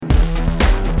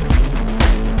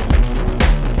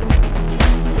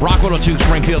Rock 102,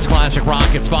 Springfield's Classic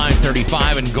Rock. It's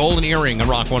 5:35 and Golden Earring on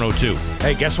Rock 102.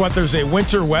 Hey, guess what? There's a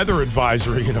winter weather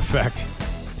advisory in effect.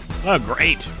 Oh,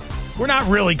 great. We're not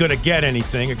really going to get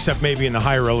anything except maybe in the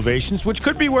higher elevations, which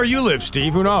could be where you live,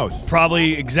 Steve. Who knows?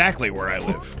 Probably exactly where I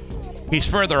live. He's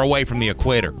further away from the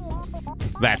equator.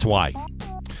 That's why.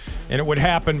 And it would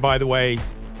happen, by the way,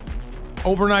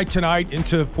 overnight tonight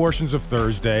into portions of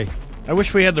Thursday. I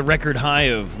wish we had the record high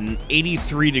of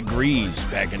 83 degrees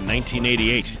back in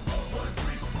 1988.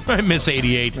 I miss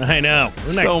 88 I know.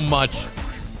 so much.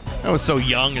 I was so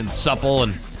young and supple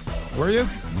and Were you?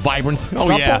 vibrant. Oh,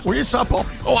 Supple? yeah. Were you supple?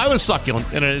 Oh, I was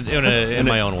succulent in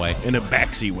my own way. In a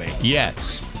backsy way.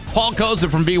 Yes. Paul Koza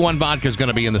from B1 Vodka is going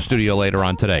to be in the studio later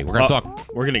on today. We're going to talk.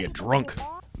 We're going to get drunk.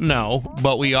 No,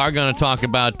 but we are going to talk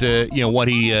about what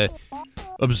he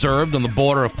observed on the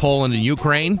border of Poland and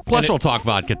Ukraine. Plus, we'll talk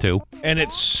vodka too. And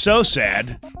it's so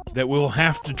sad that we'll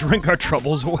have to drink our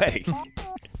troubles away.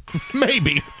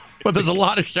 Maybe. But there's a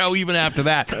lot of show even after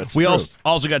that. We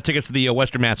also got tickets to the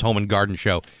Western Mass Home and Garden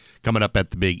Show coming up at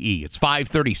the Big E. It's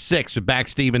 5:36 with back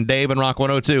Steve and Dave and Rock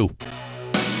 102.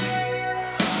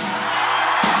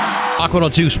 Rock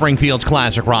 102, Springfield's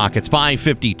Classic Rock. It's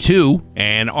 5:52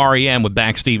 and REM with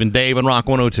back Steve and Dave and Rock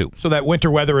 102. So that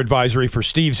winter weather advisory for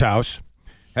Steve's house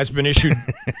has been issued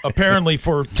apparently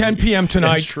for 10 p.m.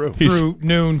 tonight through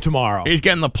noon tomorrow. He's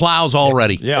getting the plows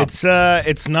already. Yeah.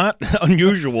 It's not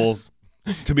unusual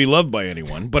to be loved by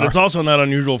anyone, but it's also not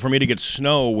unusual for me to get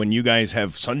snow when you guys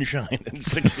have sunshine and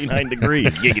 69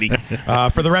 degrees.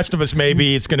 Giggity. For the rest of us,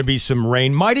 maybe it's going to be some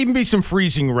rain. Might even be some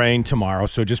freezing rain tomorrow,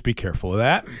 so just be careful of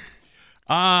that.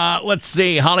 Let's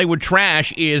see. Hollywood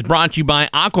Trash is brought to you by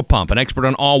Aquapump, an expert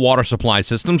on all water supply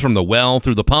systems from the well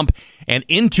through the pump and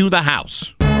into the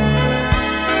house.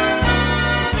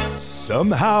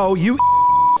 Somehow you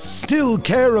still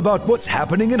care about what's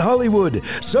happening in Hollywood.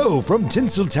 So, from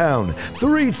Tinseltown,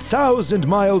 3,000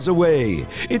 miles away,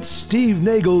 it's Steve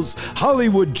Nagel's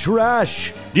Hollywood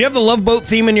Trash. Do you have the Love Boat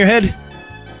theme in your head?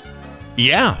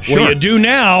 Yeah, sure. Well, you do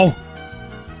now.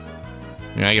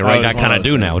 Yeah, you're right. I kind of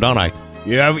do now, don't I?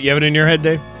 You have it in your head,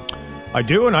 Dave? I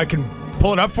do, and I can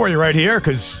pull it up for you right here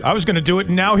because I was going to do it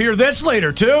and now hear this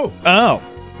later, too. Oh.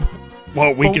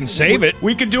 Well, we can save it.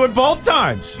 We can do it both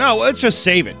times. No, let's just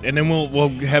save it, and then we'll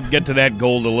get to that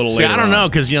gold a little later. I don't know,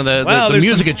 because the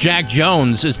music of Jack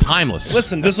Jones is timeless.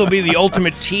 Listen, this will be the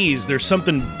ultimate tease. There's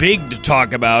something big to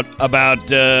talk about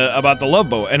the Love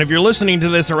Boat, and if you're listening to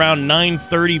this around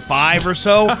 9:35 or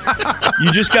so,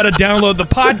 you just got to download the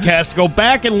podcast, go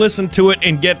back and listen to it,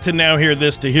 and get to now hear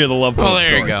this to hear the Love Boat there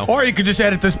story. you go. Or you could just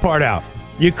edit this part out.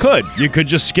 You could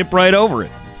just skip right over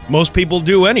it. Most people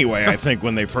do anyway, I think,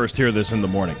 when they first hear this in the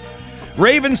morning.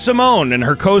 Raven Simone and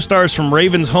her co-stars from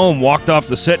Raven's Home walked off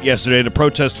the set yesterday to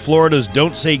protest Florida's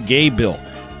Don't Say Gay bill.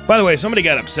 By the way, somebody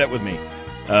got upset with me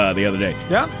the other day.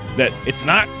 Yeah? That it's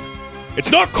not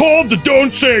called the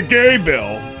Don't Say Gay bill.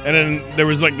 And then there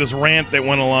was like this rant that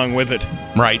went along with it.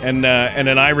 Right. And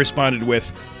then I responded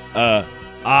with,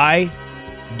 I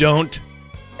don't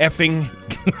effing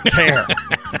care.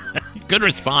 Good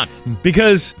response.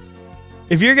 Because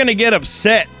if you're gonna get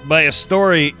upset by a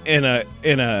story in a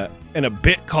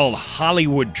bit called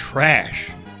Hollywood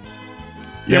Trash,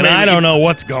 then I don't know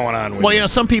what's going on with you.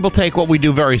 Some people take what we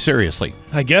do very seriously.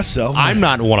 I guess so. I'm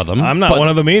not one of them. I'm not one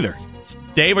of them either.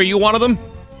 Dave, are you one of them?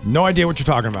 No idea what you're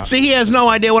talking about. See, he has no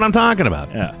idea what I'm talking about.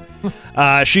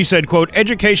 Yeah. She said, quote,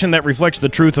 education that reflects the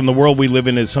truth in the world we live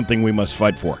in is something we must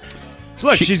fight for. So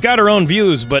look, she's got her own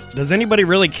views, but does anybody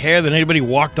really care that anybody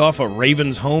walked off a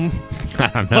Raven's Home? I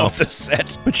don't know. Off the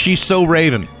set. But she's so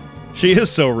Raven. She is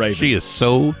so Raven. She is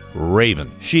so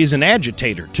Raven. She's an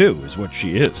agitator, too, is what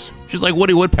she is. She's like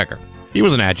Woody Woodpecker. He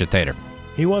was an agitator.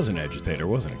 He was an agitator,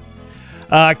 wasn't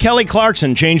he? Kelly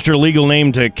Clarkson changed her legal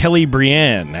name to Kelly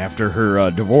Brienne after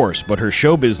her divorce, but her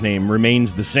showbiz name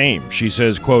remains the same. She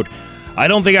says, quote, I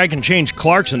don't think I can change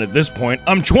Clarkson at this point.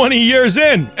 I'm 20 years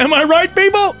in. Am I right,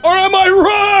 people? Or am I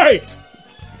right?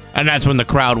 And that's when the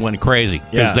crowd went crazy,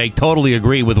 because Yeah. they totally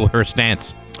agree with her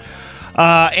stance.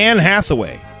 Anne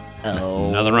Hathaway.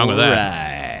 Nothing wrong with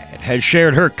that. Right. Has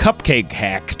shared her cupcake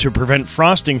hack to prevent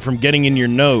frosting from getting in your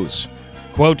nose.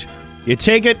 Quote, you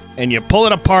take it and you pull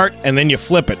it apart and then you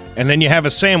flip it. And then you have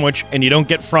a sandwich and you don't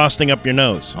get frosting up your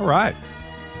nose. All right.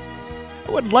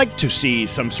 I would like to see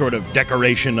some sort of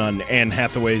decoration on Anne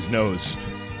Hathaway's nose.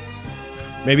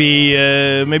 Maybe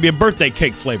a birthday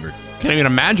cake flavored. Can't even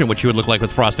imagine what she would look like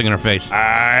with frosting in her face.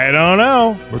 I don't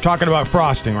know. We're talking about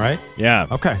frosting, right? Yeah.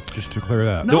 Okay, just to clear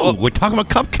that. No, we're talking about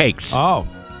cupcakes. Oh.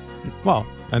 Well,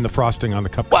 and the frosting on the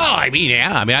cupcake. Well, I mean,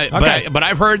 yeah. I mean, Okay. but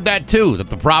I've heard that, too, that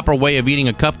the proper way of eating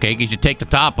a cupcake is you take the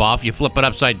top off, you flip it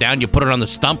upside down, you put it on the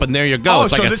stump, and there you go. Oh,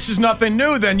 It's so like this is nothing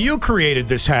new. Then you created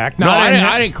this hack. No,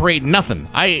 I didn't create nothing.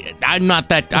 I'm not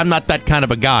that kind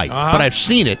of a guy. Uh-huh. But I've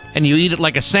seen it, and you eat it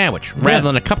like a sandwich rather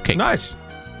than a cupcake. Nice.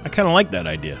 I kind of like that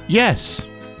idea. Yes.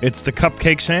 It's the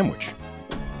cupcake sandwich.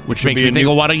 Which makes me think,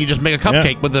 well, why don't you just make a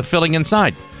cupcake with the filling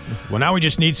inside? Well, now we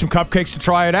just need some cupcakes to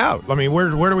try it out. I mean, where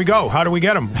do we go? How do we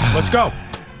get them? Let's go.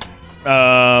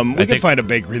 We can find a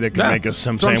bakery that can make us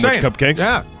some sandwich cupcakes.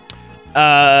 Yeah.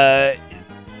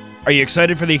 Are you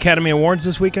excited for the Academy Awards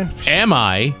this weekend? Am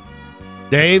I?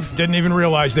 Dave? Didn't even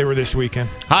realize they were this weekend.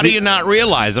 How do you not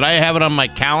realize it? I have it on my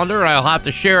calendar. I'll have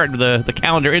to share it, the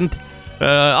calendar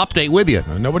update with you.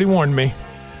 Nobody warned me.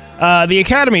 The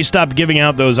Academy stopped giving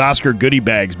out those Oscar goodie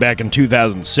bags back in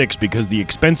 2006 because the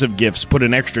expensive gifts put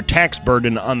an extra tax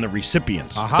burden on the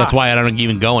recipients. Aha. That's why I don't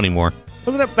even go anymore.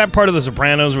 Wasn't that part of The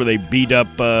Sopranos where they beat up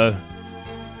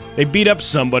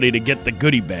somebody to get the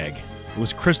goodie bag? It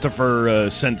was Christopher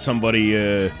sent somebody.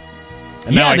 They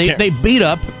beat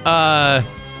up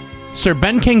Sir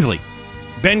Ben Kingsley.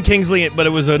 Ben Kingsley, but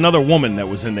it was another woman that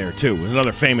was in there too,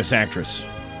 another famous actress.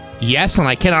 Yes, and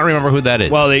I cannot remember who that is.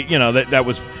 Well,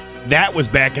 that was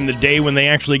back in the day when they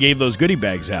actually gave those goodie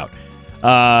bags out.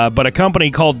 But a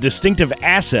company called Distinctive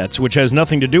Assets, which has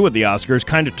nothing to do with the Oscars,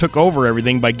 kind of took over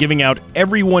everything by giving out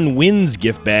Everyone Wins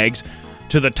gift bags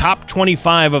to the top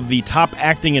 25 of the top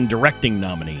acting and directing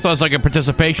nominees. So it's like a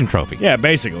participation trophy. Yeah,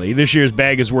 basically. This year's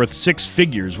bag is worth 6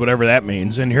 figures, whatever that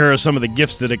means, and here are some of the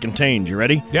gifts that it contains. You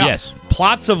ready? Yeah. Yes.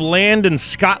 Plots of land in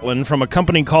Scotland from a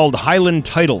company called Highland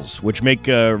Titles, which make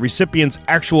recipients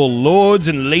actual lords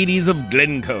and ladies of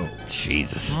Glencoe.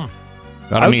 Jesus. I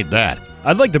don't need that.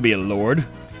 I'd like to be a lord,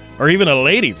 or even a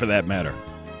lady for that matter.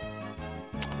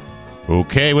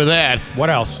 Okay with that. What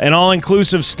else? An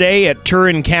all-inclusive stay at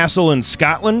Turin Castle in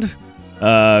Scotland.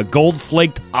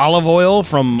 Gold-flaked olive oil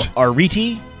from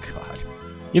Ariti. God.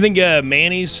 You think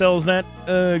Manny's sells that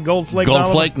gold-flaked olive?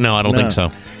 Gold flake? No, I don't think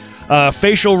so.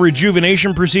 Facial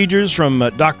rejuvenation procedures from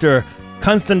Dr.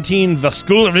 Konstantin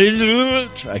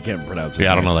Vaskulovich. I can't pronounce it.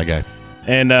 Yeah, I don't know that guy.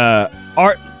 And art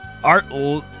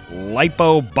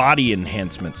lipo body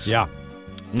enhancements. Yeah.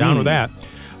 Down with that.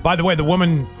 By the way, the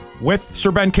woman with Sir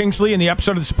Ben Kingsley in the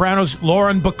episode of The Sopranos,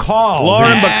 Lauren Bacall.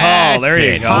 Lauren Bacall.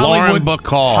 There you go. Lauren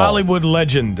Bacall. Hollywood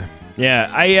legend.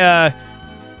 Yeah,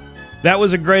 that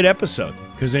was a great episode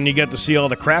because then you got to see all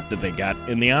the crap that they got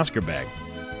in the Oscar bag.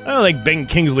 I don't think Ben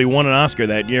Kingsley won an Oscar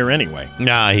that year anyway.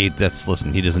 Nah, he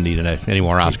doesn't need any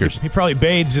more Oscars. He probably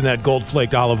bathes in that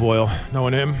gold-flaked olive oil,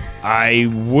 knowing him.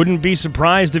 I wouldn't be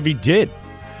surprised if he did.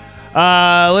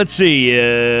 Let's see.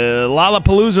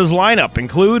 Lollapalooza's lineup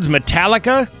includes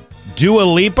Metallica, Dua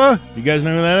Lipa. You guys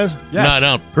know who that is? Yes. No, I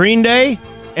don't. Green Day,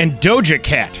 and Doja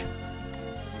Cat.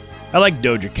 I like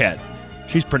Doja Cat.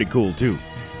 She's pretty cool, too.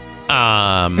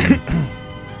 That's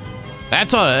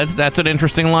an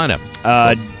interesting lineup.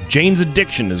 Jane's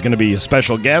Addiction is going to be a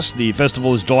special guest. The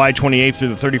festival is July 28th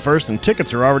through the 31st, and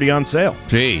tickets are already on sale.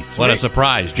 Gee, what a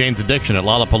surprise. Jane's Addiction at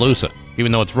Lollapalooza,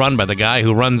 even though it's run by the guy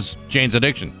who runs Jane's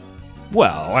Addiction.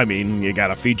 Well, I mean, you got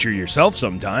to feature yourself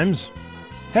sometimes.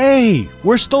 Hey,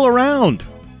 we're still around.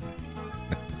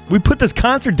 We put this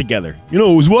concert together. You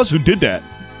know, it was us who did that.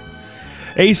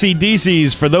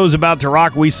 AC/DC's For Those About to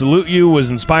Rock, We Salute You was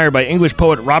inspired by English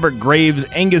poet Robert Graves.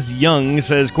 Angus Young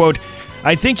says, quote,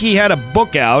 I think he had a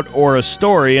book out or a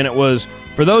story, and it was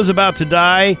For Those About to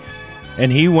Die,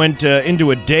 and he went into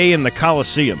a day in the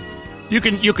Coliseum. You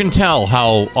can tell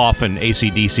how often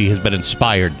AC/DC has been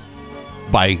inspired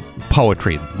by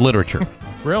poetry, literature.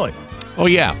 Really? Oh,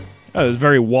 yeah. There's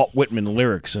very Walt Whitman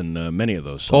lyrics in many of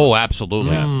those songs. Oh,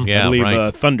 absolutely. Yeah, I believe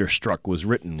right. Thunderstruck was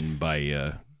written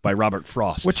by Robert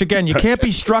Frost. Which, again, you can't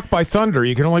be struck by thunder.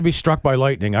 You can only be struck by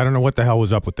lightning. I don't know what the hell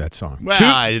was up with that song. Well,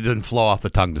 it didn't flow off the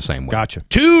tongue the same way. Gotcha.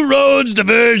 2 roads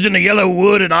diverged in a yellow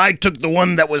wood, and I took the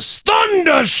one that was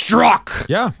thunderstruck.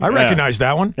 Yeah, I recognize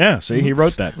that one. Yeah, see, he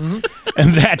wrote that.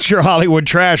 And that's your Hollywood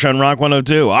trash on Rock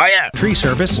 102. Oh, yeah. Tree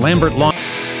Service, Lambert Lawn.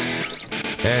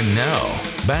 And now,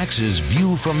 Bax's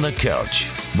View from the Couch.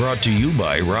 Brought to you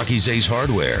by Rocky's Ace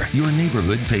Hardware, your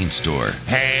neighborhood paint store.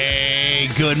 Hey,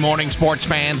 good morning, sports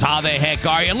fans. How the heck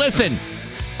are you? Listen,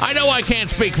 I know I can't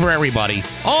speak for everybody.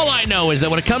 All I know is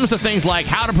that when it comes to things like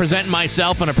how to present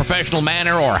myself in a professional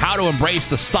manner or how to embrace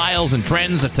the styles and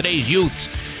trends of today's youths,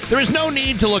 there is no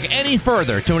need to look any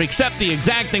further to accept the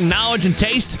exacting knowledge and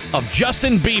taste of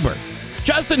Justin Bieber.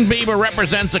 Justin Bieber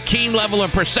represents a keen level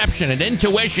of perception and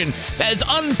intuition that is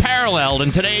unparalleled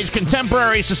in today's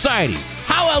contemporary society.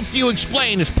 How else do you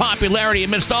explain his popularity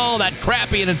amidst all that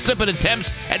crappy and insipid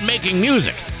attempts at making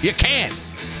music? You can't.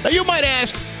 Now you might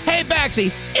ask, hey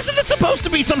Baxi, isn't this supposed to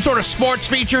be some sort of sports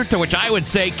feature? To which I would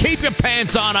say, keep your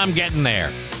pants on, I'm getting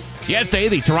there. Yesterday,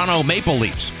 the Toronto Maple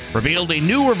Leafs revealed a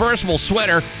new reversible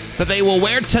sweater that they will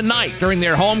wear tonight during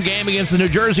their home game against the New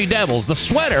Jersey Devils. The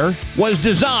sweater was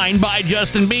designed by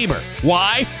Justin Bieber.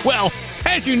 Why? Well,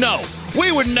 as you know,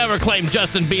 we would never claim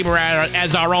Justin Bieber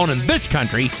as our own in this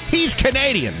country. He's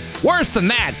Canadian. Worse than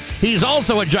that, he's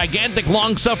also a gigantic,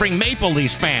 long-suffering Maple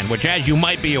Leafs fan, which, as you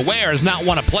might be aware, has not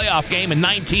won a playoff game in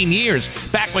 19 years,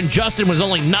 back when Justin was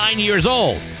only 9 years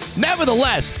old.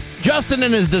 Nevertheless, Justin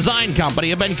and his design company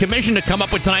have been commissioned to come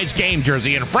up with tonight's game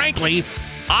jersey, and frankly,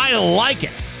 I like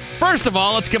it. First of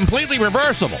all, it's completely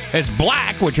reversible. It's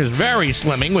black, which is very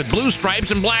slimming, with blue stripes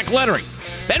and black lettering.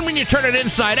 Then when you turn it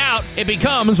inside out, it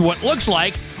becomes what looks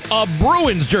like a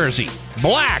Bruins jersey.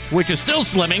 Black, which is still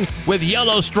slimming, with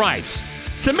yellow stripes.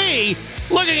 To me,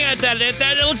 looking at that,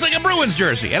 it looks like a Bruins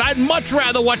jersey, and I'd much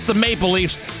rather watch the Maple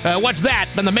Leafs, watch that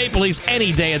than the Maple Leafs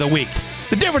any day of the week.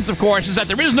 The difference, of course, is that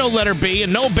there is no letter B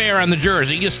and no bear on the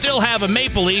jersey. You still have a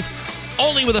maple leaf,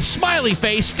 only with a smiley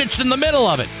face stitched in the middle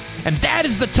of it. And that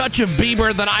is the touch of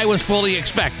Bieber that I was fully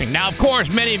expecting. Now, of course,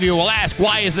 many of you will ask,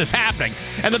 why is this happening?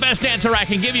 And the best answer I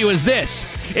can give you is this.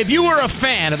 If you were a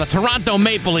fan of the Toronto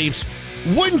Maple Leafs,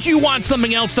 wouldn't you want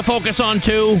something else to focus on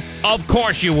too? Of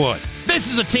course you would.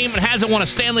 This is a team that hasn't won a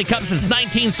Stanley Cup since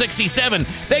 1967.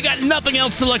 They got nothing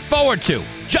else to look forward to.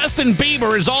 Justin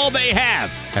Bieber is all they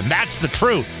have, and that's the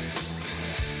truth.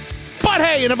 But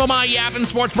hey, enough of my yapping.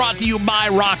 Sports brought to you by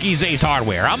Rocky's Ace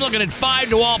Hardware. I'm looking at 5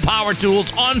 DeWalt power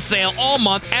tools on sale all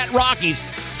month at Rocky's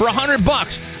for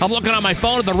 $100. I'm looking on my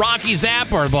phone at the Rocky's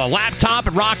app or the laptop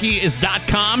at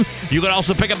Rocky's.com. You can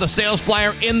also pick up the sales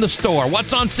flyer in the store.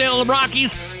 What's on sale at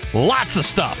Rocky's? Lots of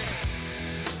stuff.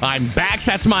 I'm Bax.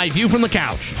 That's my view from the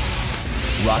couch.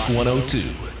 Rock 102,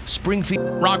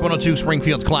 Springfield. Rock 102,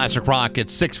 Springfield's Classic Rock.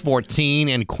 It's 6:14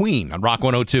 and Queen on Rock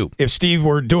 102. If Steve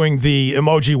were doing the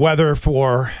emoji weather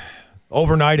for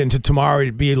overnight into tomorrow,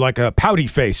 it'd be like a pouty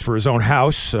face for his own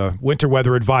house. Winter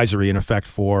weather advisory in effect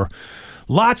for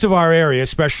lots of our area,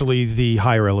 especially the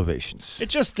higher elevations. It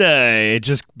just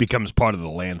becomes part of the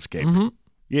landscape. Mm-hmm.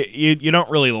 You don't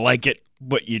really like it,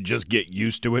 but you just get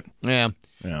used to it. Yeah.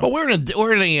 But we're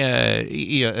in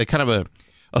a kind of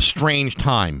a strange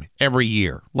time every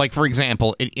year. Like, for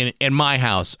example, in my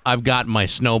house, I've got my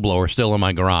snowblower still in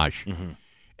my garage. Mm-hmm.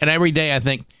 And every day I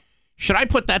think, should I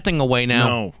put that thing away now?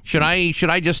 No. Should I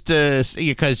just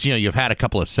because you've had a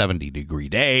couple of 70-degree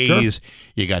days. Sure.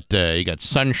 You got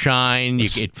sunshine.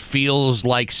 It feels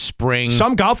like spring.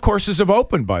 Some golf courses have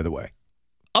opened, by the way.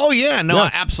 Oh yeah, no,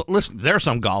 absolutely. Listen, there are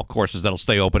some golf courses that'll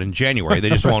stay open in January. They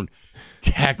just won't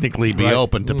technically be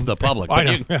open to the public,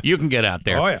 but you can get out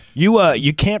there. Oh yeah.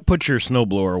 You can't put your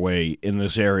snowblower away in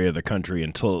this area of the country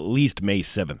until at least May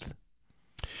 7th.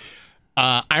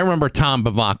 I remember Tom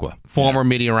Bavacqua, former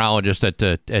meteorologist at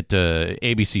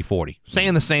ABC 40,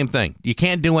 saying the same thing. You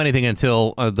can't do anything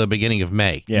until the beginning of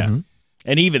May. Yeah,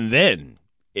 and even then,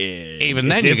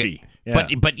 it's iffy.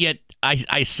 But yet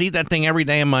I see that thing every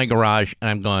day in my garage, and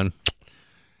I'm going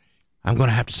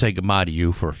to have to say goodbye to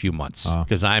you for a few months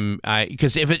because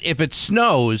because if it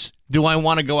snows, do I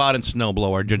want to go out and snowblow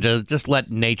or just let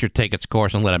nature take its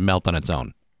course and let it melt on its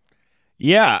own?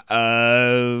 Yeah,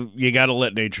 you got to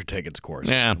let nature take its course.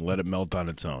 Yeah, let it melt on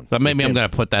its own. But maybe I'm going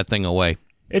to put that thing away.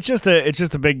 It's just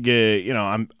a big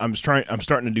I'm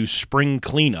starting to do spring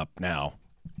cleanup now,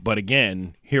 but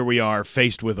again, here we are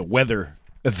faced with a weather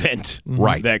event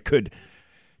that could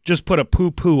just put a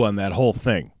poo-poo on that whole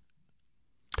thing.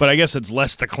 But I guess it's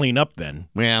less to clean up then.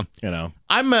 Yeah,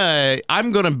 I'm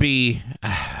going to be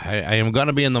I am going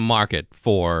to be in the market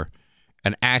for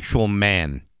an actual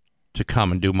man to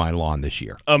come and do my lawn this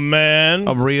year. A man?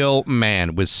 A real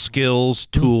man with skills,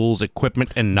 tools,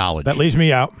 equipment, and knowledge. That leaves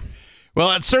me out.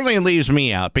 Well, it certainly leaves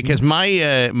me out because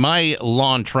my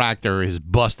lawn tractor is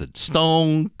busted,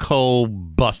 stone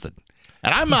cold busted.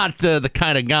 And I'm not the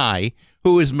kind of guy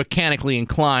who is mechanically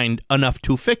inclined enough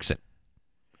to fix it.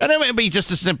 And it may be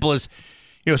just as simple as,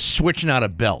 switching out a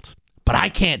belt. But I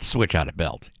can't switch out a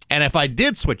belt. And if I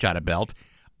did switch out a belt,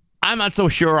 I'm not so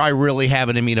sure I really have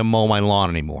it in me to mow my lawn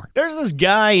anymore. There's this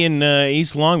guy in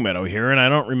East Longmeadow here, and I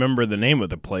don't remember the name of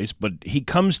the place, but he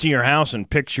comes to your house and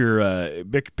picks your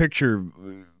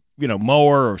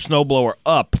mower or snowblower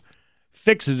up,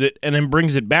 fixes it, and then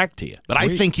brings it back to you. But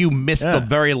I think you missed the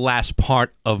very last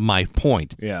part of my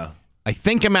point. Yeah. I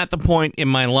think I'm at the point in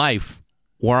my life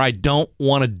where I don't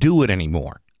want to do it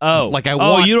anymore. Oh, like I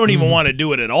want. You don't even want to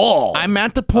do it at all. I'm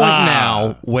at the point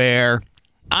now where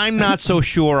I'm not so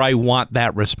sure I want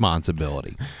that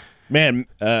responsibility. Man,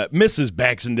 Mrs.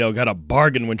 Baxendale got a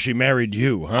bargain when she married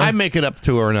you, huh? I make it up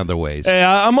to her in other ways. Hey,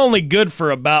 I'm only good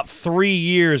for about 3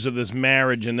 years of this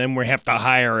marriage, and then we have to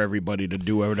hire everybody to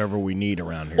do whatever we need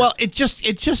around here. Well,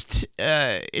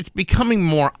 it's becoming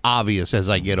more obvious as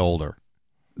I get older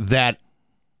that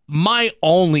my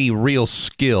only real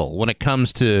skill when it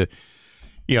comes to,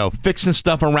 fixing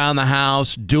stuff around the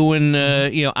house, doing,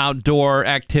 outdoor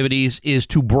activities is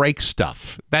to break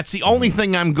stuff. That's the only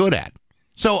thing I'm good at.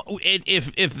 So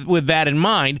if with that in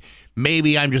mind,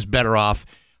 maybe I'm just better off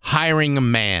hiring a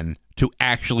man to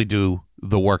actually do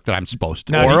the work that I'm supposed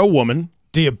to. Or a woman.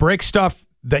 Do you break stuff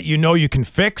that you know you can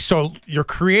fix? So you're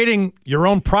creating your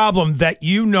own problem that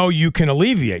you know you can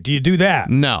alleviate. Do you do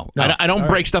that? No. I don't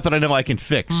break stuff that I know I can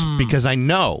fix because I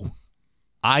know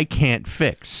I can't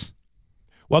fix.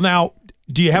 Well, now,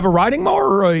 do you have a riding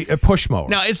mower or a push mower?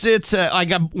 No, it's I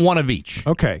got one of each.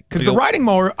 Okay, because the riding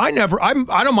mower, I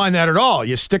don't mind that at all.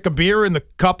 You stick a beer in the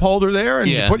cup holder there, and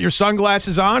you put your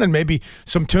sunglasses on, and maybe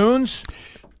some tunes.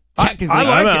 Technically,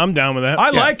 I'm down with that. I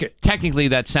like it. Technically,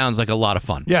 that sounds like a lot of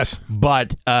fun. Yes,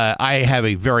 but I have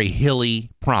a very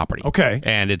hilly property. Okay,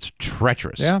 and it's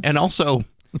treacherous. Yeah, and also,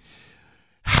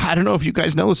 I don't know if you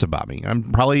guys know this about me. I'm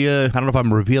probably I don't know if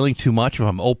I'm revealing too much, if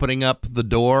I'm opening up the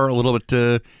door a little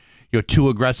bit too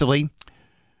aggressively.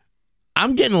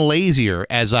 I'm getting lazier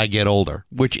as I get older,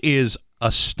 which is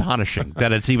astonishing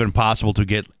that it's even possible to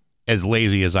get as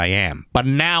lazy as I am. But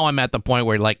now I'm at the point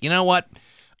where, like, you know what?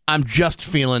 I'm just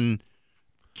feeling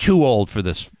too old for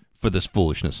this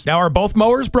foolishness. Now, are both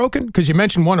mowers broken? Because you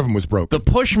mentioned one of them was broken. The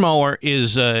push mower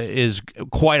is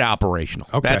quite operational.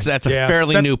 Okay. That's a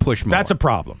fairly new push mower. That's a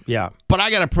problem. Yeah. But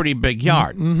I got a pretty big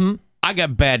yard. Mm-hmm. I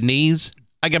got bad knees.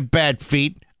 I got bad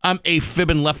feet. I'm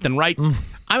AFibbing left and right.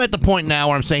 I'm at the point now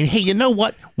where I'm saying, hey, you know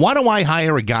what? Why don't I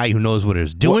hire a guy who knows what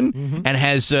he's doing and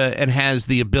has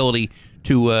the ability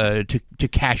to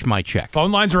cash my check?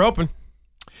 Phone lines are open.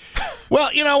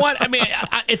 Well, you know what? I mean,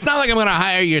 it's not like I'm going to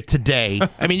hire you today.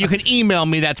 I mean, you can email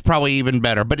me. That's probably even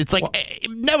better. But it's like,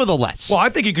 nevertheless. Well, I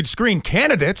think you could screen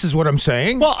candidates is what I'm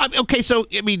saying. Well, okay, so,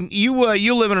 I mean, you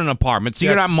live in an apartment, so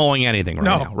you're not mowing anything right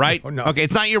now, right? No. Okay,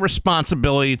 it's not your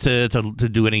responsibility to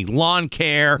do any lawn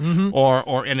care,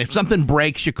 and if something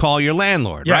breaks, you call your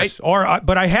landlord, right? Yes,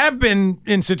 but I have been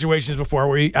in situations before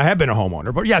where I have been a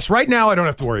homeowner. But yes, right now I don't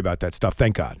have to worry about that stuff,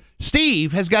 thank God.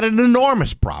 Steve has got an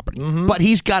enormous property, but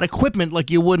he's got equipment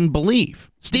like you wouldn't believe.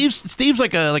 Steve's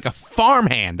like a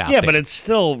farmhand out there. Yeah, but it's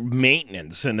still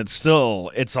maintenance, and it's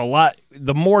a lot.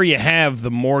 The more you have,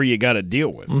 the more you got to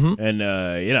deal with. And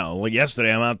like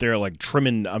yesterday, I'm out there like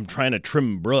trimming. I'm trying to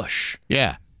trim brush.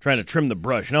 Yeah. Trying to trim the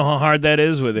brush. You know how hard that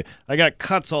is with it? I got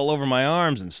cuts all over my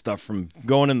arms and stuff from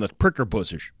going in the pricker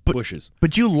bushes.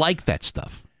 But you like that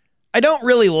stuff. I don't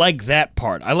really like that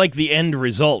part. I like the end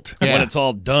result when it's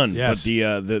all done. Yes.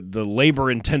 But the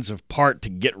labor-intensive part to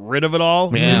get rid of it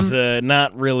all is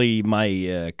not really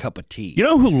my cup of tea. You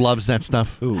know who loves that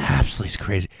stuff? Who? Absolutely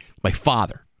crazy. My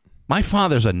father. My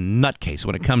father's a nutcase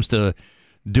when it comes to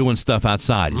doing stuff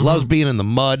outside. He loves being in the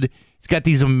mud. He's got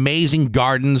these amazing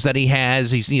gardens that he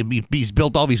has. He's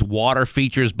built all these water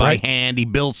features by hand. He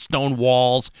builds stone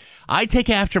walls. I take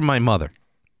after my mother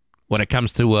when it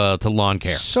comes to lawn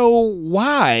care. So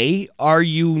why are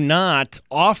you not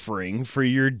offering for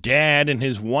your dad and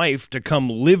his wife to come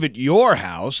live at your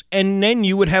house, and then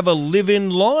you would have a live-in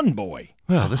lawn boy?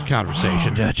 Well, this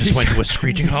conversation just went to a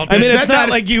screeching halt. I mean, it's not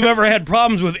like you've ever had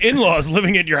problems with in-laws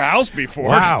living at your house before.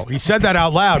 Wow, he said that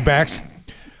out loud, Bax.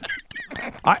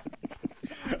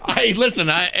 Listen,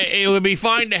 it would be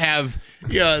fine to have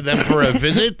them for a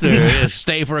visit or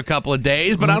stay for a couple of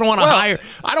days, but I don't want to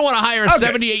hire a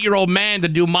 78-year-old man to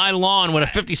do my lawn when a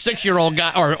 56-year-old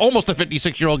guy or almost a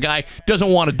 56-year-old guy doesn't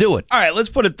want to do it. All right, let's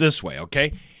put it this way,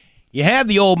 okay? You have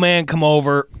the old man come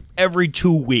over every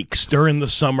 2 weeks during the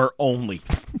summer only.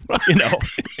 You know.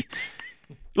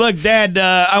 Look, Dad,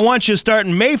 I want you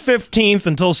starting May 15th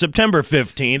until September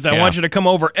 15th. I want you to come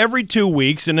over every 2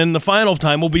 weeks, and then the final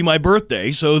time will be my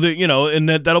birthday, so that, and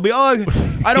that'll be,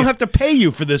 I don't have to pay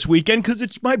you for this weekend because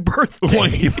it's my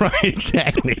birthday. Right,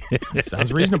 exactly.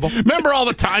 Sounds reasonable. Remember all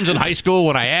the times in high school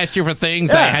when I asked you for things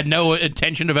that I had no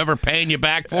intention of ever paying you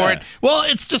back for it? Well,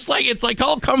 it's like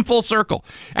all come full circle.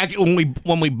 Actually,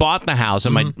 when we bought the house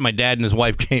and my dad and his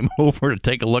wife came over to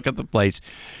take a look at the place,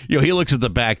 he looks at the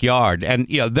backyard, and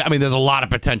there's a lot of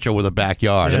potential with a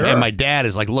backyard. Sure. And my dad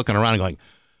is like looking around and going,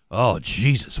 Oh,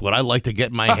 Jesus, would I like to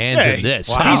get my hands in this?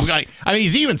 Wow. I mean,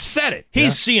 he's even said it.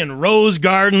 He's seeing rose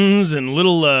gardens and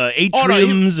little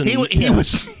atriums.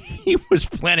 He was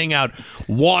planning out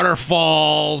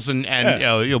waterfalls and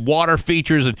water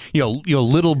features and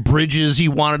little bridges he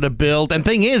wanted to build. And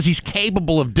thing is, he's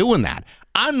capable of doing that.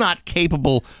 I'm not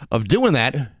capable of doing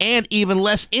that, and even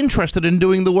less interested in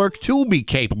doing the work to be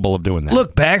capable of doing that.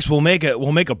 Look, Bax, we'll make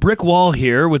a brick wall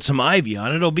here with some ivy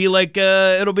on it. It'll be like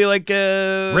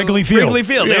Wrigley Field. Wrigley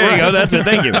Field. Yeah, there you right. go. That's it.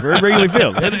 Thank you. Wrigley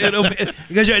Field.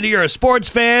 Because you're a sports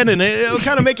fan, and it'll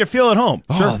kind of make you feel at home.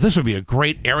 Oh, this would be a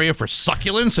great area for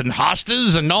succulents and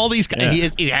hostas and all these.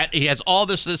 Yeah. He has all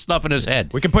this stuff in his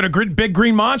head. We can put a big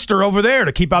green monster over there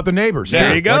to keep out the neighbors.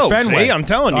 There too, you go. like Fenway. See, I'm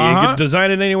telling you, you can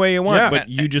design it any way you want, Yeah. but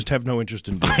you just have no interest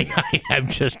in doing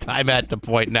it. I'm at the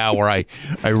point now where I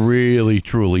really,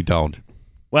 truly don't.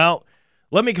 Well,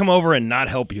 let me come over and not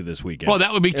help you this weekend. Well,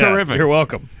 that would be terrific. You're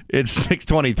welcome. It's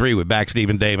 6:23 with back Steve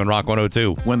and Dave on Rock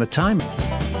 102. When the time...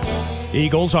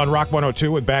 Eagles on Rock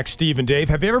 102 with back Steve and Dave.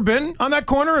 Have you ever been on that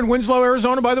corner in Winslow,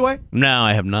 Arizona, by the way? No,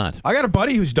 I have not. I got a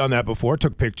buddy who's done that before,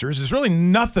 took pictures. There's really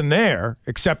nothing there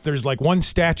except there's like one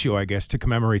statue, I guess, to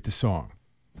commemorate the song.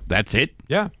 That's it?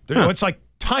 Yeah. It's like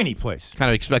tiny place. Kind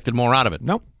of expected more out of it.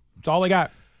 Nope. That's all they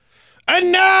got.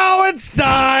 And now it's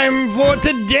time for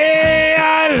Today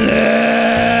I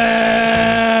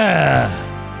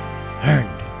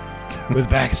Learned. With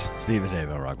Bax, Steve and Dave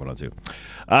on Rock 102.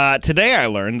 Today I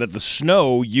learned that the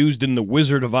snow used in The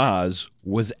Wizard of Oz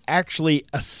was actually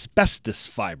asbestos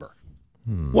fiber.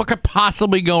 What could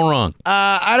possibly go wrong?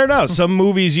 I don't know. Some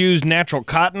movies used natural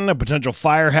cotton, a potential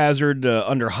fire hazard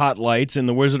under hot lights. In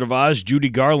The Wizard of Oz, Judy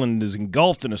Garland is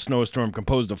engulfed in a snowstorm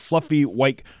composed of fluffy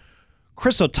white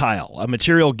chrysotile, a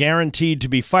material guaranteed to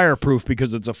be fireproof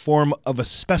because it's a form of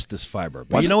asbestos fiber.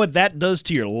 But you know what that does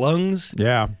to your lungs?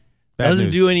 Yeah. Bad Doesn't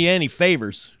news. do any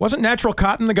favors. Wasn't Natural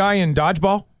Cotton the guy in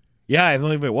Dodgeball? Yeah, I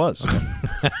believe it was.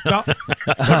 No.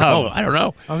 I don't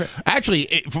know. Okay.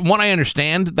 Actually, from what I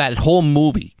understand, that whole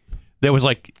movie, there was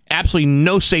like absolutely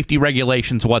no safety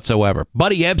regulations whatsoever.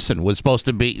 Buddy Ebsen was supposed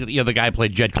to be the guy who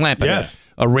played Jed Clampett. Yes.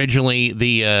 Originally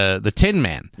the Tin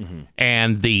Man,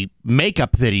 and the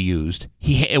makeup that he used,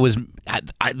 there was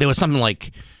something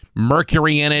like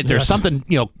mercury in it or Yes. something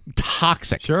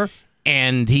toxic. Sure.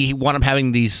 And he wound up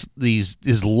having his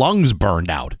lungs burned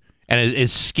out, and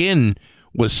his skin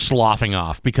was sloughing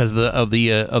off because of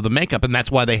the makeup, and that's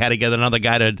why they had to get another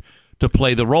guy to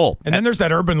play the role. And then there's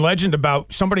that urban legend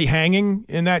about somebody hanging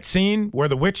in that scene where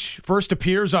the witch first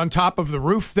appears on top of the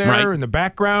roof there Right. in the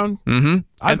background. Mm-hmm.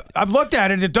 I've looked at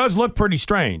it. It does look pretty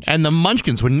strange. And the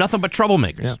Munchkins were nothing but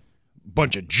troublemakers. Yeah.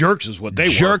 Bunch of jerks is what they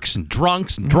were. Jerks and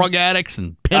drunks and drug addicts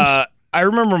and pimps. I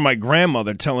remember my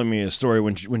grandmother telling me a story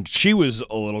when she was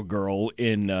a little girl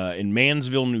in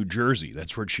Mansville, New Jersey.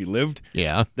 That's where she lived.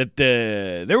 Yeah. That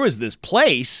there was this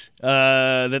place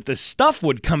that the stuff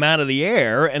would come out of the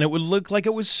air and it would look like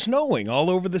it was snowing all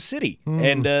over the city,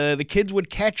 and the kids would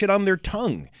catch it on their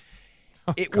tongue.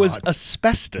 It was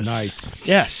asbestos. Nice.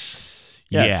 Yes.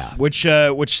 Yeah.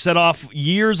 Which set off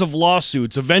years of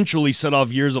lawsuits. Eventually, set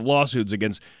off years of lawsuits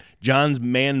against John's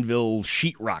Manville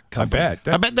Sheetrock I Company. bet.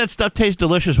 I bet that stuff tastes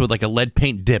delicious with like a lead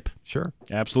paint dip. Sure.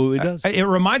 Absolutely does. It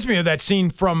reminds me of that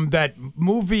scene from that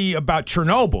movie about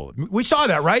Chernobyl. We saw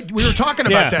that, right? We were talking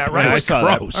about that, right? Yeah, I saw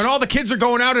that. gross. And all the kids are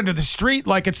going out into the street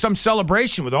like it's some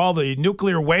celebration with all the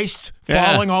nuclear waste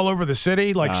falling all over the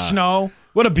city, like snow.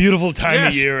 What a beautiful time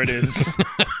of Yes. year it is.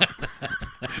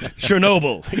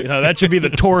 Chernobyl. That should be the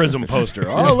tourism poster.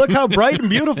 Oh, look how bright and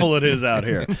beautiful it is out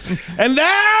here. And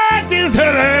that is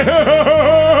today.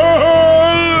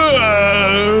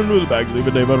 With Back Steve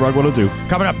and Dave on Rock 102.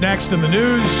 Coming up next in the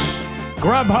news,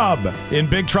 Grubhub in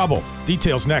big trouble.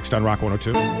 Details next on Rock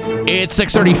 102. It's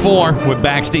 6:34 with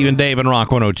back Steve and Dave and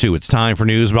Rock 102. It's time for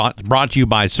news brought to you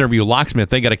by Serviu Locksmith.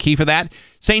 They got a key for that.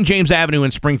 St. James Avenue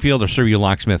in Springfield or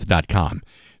ServiuLocksmith.com.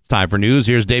 It's time for news.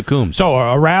 Here's Dave Coombs. So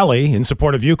a rally in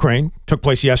support of Ukraine took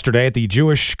place yesterday at the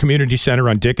Jewish Community Center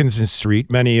on Dickinson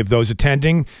Street. Many of those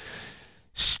attending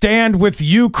stand with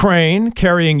Ukraine,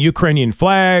 carrying Ukrainian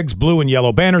flags, blue and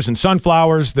yellow banners, and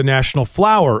sunflowers, the national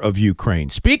flower of Ukraine.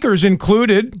 Speakers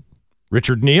included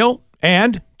Richard Neal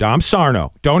and Dom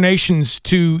Sarno. Donations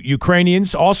to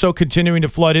Ukrainians also continuing to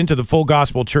flood into the Full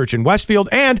Gospel Church in Westfield.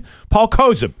 And Paul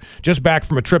Kozub, just back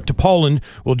from a trip to Poland,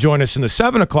 will join us in the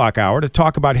 7 o'clock hour to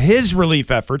talk about his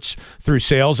relief efforts through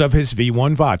sales of his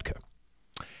V1 vodka.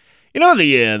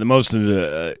 The most,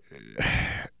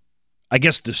 I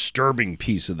guess, disturbing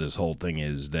piece of this whole thing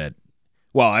is that,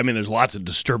 there's lots of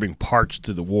disturbing parts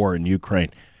to the war in Ukraine.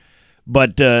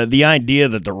 But the idea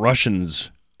that the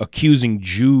Russians accusing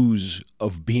Jews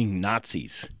of being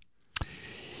Nazis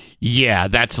Yeah,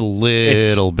 that's a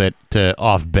little bit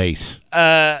off base.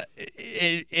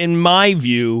 In my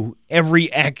view,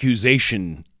 every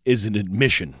accusation is an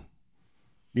admission.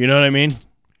 You know what I mean?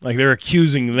 Like they're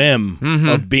accusing them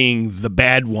of being the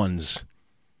bad ones.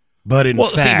 But in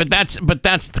fact, that's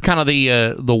kind of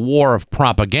the war of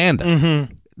propaganda.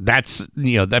 Mm-hmm. That's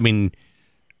I mean,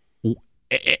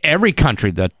 every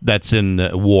country that's in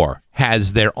war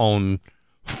has their own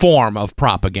form of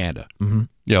propaganda. Mm-hmm.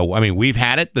 I mean, we've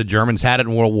had it. The Germans had it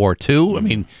in World War II. I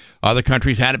mean, other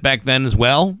countries had it back then as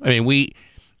well. I mean,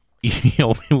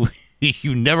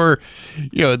 you never,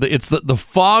 it's the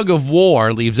fog of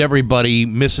war leaves everybody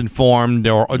misinformed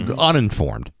or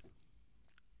uninformed.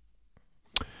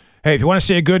 Hey, if you want to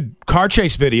see a good car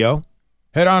chase video,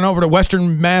 head on over to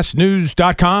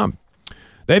westernmassnews.com.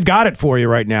 They've got it for you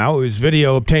right now. It was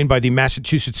video obtained by the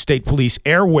Massachusetts State Police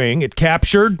Air Wing. It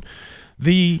captured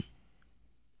the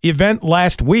event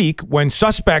last week when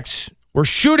suspects were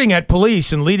shooting at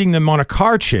police and leading them on a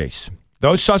car chase.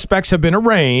 Those suspects have been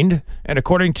arraigned, and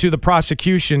according to the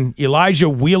prosecution, Elijah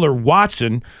Wheeler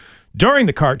Watson, during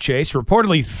the car chase,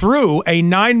 reportedly threw a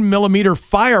 9mm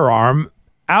firearm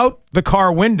out the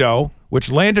car window, which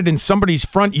landed in somebody's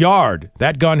front yard.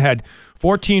 That gun had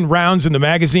 14 rounds in the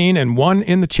magazine and 1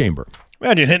 in the chamber.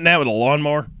 Imagine hitting that with a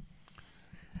lawnmower.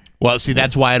 Well, see,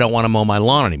 that's why I don't want to mow my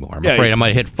lawn anymore. I'm afraid I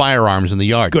might hit firearms in the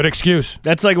yard. Good excuse.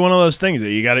 That's like one of those things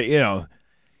that you got to,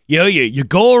 you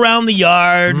go around the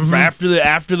yard for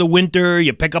after the winter.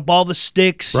 You pick up all the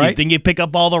sticks. Right. You think you pick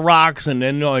up all the rocks, and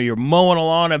then you're mowing a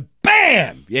lawn, and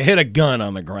bam, you hit a gun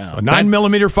on the ground. A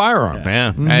 9mm firearm.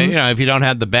 Yeah. If you don't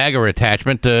have the bagger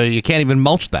attachment, you can't even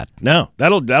mulch that. No,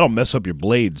 that'll mess up your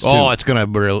blades too. Oh, it's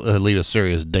going to leave a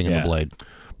serious ding in the blade.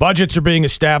 Budgets are being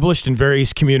established in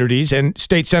various communities, and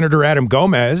State Senator Adam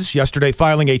Gomez yesterday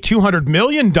filing a $200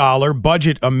 million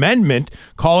budget amendment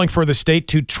calling for the state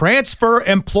to transfer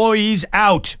employees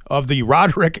out of the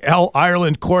Roderick L.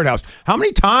 Ireland Courthouse. How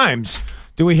many times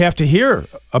do we have to hear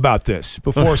about this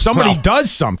before somebody does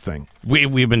something?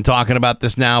 We've been talking about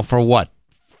this now for what?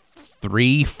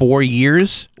 3-4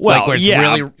 years? Well, where it's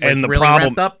and really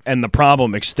ramped up? The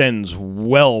problem extends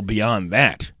well beyond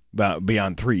that,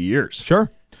 beyond 3 years. Sure.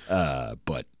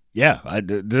 But yeah,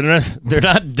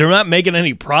 they're not making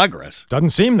any progress.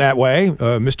 Doesn't seem that way.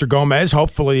 Mr. Gomez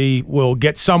hopefully will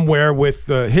get somewhere with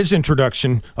his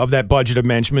introduction of that budget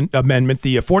amendment.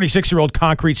 The 46-year-old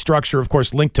concrete structure, of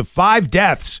course, linked to 5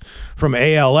 deaths from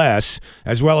ALS,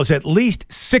 as well as at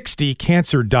least 60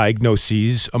 cancer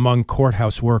diagnoses among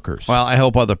courthouse workers. Well, I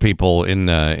hope other people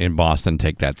in Boston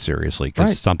take that seriously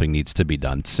because something needs to be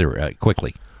done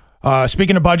quickly.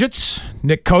 Speaking of budgets,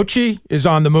 Nick Kochi is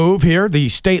on the move here. The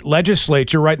state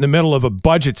legislature, right in the middle of a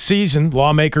budget season,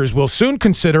 lawmakers will soon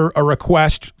consider a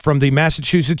request from the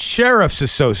Massachusetts Sheriff's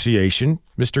Association.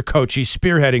 Mr. Kochi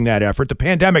spearheading that effort. The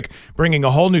pandemic bringing a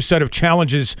whole new set of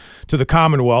challenges to the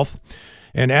Commonwealth.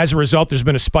 And as a result, there's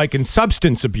been a spike in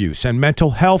substance abuse and mental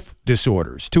health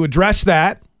disorders. To address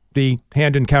that, the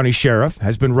Hampden County Sheriff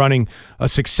has been running a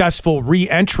successful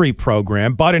re-entry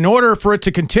program. But in order for it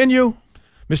to continue,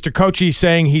 Mr. Kochi is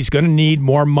saying he's going to need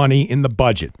more money in the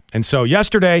budget. And so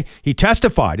yesterday, he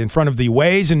testified in front of the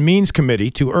Ways and Means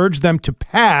Committee to urge them to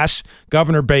pass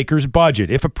Governor Baker's budget.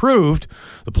 If approved,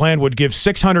 the plan would give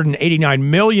 $689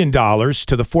 million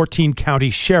to the 14 county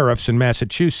sheriffs in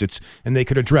Massachusetts, and they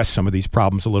could address some of these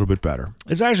problems a little bit better.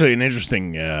 It's actually an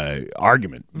interesting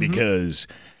argument because,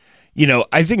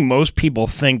 I think most people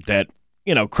think that,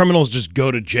 criminals just go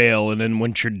to jail, and then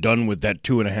once you're done with that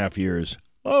 2.5 years,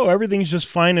 everything's just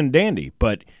fine and dandy.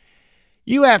 But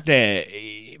you have to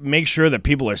make sure that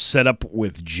people are set up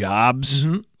with jobs.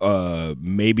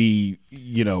 Maybe,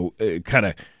 kind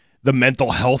of the mental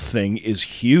health thing is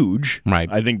huge.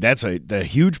 Right. I think that's a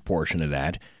huge portion of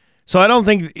that. So I don't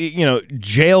think,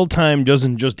 jail time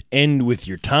doesn't just end with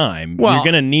your time. Well, you're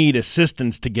going to need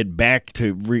assistance to get back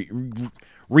to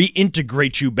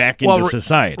reintegrate you back into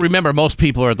society. Remember, most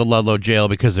people are at the Ludlow jail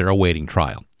because they're awaiting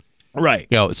trial. Right.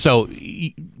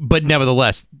 But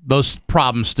nevertheless, those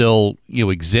problems still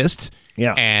exist.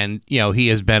 Yeah. And he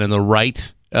has been in the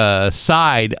right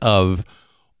side of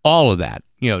all of that.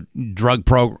 Drug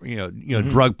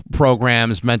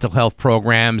programs, mental health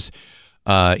programs,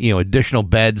 additional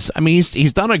beds. I mean,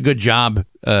 he's done a good job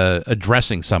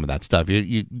addressing some of that stuff.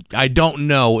 I don't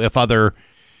know if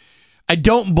I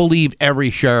don't believe every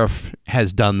sheriff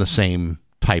has done the same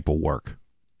type of work.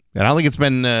 And I don't think it's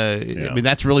been, I mean,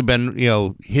 that's really been,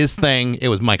 his thing. It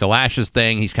was Michael Ash's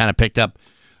thing. He's kind of picked up,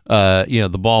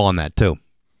 the ball on that, too.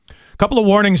 A couple of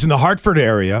warnings in the Hartford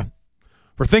area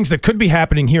for things that could be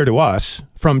happening here to us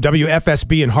from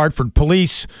WFSB and Hartford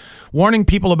Police, warning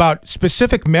people about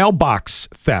specific mailbox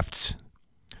thefts.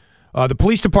 The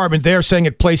police department there saying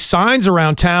it placed signs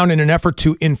around town in an effort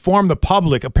to inform the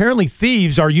public. Apparently,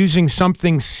 thieves are using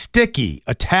something sticky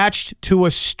attached to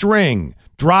a string,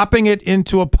 dropping it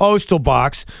into a postal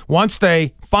box. Once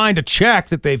they find a check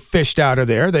that they've fished out of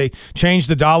there, they change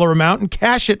the dollar amount and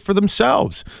cash it for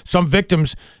themselves. Some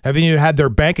victims have even had their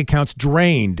bank accounts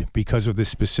drained because of this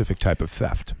specific type of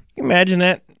theft. Can you imagine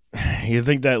that? You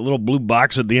think that little blue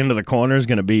box at the end of the corner is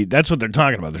going to be... That's what they're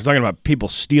talking about. They're talking about people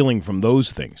stealing from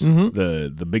those things,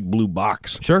 the big blue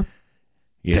box. Sure.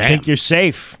 You think you're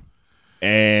safe.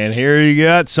 And here you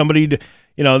got somebody,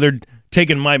 they're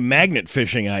taking my magnet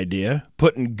fishing idea,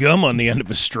 putting gum on the end of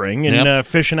a string, and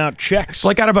fishing out checks. It's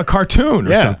like out of a cartoon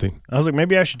or something. I was like,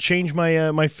 maybe I should change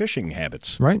my my fishing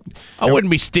habits. Right? I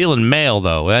wouldn't be stealing mail,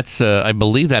 though. That's I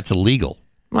believe that's illegal.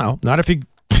 Well, not if you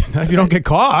don't get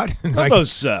caught.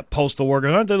 Those postal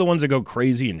workers, aren't they the ones that go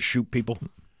crazy and shoot people?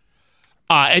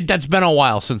 That's been a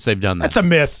while since they've done that. That's a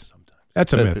myth.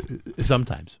 That's a myth.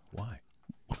 Sometimes. Why?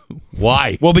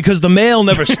 Why? Well, because the mail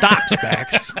never stops,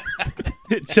 Bax.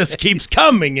 It just keeps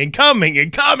coming and coming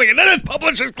and coming, and then it's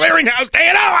Publishers Clearinghouse Day,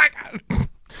 and oh my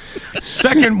God.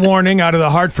 Second warning out of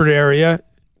the Hartford area.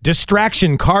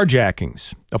 Distraction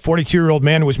carjackings. A 42-year-old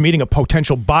man was meeting a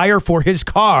potential buyer for his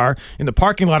car in the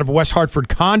parking lot of a West Hartford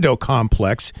condo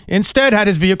complex. Instead, had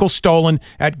his vehicle stolen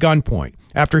at gunpoint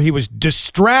after he was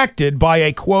distracted by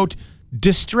a, quote,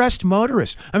 distressed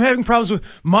motorist. I'm having problems with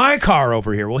my car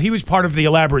over here. Well, he was part of the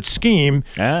elaborate scheme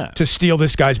to steal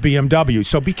this guy's BMW.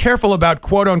 So be careful about,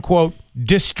 quote, unquote,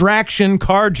 distraction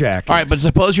carjacking. All right, but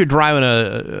suppose you're driving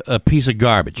a piece of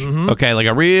garbage, okay, like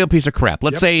a real piece of crap.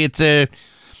 Let's say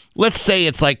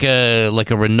it's like a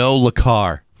Renault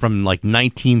Le-Car from like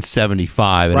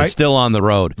 1975, and it's still on the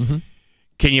road.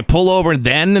 Can you pull over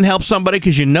then and help somebody?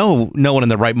 Because no one in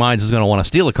their right mind is going to want to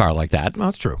steal a car like that. No,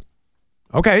 that's true.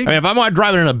 Okay. I mean, if I'm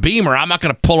driving in a Beamer, I'm not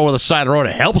going to pull over the side of the road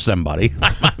to help somebody.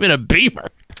 I'm in a Beamer.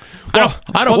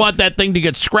 I don't want that thing to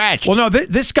get scratched. Well, no,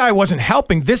 this guy wasn't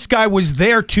helping. This guy was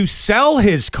there to sell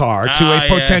his car to a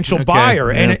potential buyer.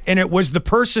 And it was the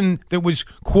person that was,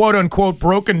 quote unquote,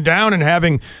 broken down and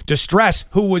having distress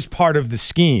who was part of the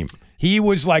scheme. He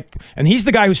was and he's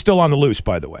the guy who's still on the loose,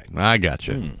 by the way. I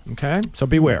gotcha. Okay, so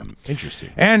beware.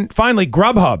 Interesting. And finally,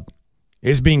 Grubhub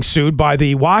is being sued by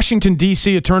the Washington,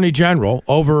 D.C. Attorney General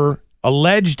over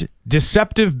alleged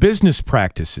deceptive business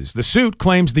practices. The suit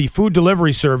claims the food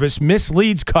delivery service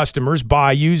misleads customers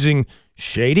by using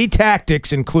shady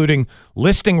tactics, including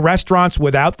listing restaurants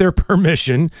without their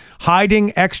permission,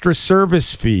 hiding extra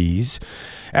service fees,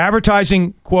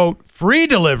 advertising, quote, free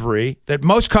delivery that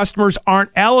most customers aren't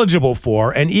eligible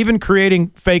for, and even creating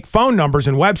fake phone numbers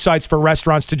and websites for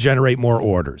restaurants to generate more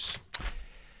orders.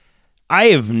 I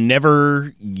have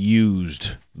never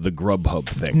used the Grubhub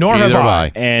thing. Nor have I.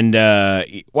 And,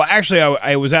 actually,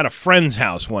 I was at a friend's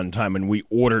house one time, and we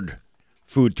ordered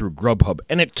food through Grubhub,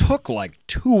 and it took like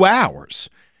 2 hours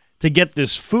to get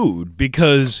this food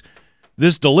because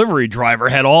this delivery driver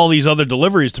had all these other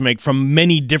deliveries to make from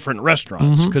many different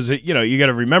restaurants. Because, you got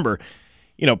to remember,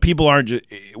 people aren't just,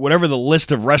 whatever the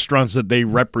list of restaurants that they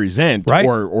represent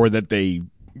or that they,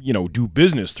 do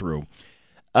business through.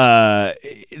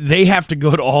 They have to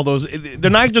go to all those.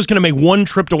 They're not just going to make one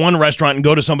trip to one restaurant and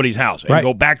go to somebody's house and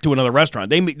go back to another restaurant.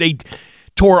 They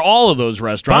tour all of those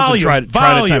restaurants and try to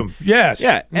time. Yes,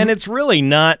 yeah, and it's really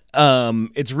not.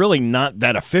 It's really not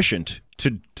that efficient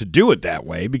to do it that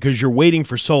way because you're waiting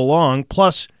for so long.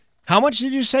 Plus, how much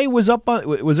did you say was up on?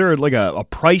 Was there like a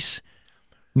price?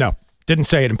 No. Didn't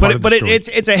say it in part of the story.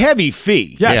 It's a heavy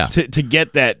fee to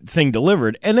get that thing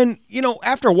delivered. And then,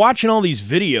 after watching all these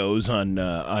videos on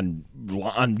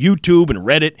YouTube and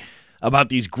Reddit about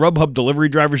these Grubhub delivery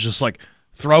drivers just like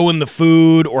throwing the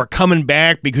food or coming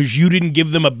back because you didn't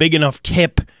give them a big enough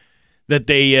tip that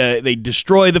they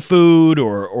destroy the food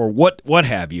or what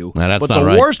have you. No, that's but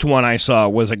the worst one I saw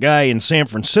was a guy in San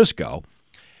Francisco,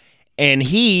 and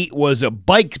he was a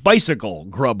bicycle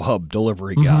Grubhub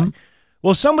delivery guy.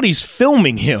 Well, somebody's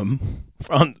filming him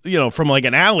from like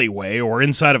an alleyway or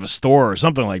inside of a store or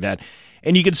something like that.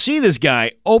 And you can see this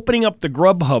guy opening up the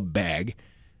Grubhub bag,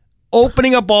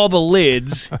 opening up all the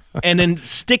lids, and then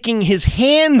sticking his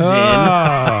hands in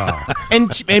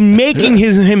and making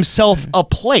himself a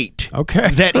plate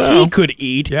that he could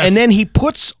eat. Yes. And then he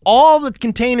puts all the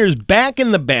containers back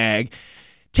in the bag,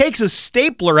 takes a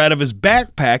stapler out of his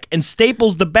backpack and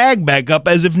staples the bag back up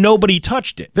as if nobody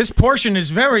touched it. This portion is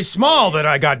very small that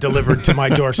I got delivered to my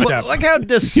doorstep. Look how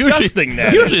disgusting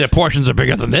that is. Usually the portions are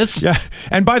bigger than this. Yeah.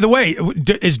 And by the way,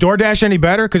 is DoorDash any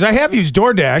better? Because I have used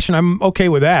DoorDash, and I'm okay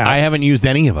with that. I haven't used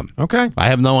any of them. Okay. I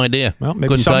have no idea. Well, maybe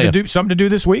Couldn't tell you. something to do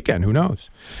this weekend. Who knows?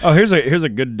 Oh, here's a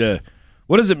good.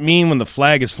 What does it mean when the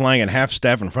flag is flying at half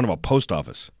staff in front of a post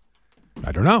office?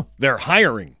 I don't know. They're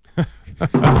hiring.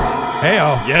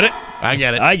 Hey-oh. Get it? I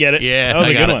get it. I get it. Yeah, That was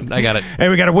I a got good it. one. I got it. Hey,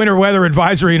 we got a winter weather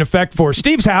advisory in effect for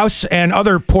Steve's house and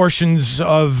other portions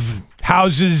of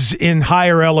houses in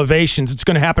higher elevations. It's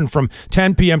going to happen from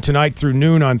 10 p.m. tonight through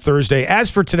noon on Thursday. As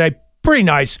for today, pretty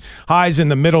nice. Highs in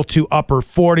the middle to upper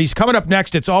 40s. Coming up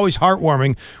next, it's always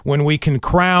heartwarming when we can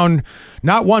crown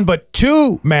not one but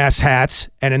two mass hats,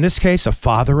 and in this case, a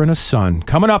father and a son.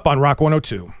 Coming up on Rock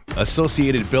 102.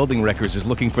 Associated Building Records is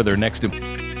looking for their next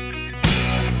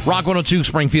Rock 102,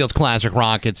 Springfield's Classic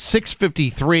Rock. It's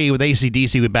 6:53 with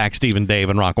AC/DC with back Steve and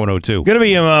Dave and Rock 102. Going to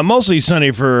be mostly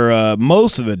sunny for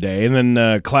most of the day, and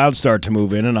then clouds start to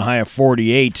move in, and a high of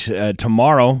 48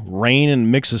 tomorrow. Rain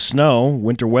and mix of snow.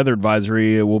 Winter weather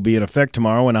advisory will be in effect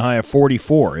tomorrow, and a high of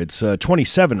 44. It's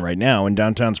 27 right now in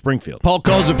downtown Springfield. Paul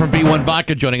Koza from B1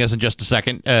 Vodka joining us in just a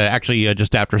second. Actually,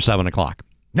 just after 7 o'clock.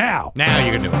 Now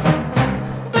you can do it.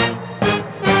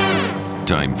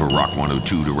 Time for Rock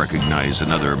 102 to recognize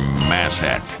another mass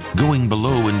hat, going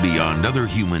below and beyond other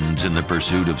humans in the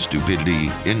pursuit of stupidity,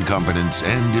 incompetence,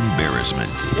 and embarrassment.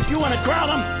 If you want to crown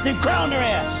them, then crown their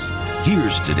ass.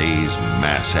 Here's today's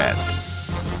mass hat.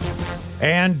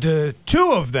 And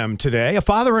two of them today, a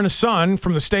father and a son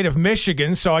from the state of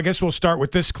Michigan. So I guess we'll start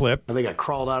with this clip. I think I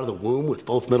crawled out of the womb with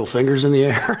both middle fingers in the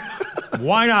air.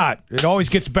 Why not? It always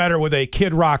gets better with a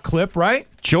Kid Rock clip, right?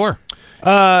 Sure.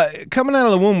 Coming out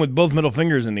of the womb with both middle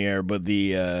fingers in the air, but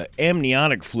the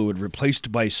amniotic fluid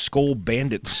replaced by Skull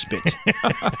Bandit spit.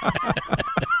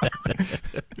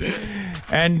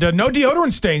 And no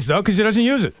deodorant stains, though, because he doesn't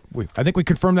use it. I think we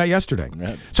confirmed that yesterday.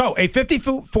 Right. So a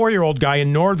 54-year-old guy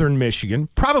in northern Michigan,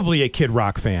 probably a Kid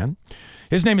Rock fan.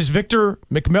 His name is Victor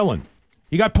McMillan.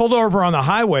 He got pulled over on the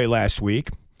highway last week.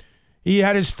 He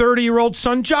had his 30-year-old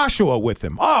son Joshua with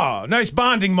him. Oh, nice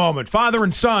bonding moment, father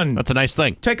and son. That's a nice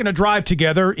thing. Taking a drive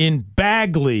together in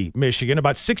Bagley, Michigan,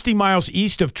 about 60 miles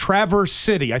east of Traverse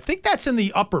City. I think that's in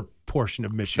the upper portion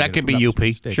of Michigan. That could if I'm be not UP.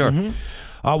 mistaken.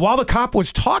 Sure. While the cop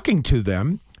was talking to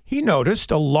them, he noticed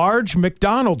a large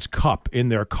McDonald's cup in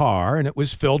their car, and it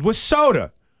was filled with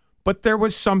soda. But there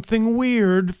was something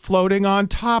weird floating on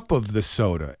top of the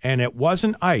soda, and it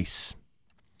wasn't ice.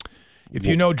 If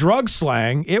you know drug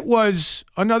slang, it was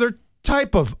another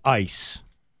type of ice.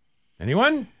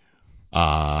 Anyone?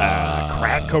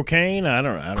 Crack cocaine? I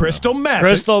don't know. Crystal meth.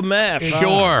 Crystal meth.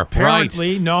 Sure.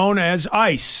 Apparently known as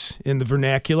ice in the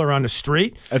vernacular on the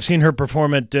street. I've seen her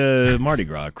perform at Mardi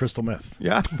Gras, Crystal Meth.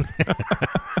 Yeah.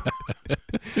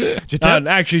 Did you tell-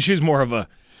 Actually, she's more of a,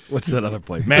 what's that other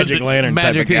place? Magic Lantern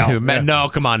Magic. type of gal. No,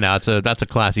 come on now. That's a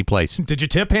classy place. Did you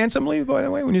tip handsomely, by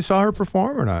the way, when you saw her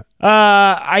perform or not?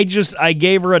 I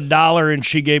gave her $1 and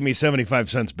she gave me 75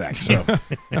 cents back. So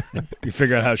you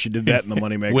figure out how she did that in the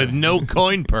moneymaker. With no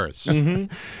coin purse.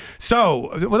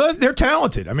 So, well, they're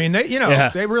talented. I mean,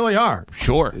 they really are.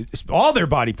 Sure. All their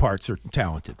body parts are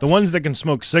talented. The ones that can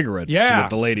smoke cigarettes Yeah. with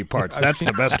the lady parts. That's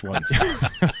the best ones.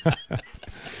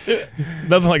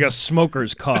 Nothing like a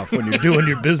smoker's cough when you're doing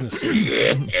your business.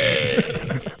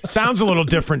 Sounds a little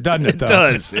different, doesn't it, though? It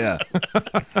does, yeah.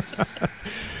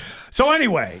 So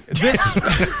anyway, this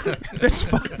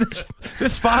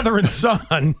father and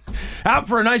son, out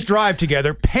for a nice drive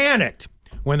together, panicked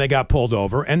when they got pulled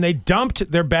over, and they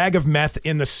dumped their bag of meth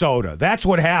in the soda. That's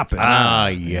what happened.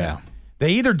 Yeah.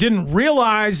 They either didn't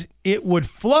realize it would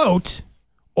float,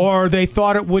 or they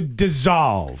thought it would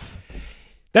dissolve.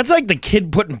 That's like the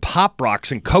kid putting Pop Rocks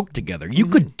and Coke together. You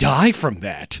could die from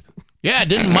that. Yeah,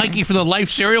 didn't Mikey from the Life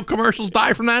cereal commercials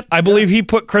die from that? I believe he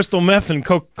put crystal meth in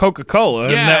Coca-Cola.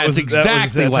 Yeah, and that was that's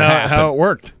exactly that's what how happened. it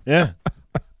worked. Yeah.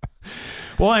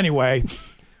 Well, anyway,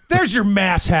 there's your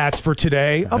mass hats for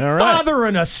today. A right. father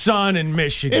and a son in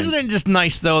Michigan. Isn't it just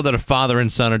nice, though, that a father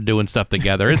and son are doing stuff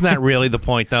together? Isn't that really the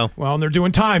point, though? Well, and they're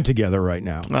doing time together right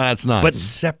now. That's nice. But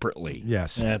separately.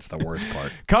 Yes. That's the worst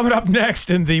part. Coming up next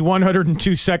in the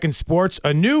 102-second sports,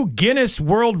 a new Guinness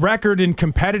World Record in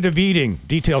competitive eating.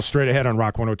 Details straight ahead on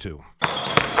Rock 102.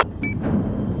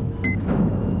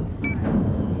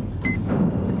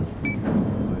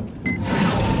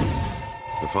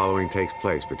 The following takes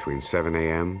place between 7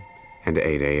 a.m. and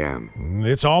 8 a.m.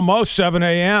 It's almost 7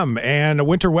 a.m. and a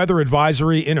winter weather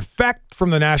advisory in effect from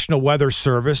the National Weather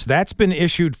Service. That's been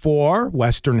issued for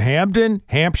Western Hampden,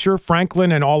 Hampshire,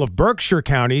 Franklin, and all of Berkshire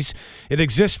counties. It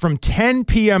exists from 10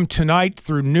 p.m. tonight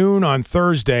through noon on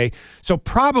Thursday, so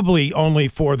probably only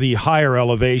for the higher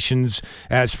elevations.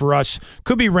 As for us,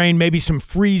 could be rain, maybe some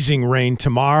freezing rain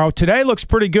tomorrow. Today looks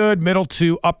pretty good, middle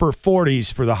to upper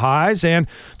 40s for the highs, and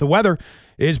the weather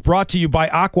is brought to you by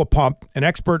Aquapump, an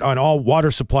expert on all water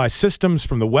supply systems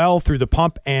from the well through the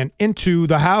pump and into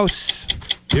the house.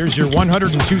 Here's your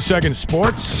 102-second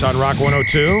sports on Rock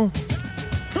 102.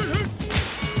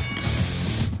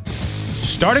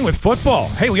 Starting with football.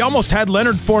 Hey, we almost had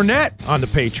Leonard Fournette on the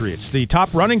Patriots. The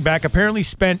top running back apparently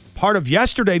spent part of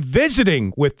yesterday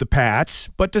visiting with the Pats,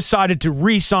 but decided to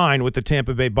re-sign with the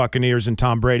Tampa Bay Buccaneers and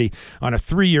Tom Brady on a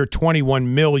 3-year, $21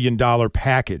 million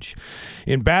package.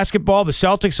 In basketball, the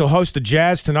Celtics will host the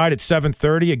Jazz tonight at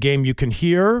 7:30, a game you can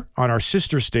hear on our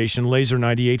sister station, Laser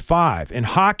 98.5. In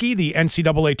hockey, the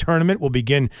NCAA tournament will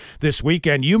begin this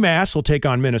weekend. UMass will take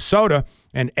on Minnesota,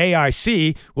 and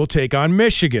AIC will take on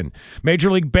Michigan. Major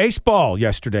League Baseball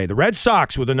yesterday. The Red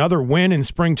Sox with another win in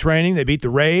spring training. They beat the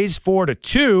Rays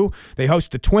 4-2. They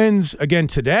host the Twins again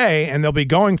today, and they'll be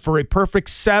going for a perfect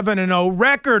 7-0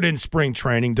 record in spring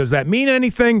training. Does that mean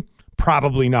anything?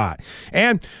 Probably not.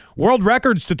 And world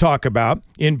records to talk about.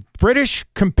 In British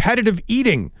competitive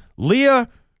eating, Leah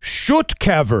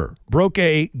Schutkever broke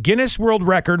a Guinness World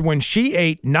Record when she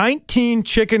ate 19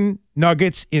 chicken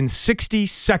nuggets in 60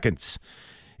 seconds.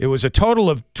 It was a total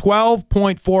of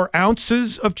 12.4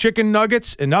 ounces of chicken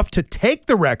nuggets, enough to take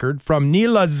the record from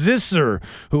Neela Zisser,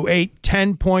 who ate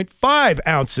 10.5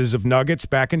 ounces of nuggets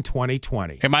back in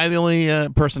 2020. Am I the only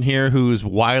person here who's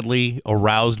wildly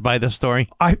aroused by this story?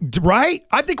 Right?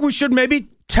 I think we should maybe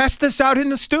test this out in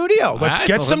the studio. Let's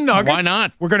get some nuggets. Why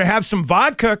not? We're going to have some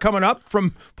vodka coming up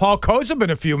from Paul Kozub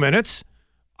in a few minutes.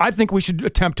 I think we should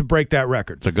attempt to break that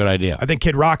record. It's a good idea. I think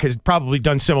Kid Rock has probably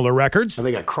done similar records. I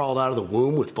think I crawled out of the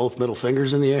womb with both middle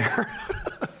fingers in the air.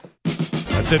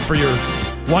 That's it for your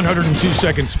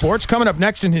 102-second sports. Coming up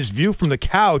next in his View from the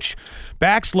Couch,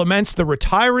 Bax laments the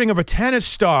retiring of a tennis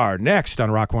star. Next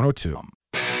on Rock 102.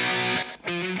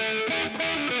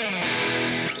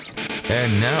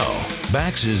 And now,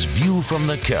 Bax's View from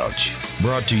the Couch.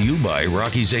 Brought to you by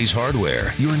Rocky's Ace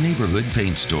Hardware, your neighborhood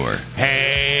paint store.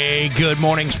 Hey, good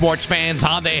morning, sports fans.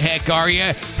 How the heck are you?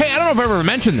 Hey, I don't know if I've ever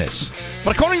mentioned this,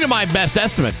 but according to my best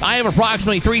estimate, I have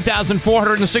approximately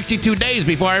 3,462 days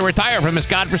before I retire from this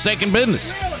godforsaken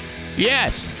business.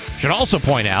 Yes. Should also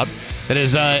point out that it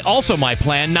is also my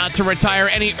plan not to retire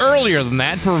any earlier than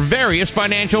that for various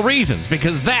financial reasons,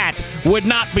 because that would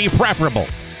not be preferable.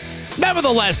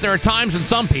 Nevertheless, there are times when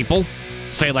some people,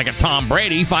 say like a Tom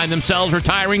Brady, find themselves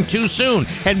retiring too soon.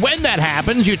 And when that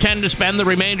happens, you tend to spend the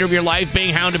remainder of your life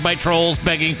being hounded by trolls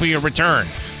begging for your return.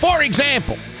 For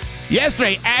example,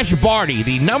 yesterday, Ash Barty,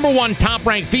 the #1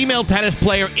 top-ranked female tennis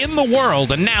player in the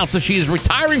world, announced that she is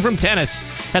retiring from tennis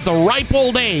at the ripe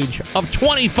old age of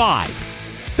 25.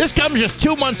 This comes just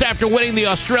 2 months after winning the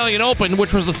Australian Open,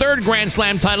 which was the third Grand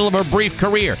Slam title of her brief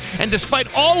career. And despite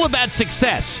all of that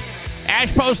success,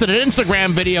 Ash posted an Instagram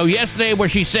video yesterday where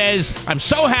she says, "I'm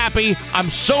so happy, I'm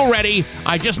so ready,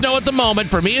 I just know at the moment,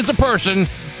 for me as a person,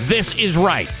 this is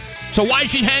right." So why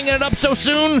is she hanging it up so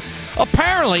soon?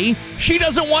 Apparently, she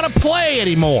doesn't want to play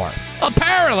anymore.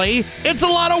 Apparently, it's a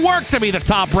lot of work to be the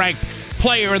top-ranked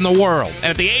player in the world.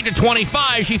 And at the age of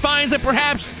 25, she finds that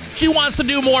perhaps she wants to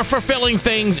do more fulfilling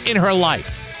things in her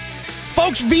life.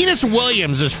 Folks, Venus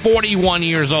Williams is 41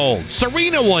 years old.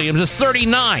 Serena Williams is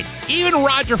 39. Even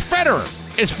Roger Federer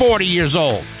is 40 years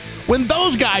old. When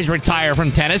those guys retire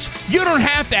from tennis, you don't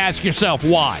have to ask yourself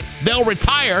why. They'll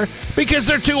retire because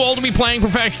they're too old to be playing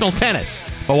professional tennis.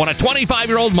 But when a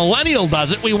 25-year-old millennial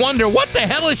does it, we wonder, what the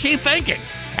hell is she thinking?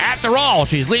 After all,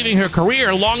 she's leaving her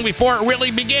career long before it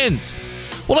really begins.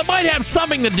 Well, it might have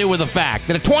something to do with the fact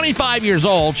that at 25 years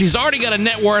old, she's already got a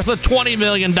net worth of $20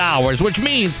 million, which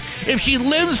means if she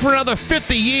lives for another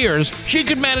 50 years, she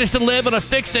could manage to live on a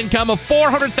fixed income of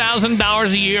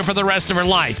 $400,000 a year for the rest of her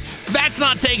life. That's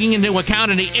not taking into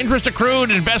account any interest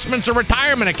accrued, investments, or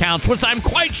retirement accounts, which I'm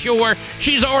quite sure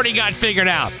she's already got figured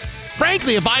out.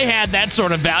 Frankly, if I had that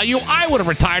sort of value, I would have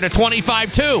retired at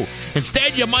 25 too.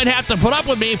 Instead, you might have to put up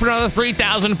with me for another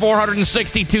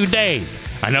 3,462 days.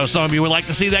 I know some of you would like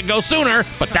to see that go sooner,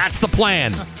 but that's the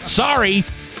plan. Sorry.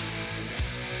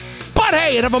 But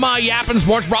hey, enough of my yapping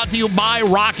sports, brought to you by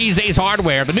Rocky's Ace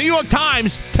Hardware. The New York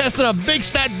Times tested a big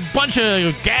stat bunch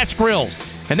of gas grills.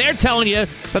 And they're telling you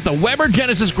that the Weber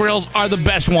Genesis grills are the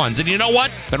best ones. And you know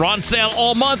what? They're on sale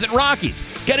all month at Rocky's.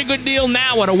 Get a good deal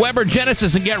now at a Weber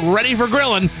Genesis and get ready for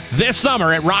grilling this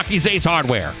summer at Rocky's Ace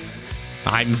Hardware.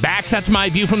 I'm Bax. That's my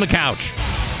view from the couch.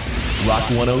 Rock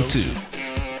 102.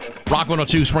 Rock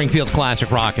 102, Springfield's Classic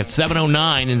Rock at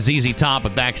 7:09 in ZZ Top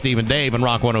with Bax, Steve, and Dave and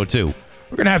Rock 102.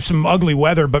 We're going to have some ugly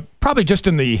weather, but probably just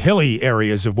in the hilly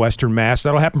areas of Western Mass.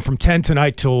 That'll happen from 10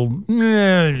 tonight till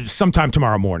sometime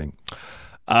tomorrow morning.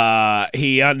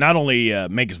 He not only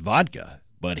makes vodka,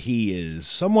 but he is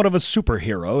somewhat of a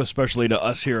superhero, especially to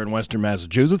us here in Western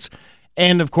Massachusetts.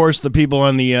 And, of course, the people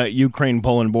on the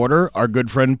Ukraine-Poland border, our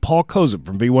good friend Paul Kozub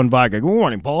from V1 Vodka. Good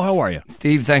morning, Paul. How are you?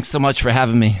 Steve, thanks so much for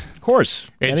having me. Of course.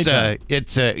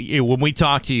 It's when we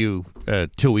talked to you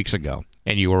 2 weeks ago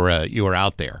and you were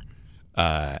out there,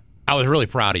 I was really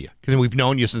proud of you because we've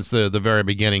known you since the very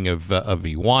beginning of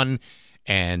V1,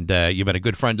 and you've been a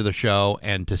good friend to the show.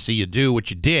 And to see you do what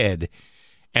you did,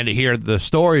 and to hear the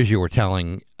stories you were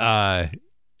telling, I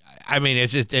mean,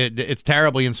 it's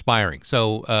terribly inspiring.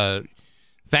 So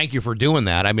thank you for doing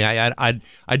that. I mean,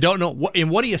 I don't know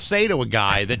what do you say to a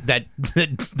guy that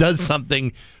does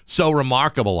something so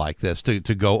remarkable like this to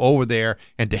go over there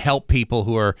and to help people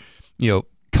who are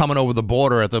coming over the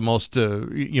border at the most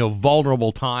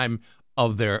vulnerable time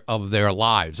of their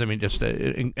lives. I mean, just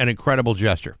an incredible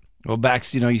gesture. Well,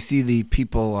 Bax, you see the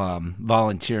people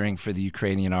volunteering for the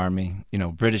Ukrainian army,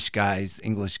 British guys,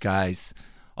 English guys,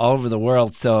 all over the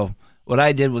world. So what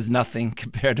I did was nothing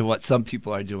compared to what some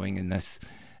people are doing in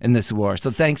this war.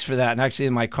 So thanks for that. And actually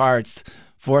in my car, it's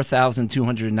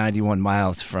 4,291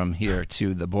 miles from here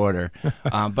to the border.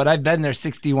 But I've been there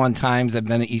 61 times. I've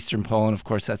been to Eastern Poland. Of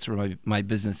course, that's where my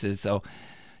business is. So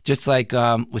just like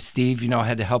with Steve, I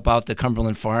had to help out the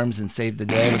Cumberland Farms and save the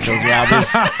day with those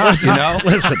robbers.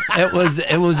 Listen,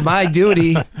 it was my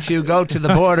duty to go to the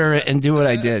border and do what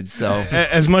I did. So,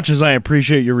 as much as I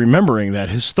appreciate you remembering that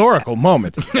historical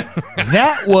moment,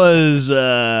 that was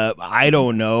I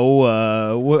don't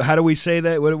know. How do we say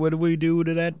that? What did we do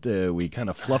to that? We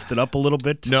kind of fluffed it up a little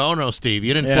bit. No, Steve,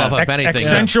 you didn't fluff up anything.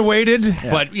 Accentuated,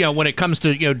 but when it comes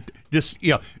to just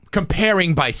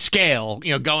comparing by scale,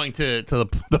 going to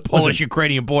the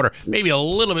Polish-Ukrainian border, maybe a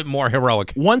little bit more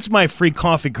heroic. Once my free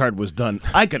coffee card was done,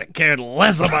 I could have cared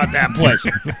less about that place.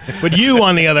 But you,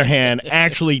 on the other hand,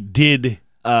 actually did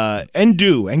and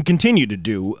do and continue to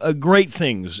do great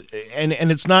things. And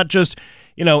it's not just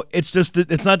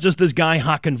it's not just this guy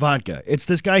hawking vodka. It's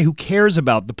this guy who cares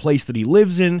about the place that he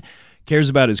lives in, cares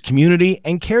about his community,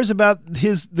 and cares about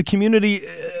the community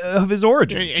of his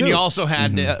origin. And you also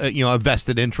had a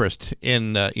vested interest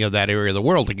in that area of the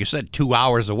world. Like you said, 2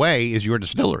 hours away is your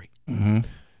distillery. Mm-hmm.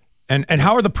 And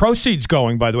how are the proceeds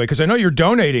going, by the way? Because I know you're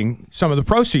donating some of the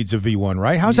proceeds of V1,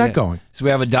 right? How's that going? So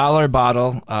we have $1 a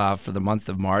bottle for the month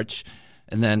of March.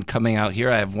 And then coming out here,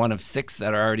 I have one of 6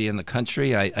 that are already in the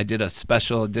country. I did a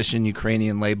special edition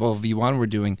Ukrainian label V1. We're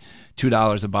doing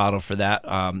 $2 a bottle for that.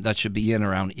 That should be in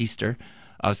around Easter.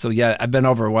 So I've been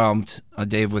overwhelmed,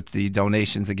 Dave, with the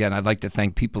donations. Again, I'd like to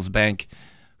thank People's Bank,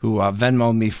 who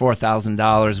Venmoed me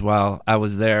 $4,000 while I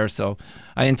was there. So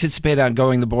I anticipate on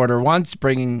going the border once,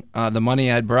 bringing the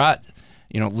money I brought,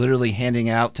 literally handing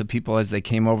out to people as they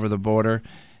came over the border,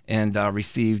 and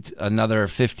received another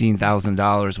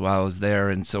 $15,000 while I was there.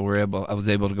 And so I was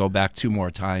able to go back 2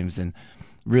 more times and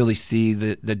really see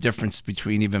the difference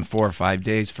between even 4 or 5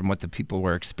 days from what the people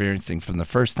were experiencing from the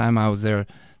first time I was there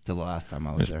to the last time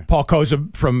I was there. Paul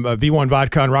Kozub from V1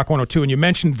 Vodka on Rock 102, and you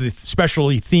mentioned the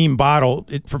specially themed bottle.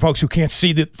 For folks who can't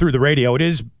see through the radio, it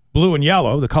is blue and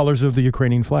yellow, the colors of the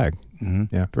Ukrainian flag.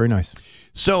 Mm-hmm. Yeah, very nice.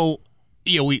 So,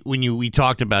 we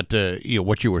talked about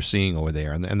what you were seeing over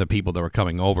there and the people that were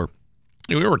coming over.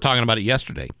 We were talking about it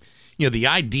yesterday. The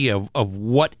idea of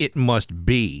what it must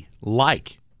be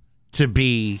like to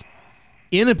be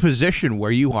in a position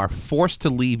where you are forced to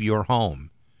leave your home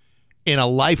in a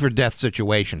life or death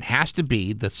situation has to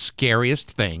be the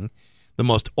scariest thing, the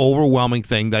most overwhelming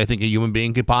thing that I think a human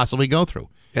being could possibly go through.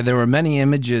 Yeah, there were many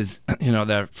images,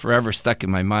 that are forever stuck in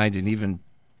my mind. And even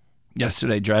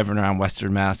yesterday, driving around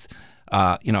Western Mass,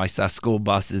 I saw school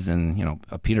buses and,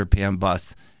 a Peter Pan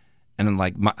bus. And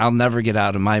I'm I'll never get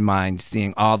out of my mind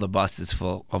seeing all the buses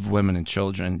full of women and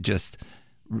children just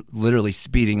literally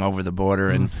speeding over the border.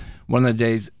 And one of the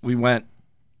days we went,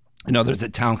 there's a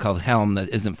town called Helm that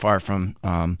isn't far from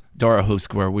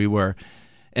Dorohusk where we were.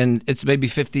 And it's maybe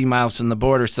 15 miles from the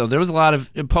border. So there was a lot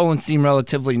of, Poland seemed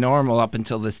relatively normal up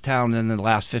until this town. And in the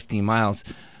last 15 miles,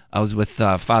 I was with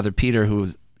Father Peter, who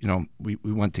was, we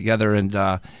went together.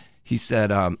 And he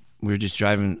said, we were just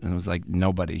driving and it was like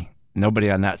nobody nobody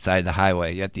on that side of the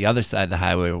highway. Yet the other side of the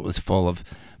highway was full of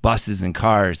buses and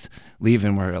cars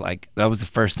leaving. Where like that was the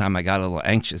first time I got a little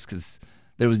anxious because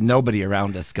there was nobody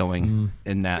around us going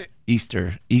in that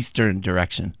eastern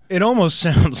direction. It almost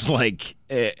sounds like,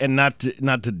 and not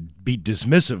to be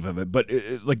dismissive of it, but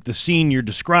like the scene you're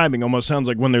describing almost sounds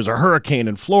like when there's a hurricane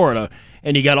in Florida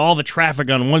and you got all the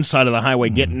traffic on one side of the highway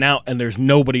getting out and there's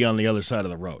nobody on the other side of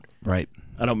the road. Right.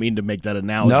 I don't mean to make that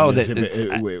analogy. No, as if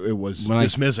it was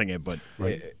dismissing it, but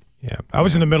right. Yeah, I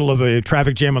was in the middle of a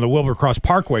traffic jam on the Wilbercross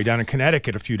Parkway down in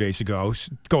Connecticut a few days ago,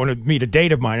 going to meet a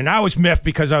date of mine, and I was miffed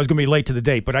because I was going to be late to the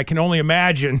date, but I can only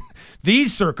imagine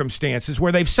these circumstances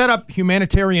where they've set up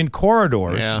humanitarian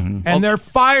corridors, and they're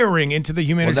firing into the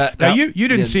humanitarian... Now, you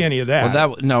didn't see any of that.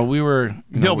 Well, no, we were...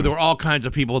 No, but there were all kinds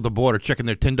of people at the border checking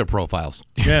their Tinder profiles.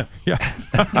 Yeah.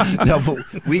 No,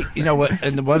 but we, you know what,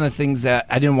 and one of the things that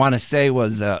I didn't want to say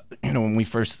was that, you know, when we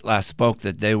first last spoke,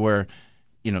 that they were...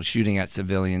 you know, shooting at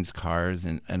civilians' cars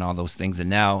and all those things. And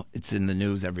now it's in the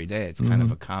news every day. It's kind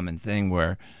of a common thing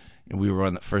where we were one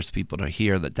of the first people to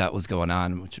hear that was going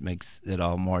on, which makes it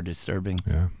all more disturbing.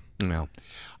 Yeah. No,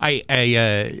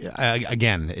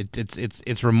 again,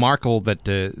 it's remarkable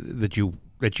that you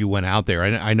went out there.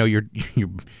 I know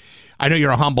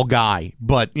you're a humble guy,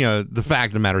 but you know the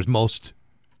fact of the matter is most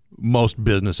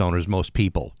business owners, most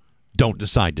people don't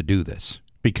decide to do this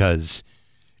because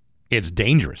it's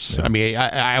dangerous. Yeah. I mean,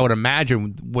 I would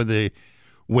imagine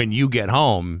when you get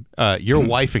home, your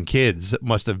wife and kids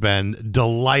must have been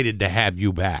delighted to have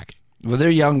you back. Well, they're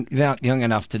young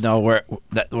enough to know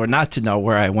or not to know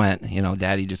where I went. You know,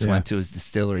 Daddy just went to his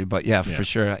distillery. But for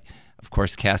sure, of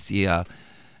course, Cassie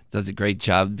does a great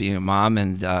job being a mom,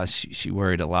 and she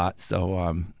worried a lot.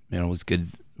 So you know, it was good.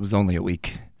 It was only a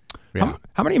week. Yeah.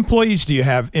 How many employees do you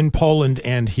have in Poland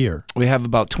and here? We have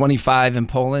about 25 in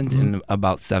Poland and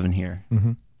about 7 here.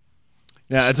 Mm-hmm.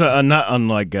 Yeah, it's not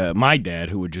unlike my dad,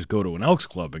 who would just go to an Elks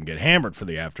Club and get hammered for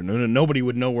the afternoon, and nobody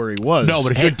would know where he was. No,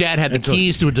 but if your dad had the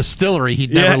keys to a distillery,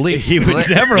 he'd never leave. He would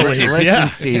never leave. Listen,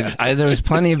 Steve, there was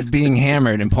plenty of being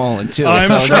hammered in Poland, too. I'm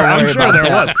sure there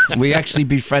was. We actually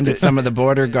befriended some of the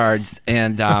border guards,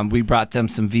 and we brought them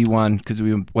some V1 because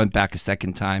we went back a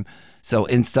second time. So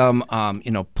in some,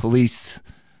 Polish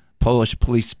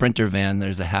police Sprinter van,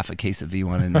 there's a half a case of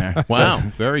V1 in there. Wow,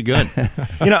 very good.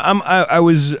 You know,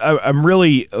 I'm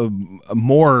really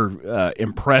more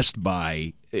impressed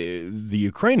by the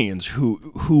Ukrainians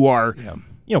who are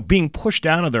you know being pushed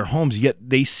out of their homes, yet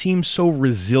they seem so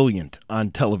resilient on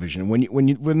television.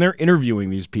 When they're interviewing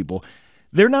these people,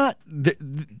 they're not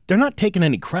taking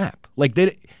any crap. Like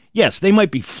they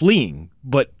might be fleeing,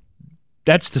 but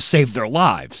that's to save their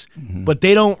lives. Mm-hmm. But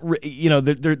they don't, you know,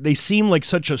 they seem like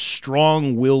such a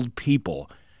strong-willed people.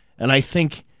 And I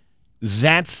think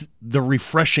that's the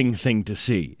refreshing thing to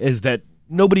see, is that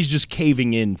nobody's just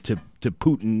caving in to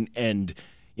Putin, and,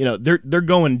 you know, they're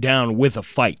going down with a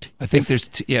fight. I think there's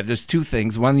two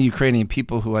things. One, the Ukrainian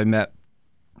people who I met,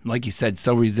 like you said,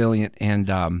 so resilient. And,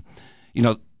 you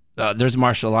know, there's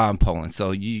martial law in Poland,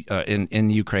 so in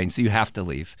Ukraine, so you have to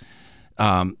leave.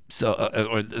 Or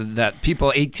that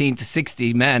people 18 to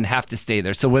 60 men have to stay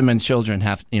there. So women and children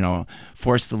have, you know,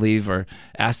 forced to leave or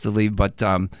asked to leave. But,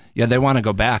 they want to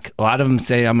go back. A lot of them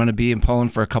say, I'm going to be in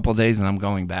Poland for a couple of days and I'm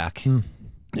going back.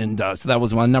 And so that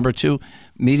was one. Number two,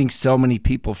 meeting so many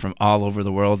people from all over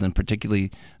the world, and particularly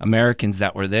Americans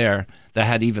that were there that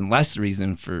had even less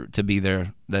reason to be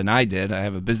there than I did. I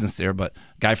have a business there, but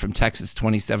a guy from Texas,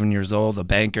 27 years old, a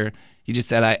banker. He just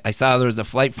said, I saw there was a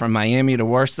flight from Miami to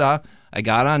Warsaw. I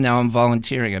got on. Now I'm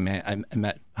volunteering. I mean, I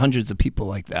met hundreds of people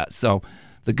like that. So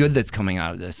the good that's coming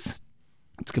out of this,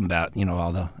 it's combat, you know,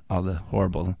 all the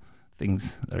horrible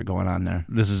things that are going on there.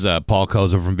 This is Paul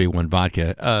Koza from V1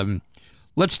 Vodka.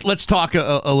 Let's talk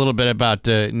a little bit about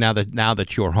now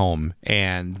that you're home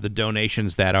and the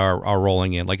donations that are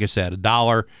rolling in. Like I said,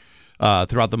 $1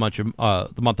 throughout the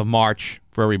month of March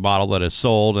for every bottle that is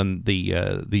sold, and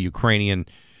the Ukrainian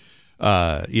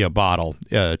bottle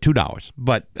 $2.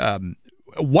 But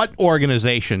what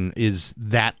organization is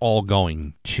that all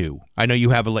going to? I know you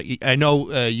have you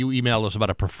emailed us about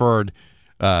a preferred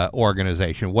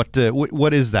organization.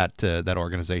 What is that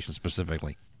organization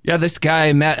specifically? Yeah, this guy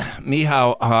I met,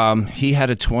 Mihao, he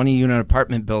had a 20-unit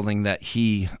apartment building that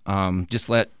he just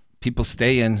let people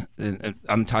stay in.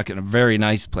 I'm talking a very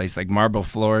nice place, like marble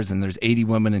floors, and there's 80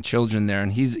 women and children there.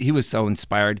 And he was so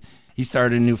inspired. He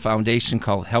started a new foundation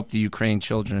called Help the Ukraine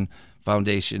Children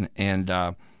Foundation, and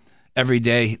every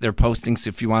day they're posting. So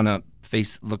if you want to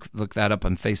look that up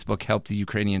on Facebook, Help the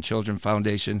Ukrainian Children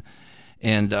Foundation.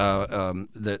 And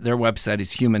their website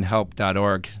is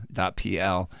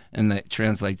humanhelp.org.pl, and that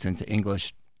translates into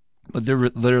English. But they're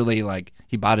literally like,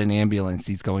 he bought an ambulance.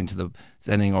 He's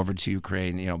sending over to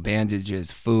Ukraine,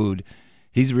 bandages, food.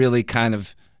 He's really kind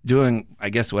of doing, I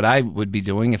guess, what I would be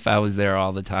doing if I was there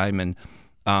all the time. And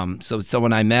so it's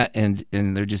someone I met, and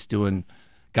they're just doing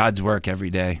God's work every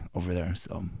day over there.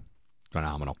 So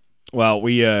phenomenal. Well,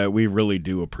 we really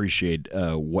do appreciate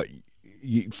what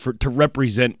to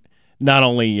represent not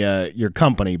only your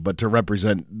company, but to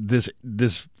represent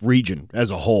this region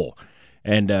as a whole.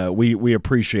 And we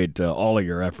appreciate all of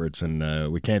your efforts,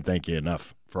 and we can't thank you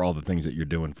enough for all the things that you're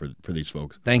doing for these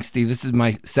folks. Thanks, Steve. This is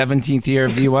my 17th year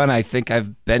of V1. I think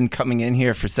I've been coming in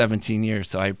here for 17 years,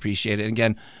 so I appreciate it. And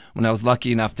again, when I was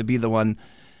lucky enough to be the one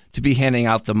to be handing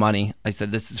out the money, I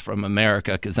said this is from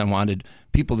America because I wanted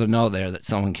people to know there that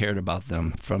someone cared about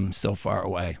them from so far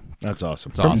away. That's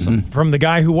awesome. From the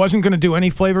guy who wasn't going to do any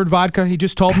flavored vodka, he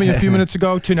just told me a few minutes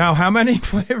ago, to now how many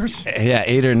flavors? Yeah,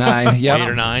 8 or 9. Yeah, 8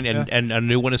 or 9, and a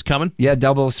new one is coming? Yeah,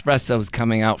 double espresso is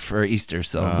coming out for Easter,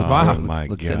 so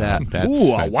look to that. That's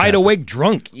Ooh, fantastic. a wide awake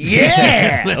drunk.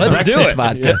 Yeah, let's do it.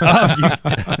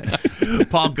 Vodka.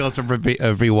 Paul goes from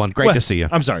V1. Great to see you.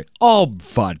 I'm sorry. All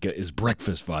vodka is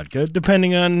breakfast vodka,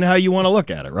 depending on how you want to look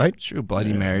at it, right? True,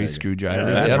 Bloody Mary,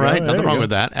 screwdrivers. That's Yep. right. Nothing wrong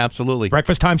with that. Absolutely.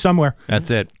 Breakfast time somewhere.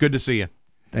 That's it. Good to see you.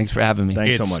 Thanks for having me.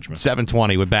 Thanks It's so much, man.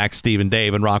 7:20 with back Steve and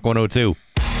Dave and Rock 102.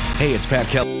 Hey, it's Pat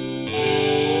Kelly.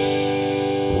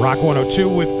 Rock 102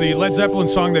 with the Led Zeppelin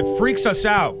song that freaks us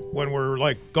out when we're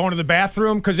like going to the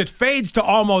bathroom because it fades to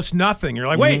almost nothing. You're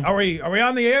like, wait, are we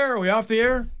on the air? Are we off the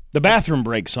air? The bathroom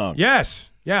break song. Yes.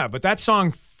 Yeah, but that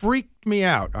song freaked me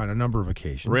out on a number of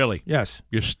occasions. Really? Yes.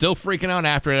 You're still freaking out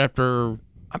after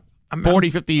I'm 40,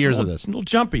 50 years of this. A little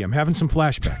jumpy. I'm having some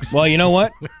flashbacks. Well, you know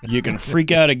what? You can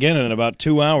freak out again in about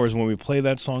 2 hours when we play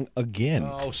that song again.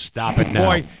 Oh, stop it now.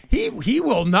 Boy, he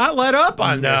will not let up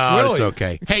on this, No, will it's he?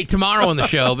 okay. Hey, tomorrow on the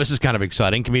show, this is kind of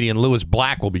exciting. Comedian Lewis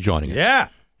Black will be joining us. Yeah.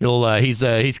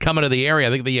 He's coming to the area.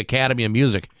 I think the Academy of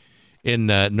Music in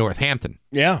Northampton.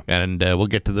 Yeah. And we'll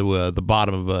get to the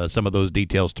bottom of some of those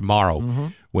details tomorrow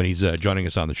when he's joining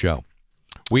us on the show.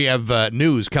 We have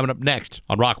news coming up next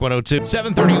on Rock 102.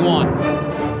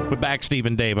 7:31. We're back, Steve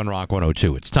and Dave on Rock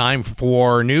 102. It's time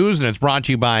for news, and it's brought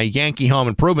to you by Yankee Home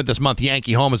Improvement. This month,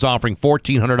 Yankee Home is offering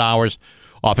 $1,400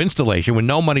 off installation with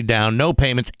no money down, no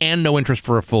payments, and no interest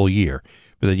for a full year.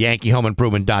 Visit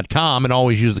YankeeHomeImprovement.com and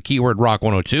always use the keyword Rock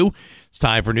 102. It's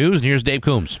time for news, and here's Dave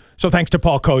Coombs. So thanks to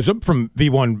Paul Kozub from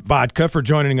V1 Vodka for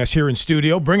joining us here in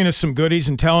studio, bringing us some goodies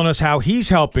and telling us how he's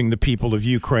helping the people of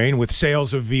Ukraine with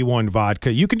sales of V1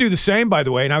 Vodka. You can do the same, by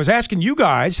the way, and I was asking you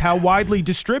guys how widely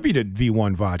distributed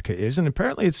V1 Vodka is, and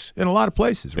apparently it's in a lot of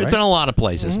places, right? It's in a lot of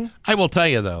places. I will tell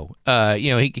you, though,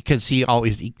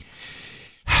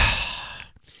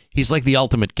 he's like the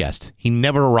ultimate guest. He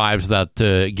never arrives without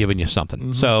giving you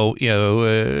something. So,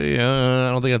 I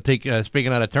don't think I'm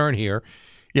speaking out of turn here.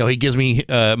 He gives me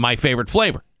my favorite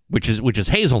flavor, which is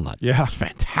hazelnut. Yeah. It's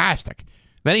fantastic.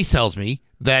 Then he tells me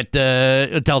that,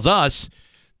 tells us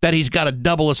that he's got a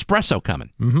double espresso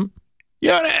coming. Mm-hmm.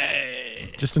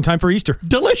 Just in time for Easter.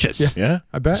 Delicious. Yeah.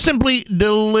 I bet. Simply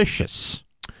delicious.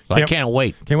 So I can't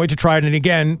wait. Can't wait to try it. And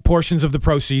again, portions of the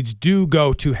proceeds do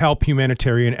go to help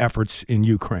humanitarian efforts in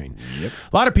Ukraine. Yep.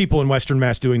 A lot of people in Western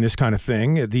Mass doing this kind of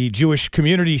thing. The Jewish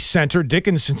Community Center,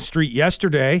 Dickinson Street,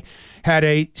 yesterday had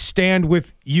a Stand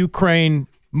with Ukraine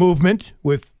movement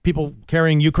with people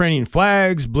carrying Ukrainian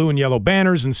flags, blue and yellow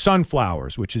banners, and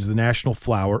sunflowers, which is the national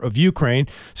flower of Ukraine.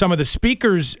 Some of the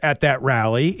speakers at that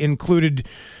rally included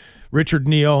Richard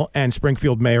Neal and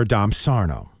Springfield Mayor Dom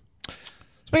Sarno.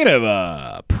 Speaking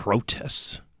of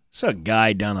protests, I saw a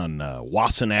guy down on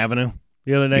Wasson Avenue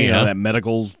the other day, that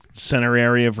medical center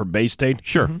area for Bay State.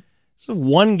 Sure. So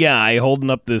one guy holding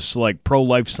up this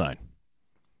pro-life sign.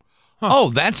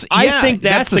 Oh, I think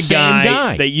that's the same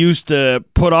guy that used to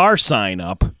put our sign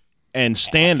up and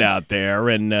stand out there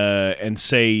and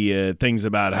say things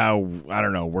about how, I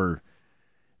don't know,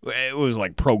 it was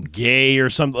like pro-gay or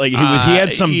something. Like he had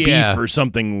some beef or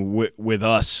something with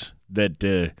us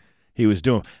that he was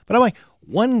doing. But I'm like,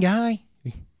 one guy?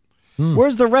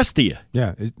 Where's the rest of you?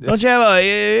 Yeah. Don't you have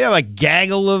a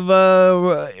gaggle of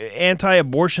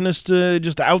anti-abortionists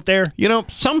just out there?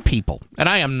 Some people, and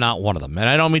I am not one of them, and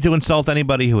I don't mean to insult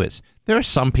anybody who is. There are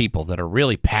some people that are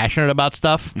really passionate about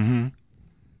stuff. Mm-hmm.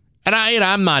 And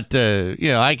I'm not,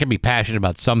 I can be passionate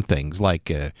about some things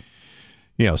like,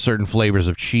 certain flavors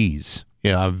of cheese.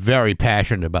 I'm very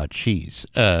passionate about cheese.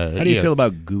 How do you feel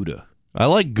about Gouda? I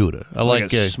like Gouda. I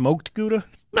like smoked Gouda?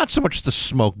 Not so much the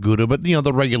smoked Gouda, but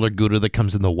the regular Gouda that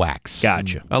comes in the wax.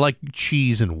 Gotcha. I like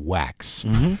cheese and wax.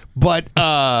 Mm-hmm. But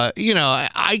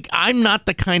I'm not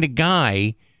the kind of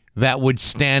guy that would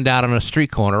stand out on a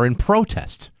street corner and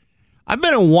protest. I've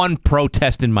been in one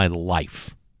protest in my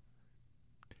life.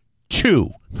 2.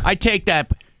 I take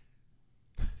that.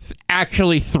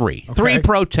 Actually, 3. Okay. 3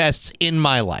 protests in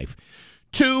my life.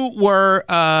 2 were,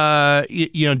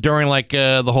 during like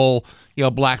the whole,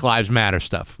 Black Lives Matter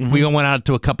stuff. Mm-hmm. We went out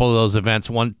to a couple of those events.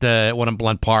 One in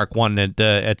Blunt Park, one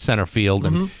at Center Field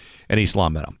and East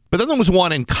Long Meadow. But then there was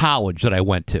one in college that I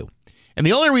went to, and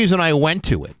the only reason I went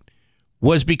to it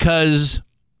was because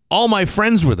all my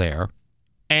friends were there,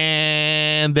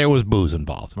 and there was booze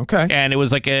involved. Okay, and it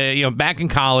was like back in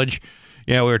college.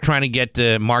 We were trying to get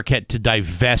Marquette to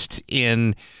divest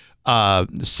in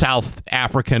South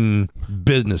African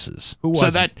businesses.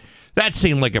 So that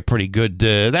seemed like a pretty good.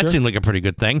 Seemed like a pretty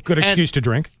good thing. Good excuse to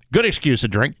drink. Good excuse to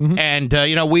drink. Mm-hmm. And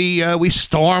we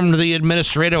stormed the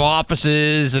administrative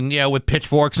offices and with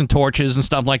pitchforks and torches and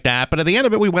stuff like that. But at the end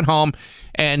of it, we went home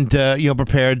and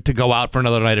prepared to go out for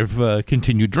another night of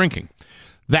continued drinking.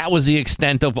 That was the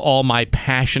extent of all my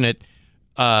passionate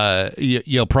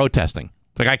protesting.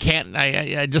 Like I can't.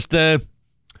 I just.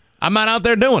 I'm not out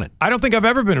there doing it. I don't think I've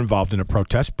ever been involved in a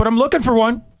protest, but I'm looking for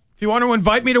one. If you want to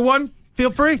invite me to one,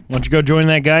 feel free. Why don't you go join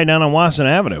that guy down on Wasson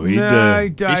Avenue? He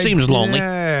seems lonely.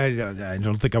 I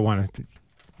don't think I want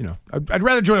to. I'd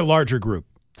rather join a larger group.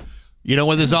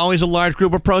 Where there's always a large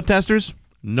group of protesters?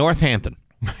 Northampton.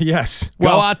 Yes. Go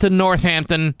out to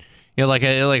Northampton. Like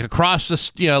across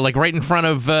the, like right in front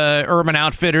of Urban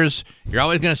Outfitters. You're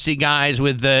always going to see guys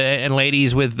with and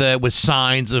ladies with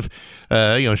signs of,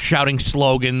 shouting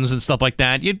slogans and stuff like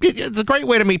that. It's a great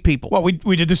way to meet people. Well,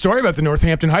 we did the story about the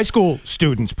Northampton High School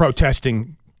students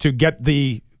protesting to get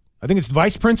I think it's the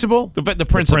vice principal? The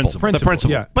principal. The principal.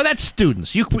 Yeah. But that's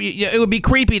students. It would be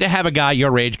creepy to have a guy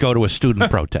your age go to a student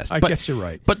protest. I guess you're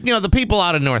right. But, the people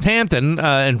out in Northampton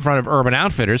in front of Urban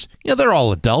Outfitters, they're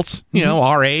all adults,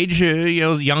 our age,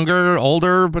 younger,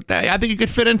 older. But I think you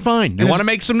could fit in fine. You want to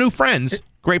make some new friends.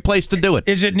 Great place to do it.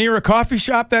 Is it near a coffee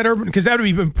shop, that Urban? Because that would be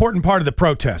an important part of the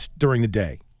protest during the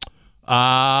day.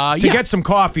 To get some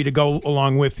coffee to go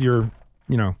along with your,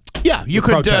 Yeah, you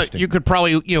could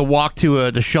probably walk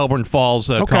to the Shelburne Falls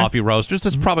Coffee Roasters.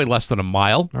 It's probably less than a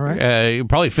mile. All right. You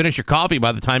probably finish your coffee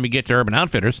by the time you get to Urban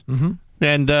Outfitters. Mm-hmm.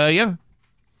 And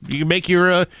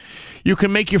you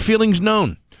can make your feelings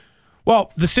known.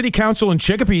 Well, the city council in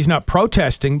Chicopee is not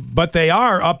protesting, but they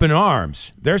are up in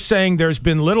arms. They're saying there's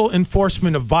been little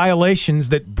enforcement of violations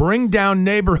that bring down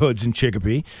neighborhoods in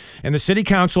Chicopee, and the city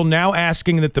council now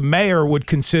asking that the mayor would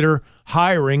consider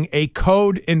hiring a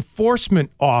code enforcement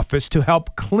office to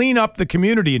help clean up the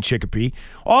community in Chicopee,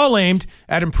 all aimed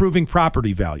at improving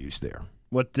property values there.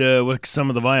 What's some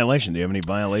of the violations? Do you have any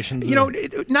violations?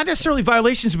 Not necessarily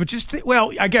violations, but just,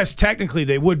 I guess technically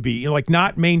they would be, like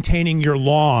not maintaining your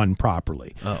lawn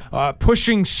properly,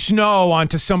 pushing snow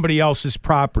onto somebody else's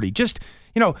property, just,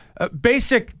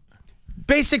 basic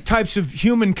types of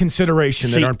human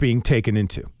consideration that aren't being taken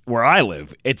into. Where I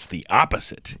live, it's the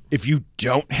opposite. If you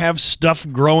don't have stuff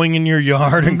growing in your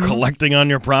yard and collecting on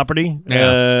your property,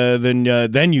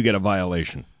 then you get a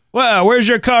violation. Well, where's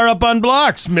your car up on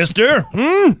blocks, mister?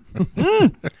 I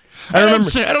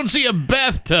don't see a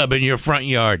bathtub in your front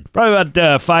yard. Probably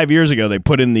about 5 years ago, they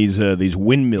put in these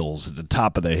windmills at the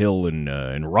top of the hill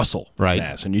in Russell, right?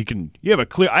 Mass, and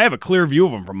I have a clear view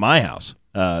of them from my house.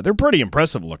 They're pretty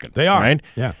impressive looking. They are, right?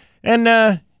 Yeah.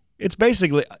 And it's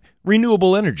basically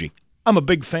renewable energy. I'm a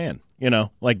big fan.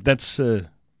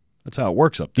 That's how it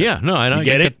works up there. Yeah, no, I know. You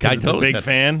get it? I It's a big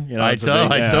fan. I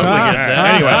totally get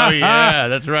that. Anyway. Oh, yeah,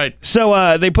 that's right.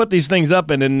 So they put these things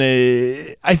up, and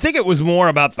I think it was more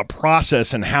about the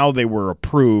process and how they were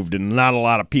approved, and not a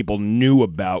lot of people knew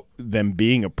about them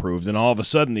being approved. And all of a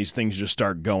sudden, these things just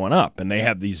start going up, and they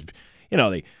have these,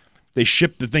 they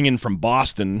ship the thing in from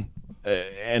Boston,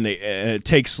 and it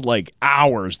takes like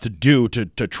hours to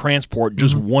transport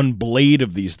just one blade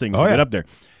of these things to get up there.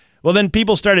 Well, then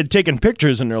people started taking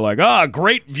pictures, and they're like,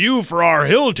 great view for our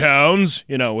hill towns,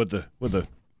 with the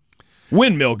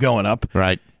windmill going up.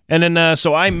 Right. And then,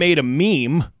 so I made a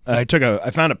meme. I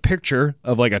found a picture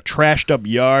of like a trashed up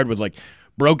yard with like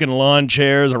broken lawn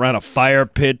chairs around a fire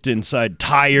pit inside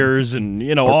tires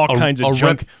and, all kinds of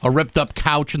junk. A ripped up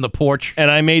couch in the porch. And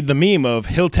I made the meme of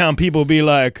Hilltown people be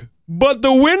like, but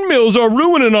the windmills are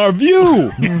ruining our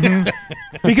view.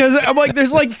 Because I'm like,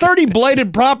 there's like 30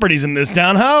 blighted properties in this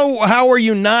town. How are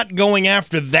you not going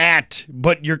after that,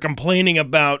 but you're complaining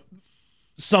about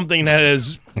something that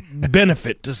has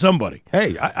benefit to somebody.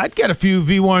 Hey, I'd get a few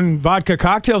V1 vodka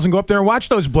cocktails and go up there and watch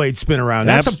those blades spin around.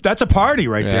 That's a party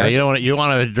right there. You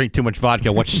want to drink too much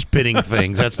vodka. Watch spitting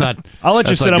things. That's not. I'll let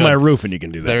you sit on my roof and you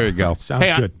can do that. There you go. Sounds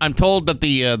good. I'm told that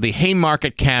the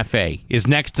Haymarket Cafe is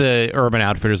next to Urban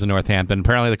Outfitters in Northampton.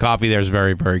 Apparently, the coffee there is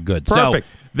very, very good. Perfect.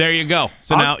 So there you go.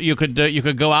 So now you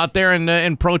could go out there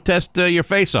and protest your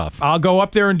face off. I'll go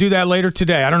up there and do that later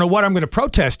today. I don't know what I'm going to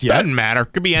protest yet. Doesn't matter.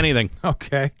 Could be anything.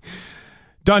 Okay.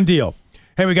 Done deal.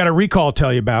 Hey, we got a recall to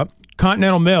tell you about.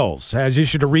 Continental Mills has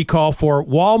issued a recall for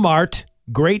Walmart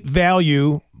Great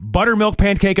Value Buttermilk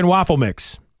Pancake and Waffle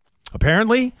Mix.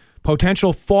 Apparently,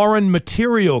 potential foreign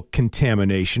material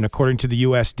contamination, according to the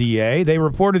USDA. They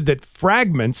reported that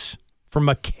fragments from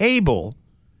a cable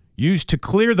used to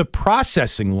clear the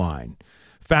processing line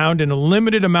found in a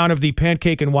limited amount of the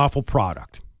pancake and waffle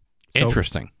product. So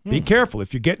Interesting. Be careful.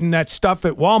 If you're getting that stuff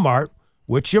at Walmart,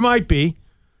 which you might be,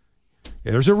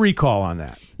 there's a recall on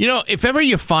that. You know, if ever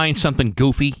you find something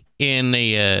goofy in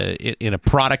a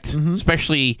product,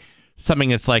 especially something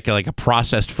that's like a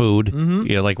processed food,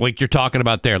 like what you're talking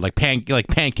about there, like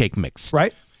pancake mix,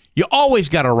 Right. You always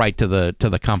got to write to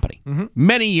the company.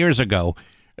 Many years ago,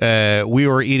 we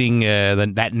were eating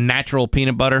that natural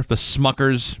peanut butter, the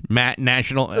Smucker's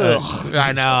National.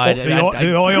 I know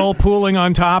The oil pooling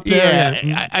on top there.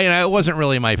 Yeah, it wasn't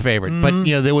really my favorite, but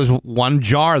there was one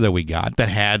jar that we got that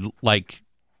had like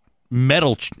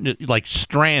metal, like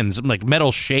strands, like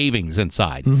metal shavings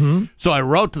inside. So I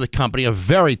wrote to the company a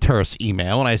very terse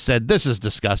email, and I said, "This is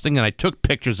disgusting," and I took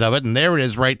pictures of it, and there it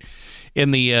is, right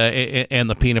in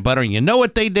the peanut butter. And you know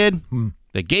what they did?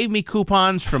 They gave me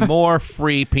coupons for more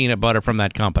free peanut butter from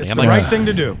that company. It's the right thing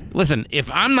to do. Listen, if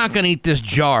I'm not going to eat this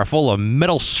jar full of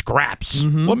metal scraps,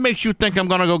 what makes you think I'm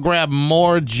going to go grab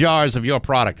more jars of your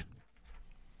product?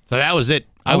 So that was it.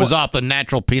 I was off the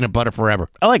natural peanut butter forever.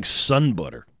 I like sun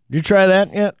butter. Did you try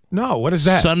that yet? No, what is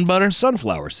that? Sun butter?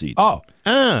 Sunflower seeds. Oh.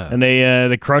 And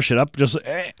they crush it up. Just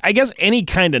I guess any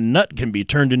kind of nut can be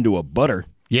turned into a butter.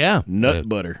 Yeah. Nut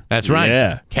butter. That's right.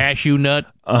 Yeah. Cashew nut,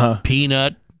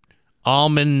 peanut,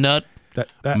 almond nut,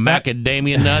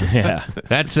 macadamia nut. Yeah.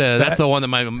 That's the one that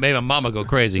made my mama go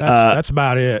crazy. That's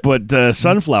about it. But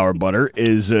sunflower butter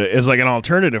is like an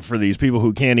alternative for these people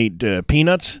who can't eat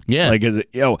peanuts. Yeah. Like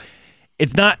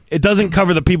it doesn't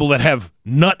cover the people that have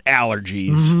nut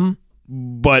allergies.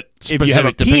 But if you have a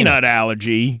Specific to peanut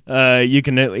allergy, you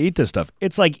can eat this stuff.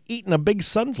 It's like eating a big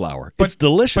sunflower. It's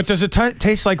delicious. But does it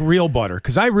taste like real butter?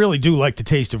 Because I really do like the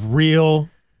taste of real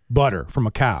butter from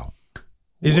a cow.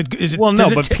 Is it? Well, no,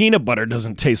 but peanut butter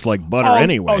doesn't taste like butter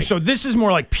anyway. Oh, so this is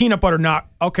more like peanut butter, not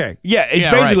okay. Yeah, it's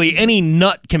basically any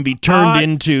nut can be turned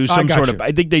into some sort of.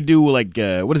 I think they do like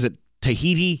what is it?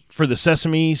 Tahiti for the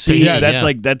sesame seeds. Yes, that's yeah.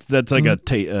 like like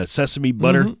a sesame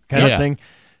butter kind of thing.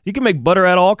 You can make butter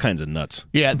out of all kinds of nuts.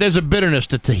 Yeah, there's a bitterness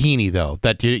to tahini though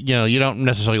that you don't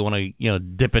necessarily want to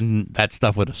dip in that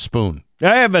stuff with a spoon.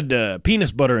 I have a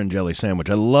peanut butter and jelly sandwich.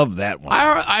 I love that one.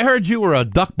 I heard you were a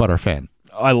duck butter fan.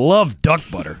 I love duck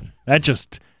butter.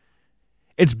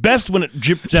 It's best when it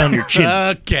drips down your chin.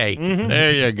 Okay,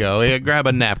 there you go. Yeah, grab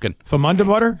a napkin. Famunda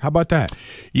butter? How about that?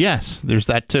 Yes, there's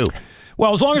that too.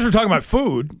 Well, as long as we're talking about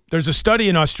food, there's a study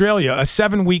in Australia. A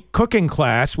 7-week cooking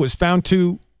class was found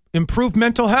to improve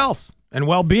mental health and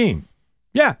well-being.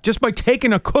 Yeah, just by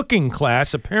taking a cooking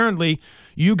class, apparently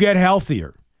you get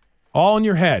healthier. All in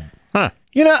your head. Huh.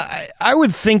 I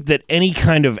would think that any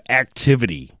kind of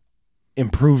activity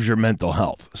improves your mental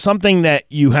health. Something that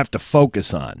you have to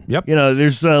focus on. Yep.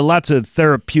 There's lots of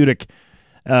therapeutic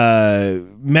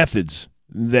methods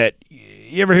that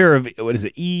you ever hear of. What is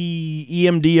it?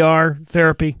 EMDR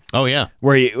therapy? Oh yeah.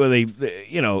 Where they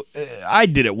I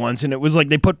did it once, and it was like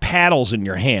they put paddles in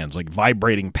your hands, like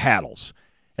vibrating paddles,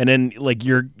 and then like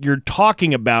you're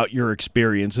talking about your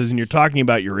experiences and you're talking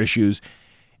about your issues.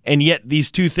 And yet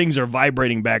these two things are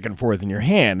vibrating back and forth in your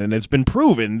hand. And it's been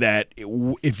proven that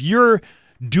if you're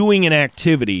doing an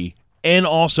activity and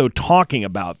also talking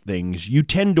about things, you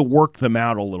tend to work them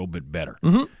out a little bit better.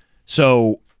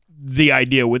 So the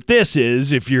idea with this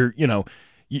is if you're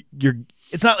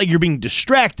it's not like you're being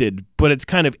distracted, but it's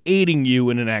kind of aiding you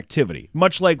in an activity.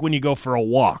 Much like when you go for a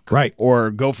walk, right,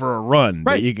 or go for a run,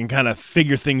 right. That you can kind of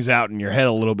figure things out in your head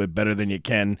a little bit better than you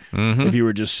can if you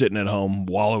were just sitting at home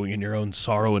wallowing in your own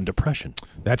sorrow and depression.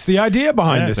 That's the idea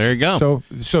behind this. There you go.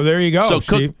 So there you go.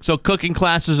 So cooking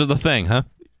classes are the thing, huh?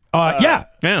 Yeah.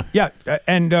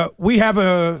 And we have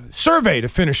a survey to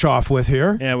finish off with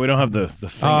here. Yeah, we don't have the thing.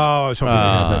 Oh, I was hoping you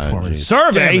have that for me.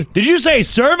 Survey? Did you say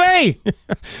survey?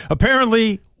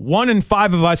 Apparently, 1 in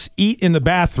 5 of us eat in the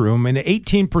bathroom, and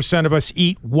 18% of us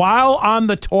eat while on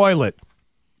the toilet.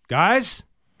 Guys,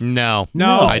 No,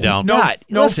 No, I don't. no. God,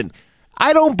 listen,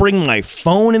 I don't bring my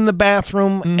phone in the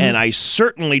bathroom, and I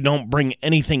certainly don't bring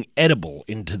anything edible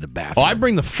into the bathroom. Oh, I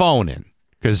bring the phone in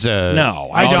because No,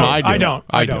 I don't. I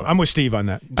I do. don't. I'm with Steve on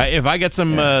that. If I get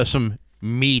some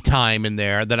me time in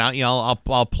there, then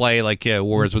I'll play like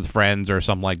Words with Friends or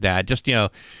something like that. Just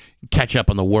catch up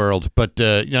on the world, but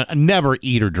never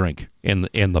eat or drink in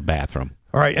the bathroom.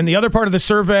 All right, and the other part of the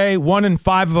survey, 1 in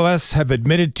 5 of us have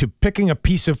admitted to picking a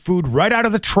piece of food right out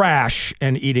of the trash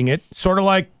and eating it, sort of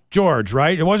like George,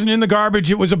 right? It wasn't in the garbage,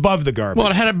 it was above the garbage.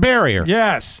 Well, it had a barrier.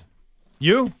 Yes.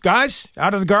 You, guys,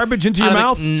 out of the garbage into your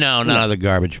mouth? No, not out of the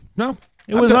garbage. No.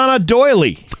 It was on a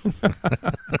doily.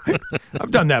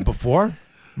 I've done that before.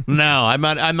 No, I'm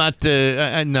not.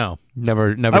 No,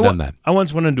 never done that. I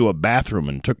once went into a bathroom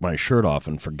and took my shirt off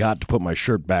and forgot to put my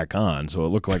shirt back on, so it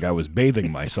looked like I was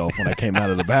bathing myself when I came out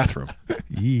of the bathroom.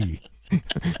 Yee.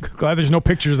 Glad there's no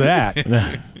pictures of that.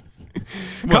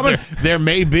 Well, there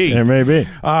may be. There may be.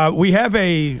 We have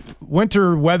a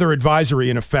winter weather advisory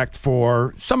in effect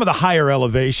for some of the higher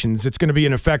elevations. It's going to be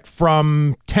in effect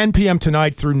from 10 p.m.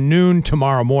 tonight through noon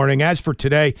tomorrow morning. As for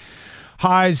today,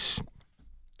 highs.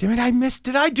 Damn it,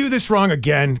 did I do this wrong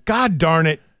again? God darn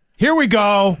it. Here we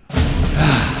go.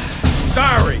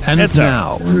 Sorry. And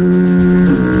now,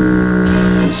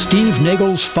 Steve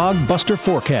Nagel's Fog Buster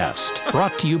Forecast.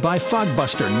 Brought to you by Fog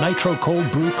Buster Nitro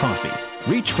Cold Brew Coffee.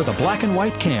 Reach for the black and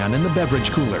white can in the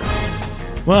beverage cooler.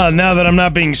 Well, now that I'm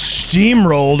not being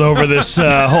steamrolled over this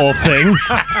whole thing,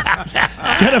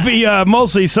 gonna be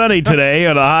mostly sunny today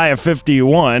at a high of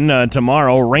 51.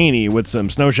 Tomorrow, rainy with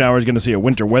some snow showers. Gonna see a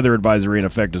winter weather advisory in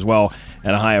effect as well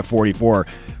at a high of 44.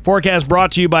 Forecast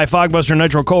brought to you by Fogbuster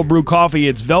Nitro Cold Brew Coffee.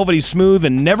 It's velvety smooth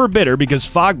and never bitter because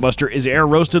Fogbuster is air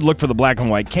roasted. Look for the black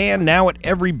and white can now at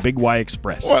every Big Y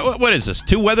Express. What is this?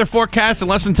 2 weather forecasts in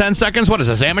less than 10 seconds? What is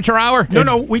this, amateur hour?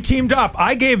 No, we teamed up.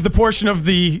 I gave the portion of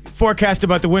the forecast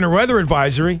about the winter weather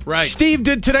advisory. Right. Steve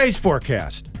did today's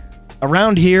forecast.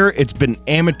 Around here, it's been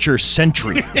amateur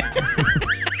century.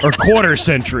 Or quarter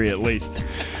century, at least.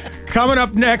 Coming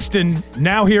up next, and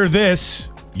now hear this,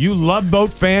 you Love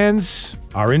Boat fans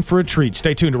are in for a treat.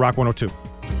 Stay tuned to Rock 102.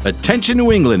 Attention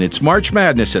New England, it's March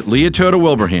Madness at Leotoda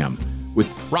Wilbraham. With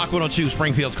Rock 102,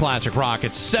 Springfield's Classic Rock.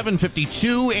 It's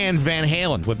 7:52 and Van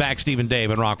Halen with back Steve and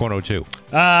Dave and Rock 102.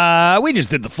 We just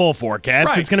did the full forecast.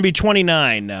 Right. It's going to be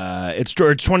 29. It's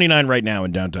 29 right now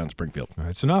in downtown Springfield.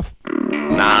 That's enough.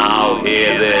 Now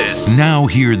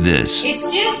hear this.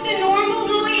 It's just the normal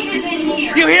noises in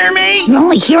here. You hear me? You're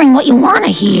only hearing what you want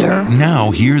to hear.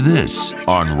 Now hear this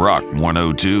on Rock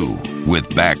 102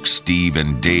 with back Steve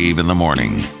and Dave in the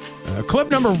morning.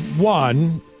 Clip number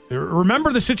 1.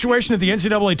 Remember the situation at the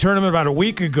NCAA tournament about a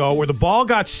week ago where the ball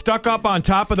got stuck up on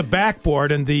top of the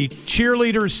backboard and the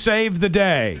cheerleaders saved the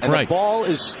day? And the ball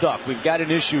is stuck. We've got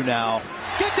an issue now.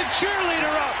 Get the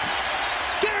cheerleader up.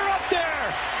 Get her up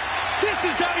there. This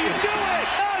is how you do it.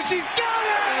 Oh, she's got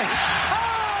it.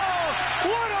 Oh,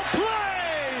 what a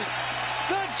play.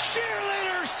 The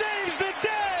cheerleader saves the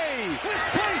day. This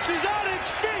place is on its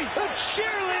feet. The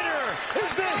cheerleader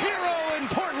is the hero in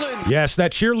Portland. Yes,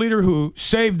 that cheerleader who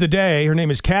saved the day, her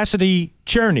name is Cassidy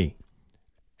Cherney,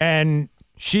 and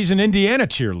she's an Indiana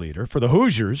cheerleader for the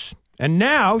Hoosiers, and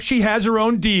now she has her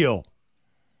own deal.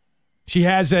 She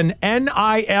has an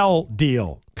NIL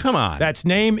deal. Come on. That's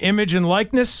name, image, and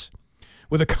likeness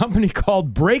with a company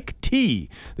called Break T.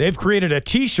 They've created a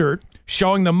T-shirt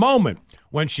showing the moment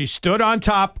when she stood on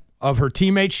top of her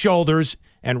teammates' shoulders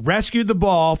and rescued the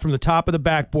ball from the top of the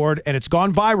backboard, and it's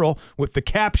gone viral with the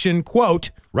caption, quote,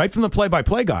 right from the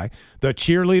play-by-play guy, "The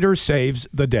cheerleader saves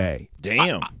the day."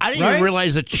 Damn. I didn't even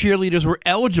realize that cheerleaders were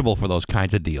eligible for those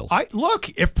kinds of deals. Look,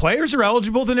 if players are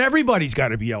eligible, then everybody's got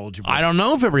to be eligible. I don't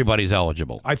know if everybody's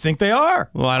eligible. I think they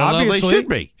are. Well, I don't know if they should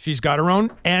be. She's got her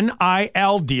own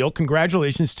NIL deal.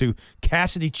 Congratulations to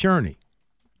Cassidy Cherney.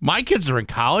 My kids are in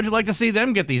college. I'd like to see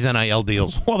them get these NIL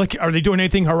deals. Well, are they doing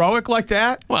anything heroic like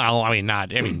that? Well, I mean,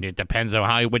 not. I mean, it depends on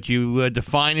what you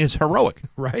define as heroic.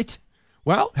 Right.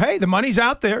 Well, hey, the money's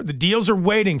out there. The deals are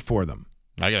waiting for them.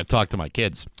 I got to talk to my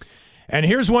kids. And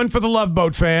here's one for the Love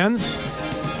Boat fans.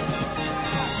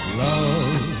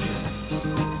 Love.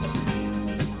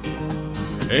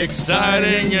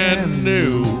 Exciting and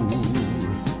new.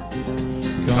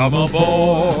 Come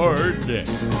aboard.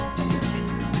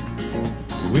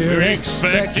 We're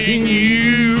expecting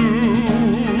you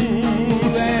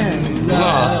and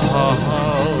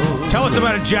love. Tell us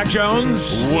about it, Jack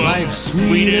Jones. Life's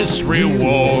sweetest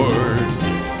reward.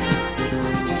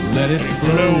 Let it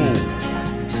flow.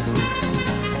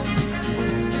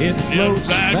 It floats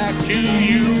back to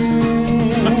you.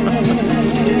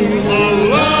 The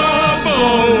love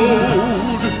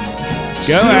boat.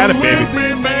 Go at it, baby.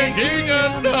 We'll be making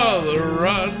another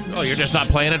run. Oh, you're just not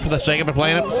playing it for the sake of it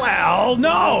playing it? Well,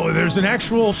 no, there's an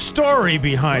actual story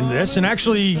behind this, and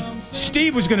actually,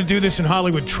 Steve was going to do this in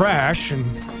Hollywood Trash, and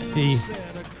he...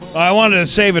 I wanted to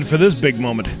save it for this big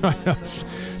moment.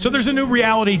 So there's a new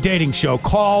reality dating show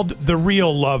called The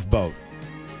Real Love Boat.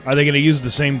 Are they going to use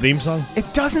the same theme song?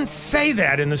 It doesn't say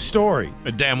that in the story.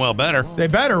 It damn well better. They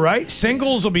better, right?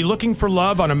 Singles will be looking for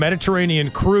love on a Mediterranean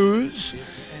cruise.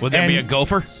 Would there be a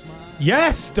gopher?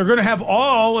 Yes, they're going to have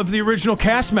all of the original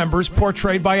cast members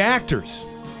portrayed by actors.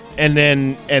 And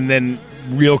then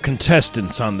real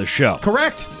contestants on the show.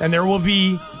 Correct. And there will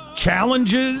be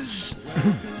challenges,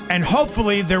 and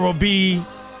hopefully there will be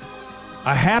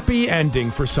a happy ending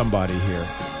for somebody here.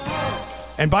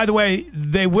 And by the way,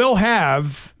 they will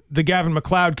have the Gavin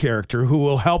MacLeod character who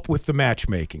will help with the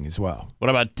matchmaking as well. What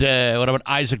about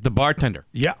Isaac the bartender?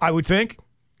 Yeah, I would think.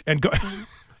 And go.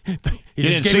 You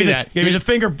didn't see that. Gave me the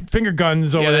finger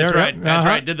guns over there. That's right. That's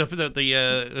right. Did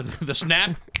the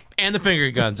snap and the finger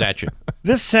guns at you.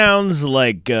 This sounds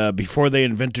like before they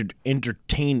invented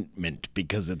entertainment,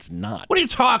 because it's not. What are you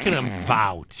talking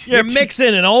about? You're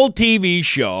mixing an old TV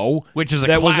show, which is a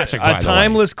that classic, was a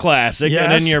timeless classic, Yes.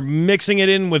 and then you're mixing it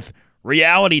in with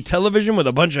reality television with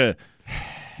a bunch of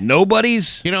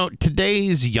nobodies. You know,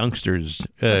 today's youngsters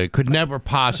could never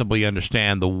possibly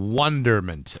understand the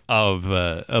wonderment of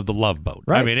the Love Boat.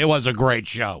 Right. I mean, it was a great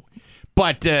show.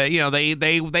 But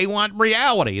they want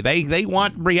reality. They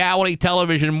want reality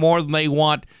television more than they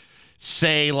want,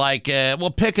 say,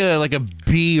 pick a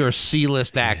B or C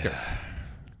list actor.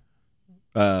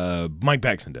 Mike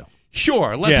Baxendale.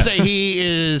 Sure. Let's say he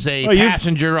is a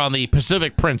passenger on the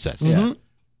Pacific Princess. Mm-hmm.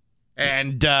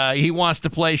 And he wants to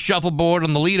play shuffleboard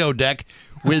on the Lido deck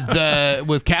with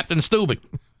Captain Stubing.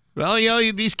 Well,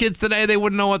 these kids today, they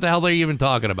wouldn't know what the hell they're even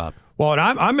talking about. Well, and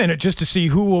I'm in it just to see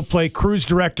who will play cruise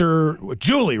director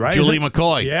Julie, right? Julie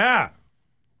McCoy. Yeah.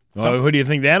 Who do you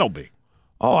think that'll be?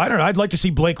 Oh, I don't know. I'd like to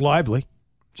see Blake Lively.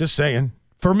 Just saying.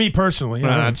 For me personally.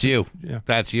 That's you. Yeah.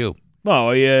 That's you. Oh,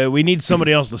 yeah. We need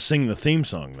somebody else to sing the theme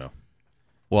song, though.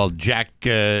 Well, Jack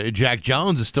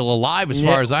Jones is still alive as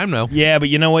far as I know. Yeah, but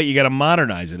you know what? You got to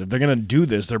modernize it. If they're going to do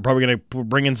this, they're probably going to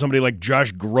bring in somebody like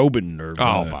Josh Groban or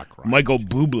Michael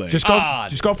Bublé. Just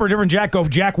go for a different Jack. Go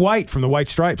Jack White from the White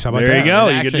Stripes. How about that? There you go.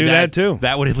 You could do that too.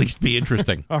 That would at least be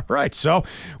interesting. All right. So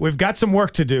we've got some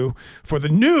work to do for the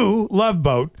new Love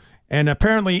Boat, and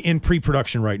apparently in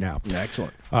pre-production right now. Yeah,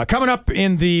 excellent. Coming up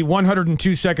in the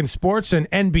 102-second sports, an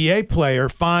NBA player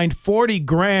fined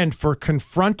 $40,000 for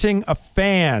confronting a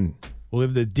fan. We'll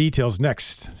have the details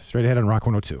next. Straight ahead on Rock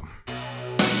 102.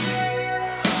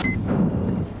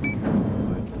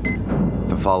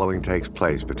 The following takes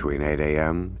place between 8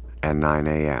 a.m. and 9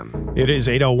 a.m. It is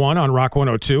 8:01 on Rock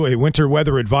 102. A winter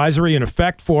weather advisory in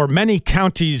effect for many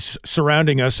counties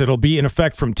surrounding us. It'll be in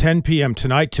effect from 10 p.m.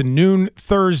 tonight to noon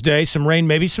Thursday. Some rain,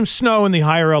 maybe some snow in the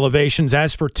higher elevations.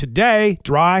 As for today,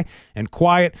 dry and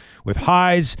quiet with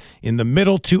highs in the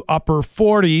middle to upper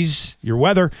 40s. Your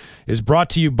weather is brought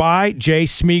to you by J.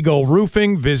 Smeagol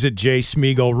Roofing. Visit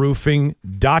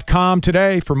jsmeagolroofing.com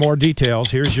today for more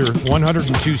details. Here's your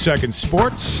 102-second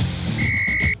sports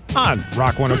on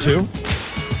Rock 102.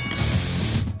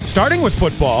 Starting with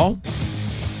football,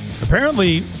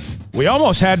 apparently we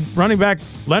almost had running back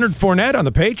Leonard Fournette on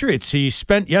the Patriots. He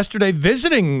spent yesterday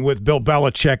visiting with Bill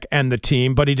Belichick and the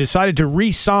team, but he decided to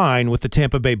re-sign with the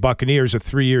Tampa Bay Buccaneers, a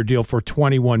 3-year deal for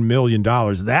 $21 million.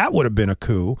 That would have been a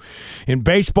coup. In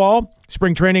baseball,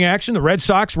 spring training action, the Red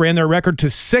Sox ran their record to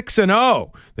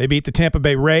 6-0. They beat the Tampa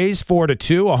Bay Rays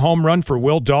 4-2, a home run for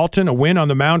Will Dalton, a win on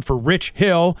the mound for Rich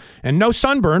Hill, and no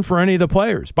sunburn for any of the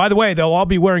players. By the way, they'll all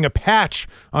be wearing a patch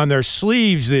on their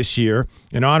sleeves this year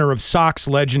in honor of Sox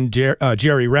legend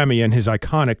Jerry Remy and his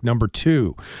iconic number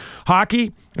 2.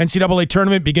 Hockey, NCAA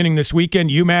tournament beginning this weekend.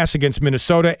 UMass against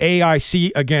Minnesota,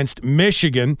 AIC against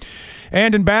Michigan.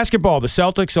 And in basketball, the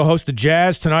Celtics will host the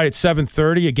Jazz tonight at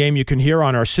 7:30, a game you can hear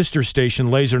on our sister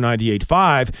station, Laser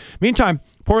 98.5. Meantime,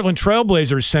 Portland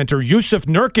Trailblazers center Yusuf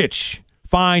Nurkic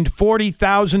fined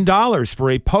 $40,000 for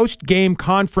a post-game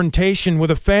confrontation with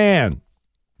a fan.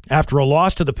 After a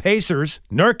loss to the Pacers,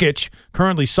 Nurkic,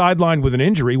 currently sidelined with an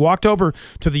injury, walked over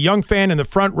to the young fan in the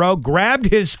front row, grabbed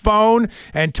his phone,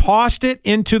 and tossed it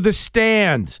into the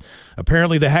stands.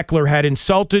 Apparently, the heckler had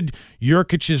insulted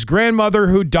Nurkic's grandmother,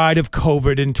 who died of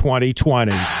COVID in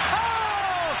 2020.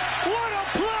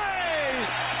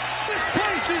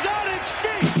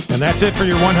 And that's it for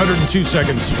your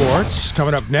 102-second sports.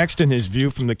 Coming up next in his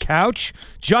view from the couch,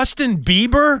 Justin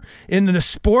Bieber in the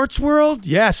sports world?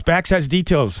 Yes, Bax has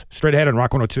details straight ahead on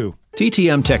Rock 102.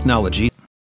 TTM Technology.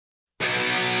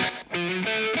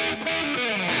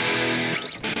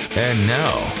 And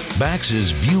now,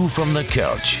 Bax's View from the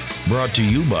Couch. Brought to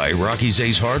you by Rocky's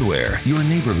Ace Hardware, your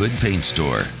neighborhood paint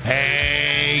store.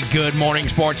 Hey, good morning,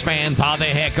 sports fans. How the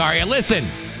heck are you? Listen,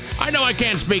 I know I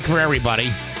can't speak for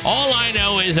everybody. All I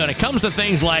know is that when it comes to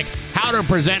things like how to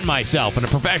present myself in a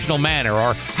professional manner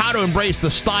or how to embrace the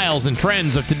styles and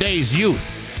trends of today's youth,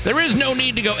 there is no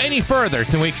need to go any further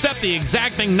to accept the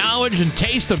exacting knowledge and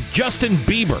taste of Justin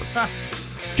Bieber.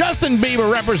 Justin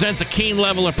Bieber represents a keen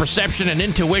level of perception and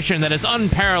intuition that is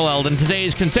unparalleled in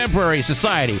today's contemporary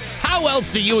society. How else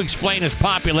do you explain his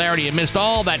popularity amidst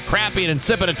all that crappy and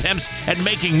insipid attempts at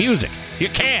making music? You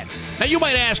can't. Now you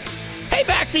might ask, hey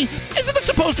Baxy, isn't this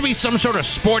supposed to be some sort of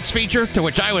sports feature? To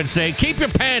which I would say, keep your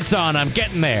pants on, I'm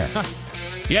getting there.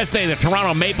 Yesterday, the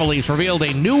Toronto Maple Leafs revealed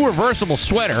a new reversible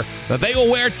sweater that they will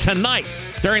wear tonight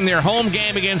during their home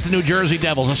game against the New Jersey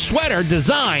Devils. A sweater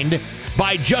designed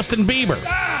by Justin Bieber.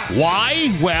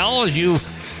 Why? Well, as you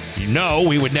know,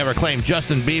 we would never claim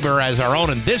Justin Bieber as our own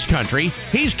in this country.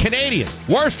 He's Canadian.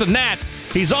 Worse than that,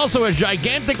 he's also a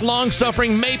gigantic,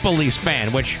 long-suffering Maple Leafs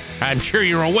fan, which I'm sure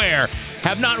you're aware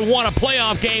have not won a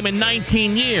playoff game in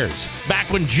 19 years,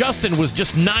 back when Justin was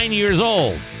just 9 years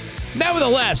old.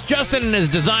 Nevertheless, Justin and his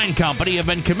design company have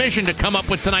been commissioned to come up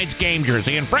with tonight's game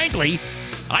jersey, and frankly,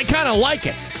 I kind of like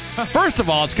it. First of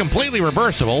all, it's completely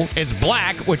reversible. It's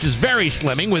black, which is very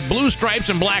slimming, with blue stripes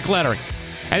and black lettering.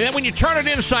 And then when you turn it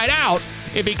inside out,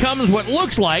 it becomes what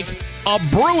looks like a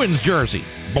Bruins jersey.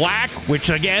 Black, which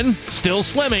again, still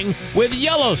slimming, with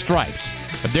yellow stripes.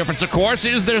 The difference, of course,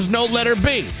 is there's no letter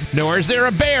B, nor is there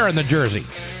a bear in the jersey.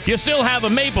 You still have a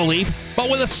maple leaf, but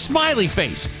with a smiley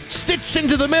face stitched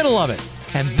into the middle of it.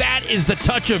 And that is the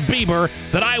touch of Bieber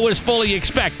that I was fully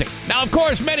expecting. Now, of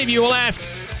course, many of you will ask,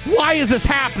 why is this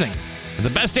happening? And the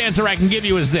best answer I can give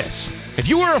you is this. If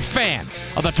you were a fan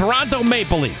of the Toronto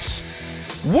Maple Leafs,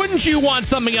 wouldn't you want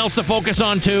something else to focus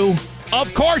on too?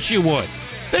 Of course you would.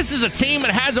 This is a team that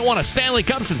hasn't won a Stanley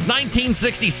Cup since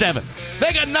 1967.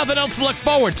 They got nothing else to look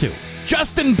forward to.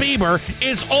 Justin Bieber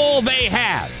is all they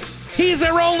have. He's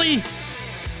their only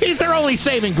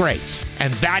saving grace.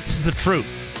 And that's the truth.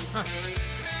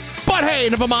 But hey,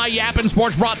 enough of my yapping.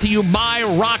 Sports brought to you by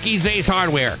Rocky's Ace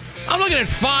Hardware. I'm looking at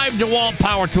 5 DeWalt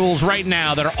power tools right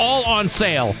now that are all on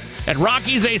sale at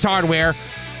Rocky's Ace Hardware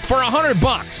for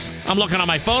 $100. I'm looking on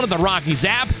my phone at the Rockies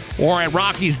app or at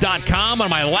Rockies.com on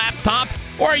my laptop,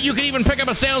 or you can even pick up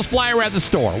a sales flyer at the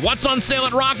store. What's on sale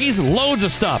at Rockies? Loads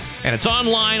of stuff. And it's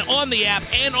online, on the app,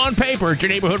 and on paper at your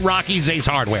neighborhood Rocky's Ace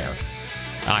Hardware.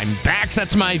 I'm Bax.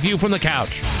 That's my view from the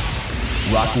couch.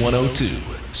 Rock 102,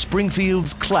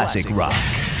 Springfield's classic rock.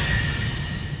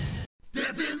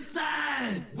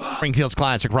 Springfield's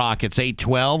Classic Rock. It's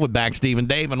 8:12 with Bax, Steve, and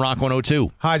Dave on Rock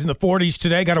 102. Highs in the 40s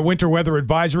today. Got a winter weather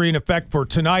advisory in effect for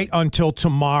tonight until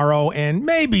tomorrow, and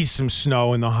maybe some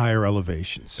snow in the higher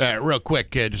elevations. Real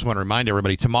quick, just want to remind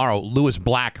everybody, tomorrow, Lewis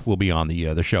Black will be on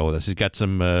the show with us. He's got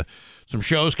some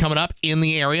shows coming up in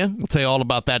the area. We'll tell you all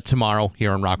about that tomorrow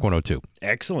here on Rock 102.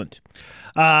 Excellent.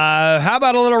 How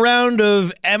about a little round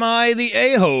of Am I the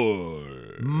A-Hole?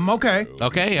 Okay.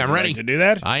 Okay, I'm ready. Like to do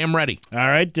that? I am ready. All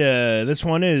right, this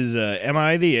one is Am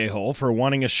I the A-Hole for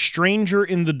wanting a stranger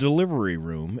in the delivery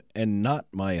room and not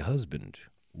my husband?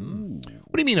 Ooh.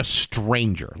 What do you mean a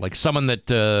stranger? Like someone that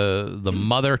the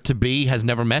mother-to-be has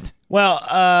never met? Well,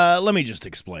 let me just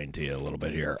explain to you a little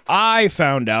bit here. I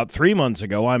found out 3 months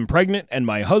ago I'm pregnant and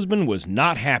my husband was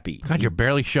not happy. God, you're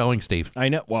barely showing, Steve. I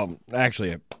know. Well,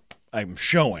 actually, I'm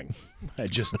showing. I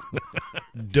just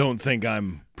don't think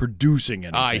I'm producing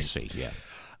anything. I see, yes.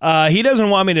 He doesn't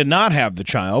want me to not have the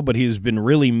child, but he's been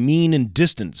really mean and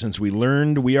distant since we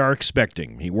learned we are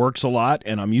expecting. He works a lot,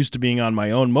 and I'm used to being on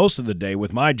my own most of the day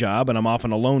with my job, and I'm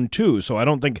often alone too, so I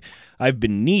don't think I've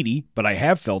been needy, but I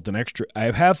have felt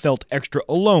extra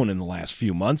alone in the last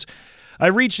few months. I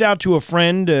reached out to a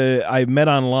friend I've met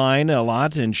online a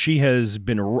lot, and she has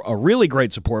been a really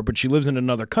great support, but she lives in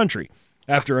another country.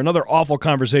 After another awful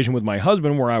conversation with my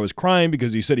husband where I was crying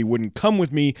because he said he wouldn't come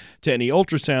with me to any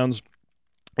ultrasounds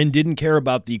and didn't care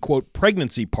about the, quote,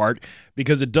 pregnancy part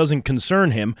because it doesn't concern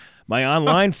him, my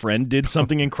online friend did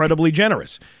something incredibly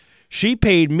generous. She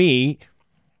paid me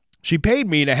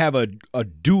to have a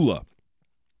doula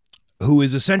who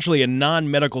is essentially a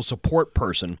non-medical support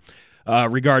person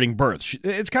regarding birth.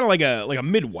 It's kind of like a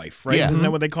midwife, right? Yeah. Isn't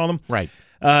that what they call them? Right.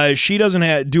 She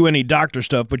doesn't do any doctor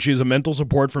stuff, but she's a mental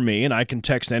support for me, and I can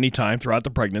text anytime throughout the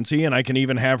pregnancy, and I can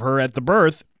even have her at the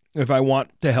birth if I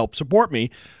want to help support me.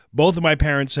 Both of my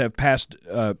parents have passed,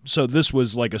 so this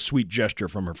was like a sweet gesture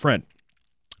from her friend.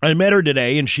 I met her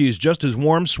today, and she is just as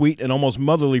warm, sweet, and almost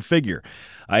motherly figure.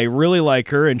 I really like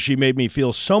her, and she made me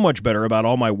feel so much better about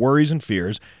all my worries and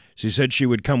fears. She said she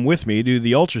would come with me to do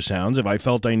the ultrasounds if I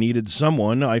felt I needed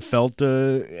someone I felt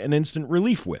an instant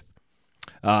relief with.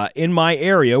 In my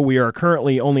area, we are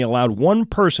currently only allowed one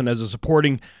person as a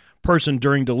supporting person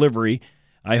during delivery.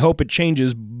 I hope it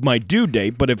changes my due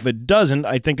date, but if it doesn't,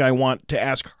 I think I want to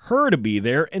ask her to be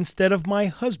there instead of my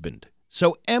husband.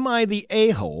 So am I the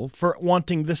a-hole for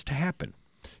wanting this to happen?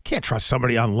 Can't trust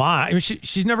somebody online. I mean,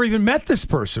 she's never even met this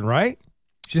person, right?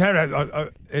 She had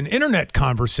an internet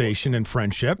conversation and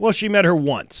friendship. Well, she met her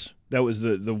once. That was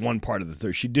the one part of the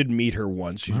story. She did meet her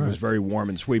once. She was very warm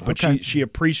and sweet, but she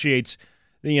appreciates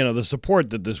the support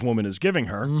that this woman is giving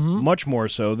her much more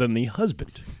so than the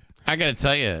husband. I got to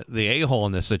tell you, the a-hole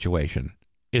in this situation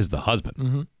is the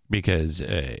husband because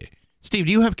Steve,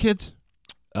 do you have kids?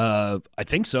 I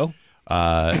think so.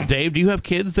 Dave, do you have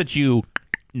kids that you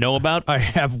know about? I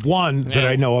have one that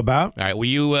I know about. All right, were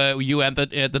you at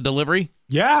the delivery?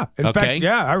 Yeah. In fact,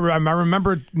 yeah, I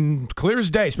remember it clear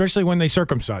as day, especially when they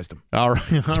circumcised him. All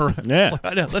right. Yeah.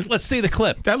 Let's see the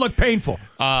clip. That looked painful.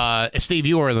 Steve,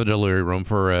 you were in the delivery room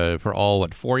for all,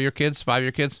 4 of your kids, 5 of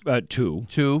your kids? 2.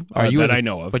 2? I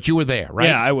know of. But you were there, right?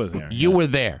 Yeah, I was there. You were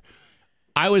there.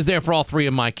 I was there for all 3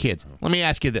 of my kids. Let me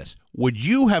ask you this. Would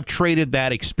you have traded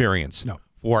that experience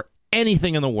for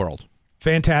anything in the world?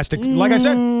 Fantastic. Like I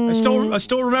said, I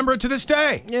still remember it to this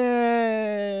day.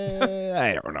 Yeah,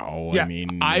 I don't know. Yeah. I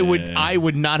mean, I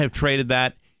would not have traded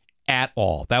that at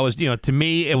all. That was, to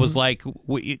me, it was like,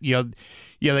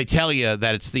 they tell you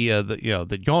that it's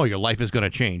your life is going to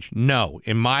change. No,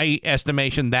 in my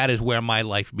estimation, that is where my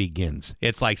life begins.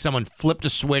 It's like someone flipped a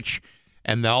switch,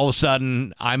 and then all of a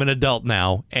sudden, I'm an adult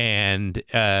now, and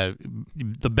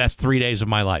the best 3 days of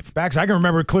my life. Bax, I can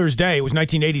remember it clear as day. It was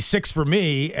 1986 for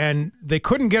me, and they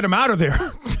couldn't get him out of there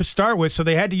to start with, so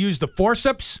they had to use the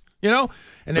forceps, and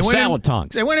they went salad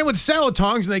tongs. They went in with salad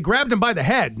tongs, and they grabbed him by the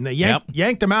head, and they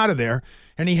yanked him out of there,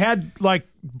 and he had,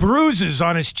 bruises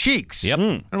on his cheeks. Yep.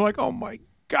 And I'm like, oh, my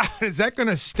God, is that going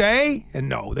to stay? And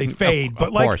no, they fade. Of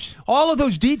course. All of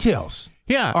those details.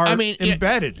 Yeah, are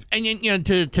embedded. And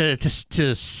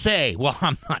to say, well,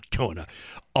 I'm not doing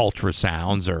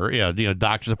ultrasounds or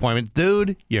doctor's appointments,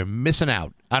 dude, you're missing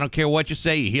out. I don't care what you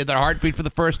say. You hear their heartbeat for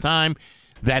the first time.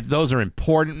 Those are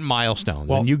important milestones,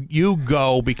 and you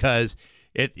go because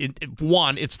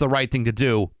one, it's the right thing to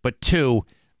do, but 2,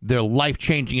 they're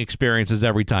life-changing experiences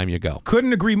every time you go.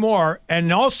 Couldn't agree more.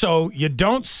 And also, you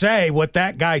don't say what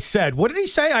that guy said. What did he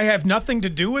say? I have nothing to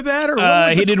do with that?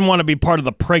 Or he didn't want to be part of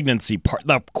the pregnancy part,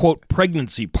 the quote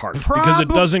pregnancy part, because it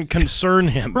doesn't concern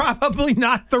him. Probably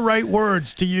not the right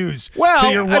words to use to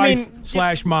your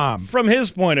wife / mom. From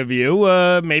his point of view,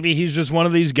 maybe he's just one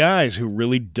of these guys who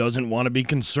really doesn't want to be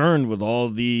concerned with all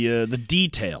the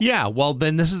detail. Yeah, well,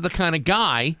 then this is the kind of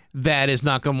guy that is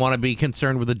not going to want to be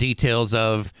concerned with the details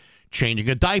of changing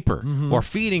a diaper or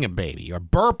feeding a baby or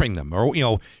burping them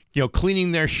or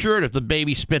cleaning their shirt if the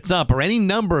baby spits up or any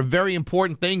number of very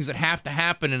important things that have to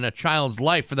happen in a child's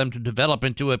life for them to develop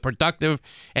into a productive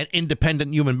and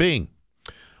independent human being.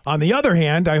 On the other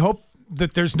hand, I hope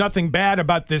that there's nothing bad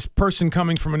about this person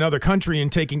coming from another country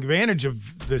and taking advantage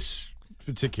of this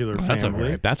particular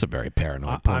family. That's a very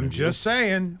paranoid point. I'm just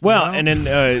saying. Well, and then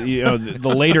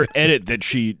the later edit that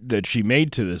she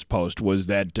made to this post was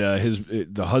that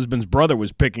the husband's brother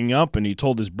was picking up, and he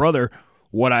told his brother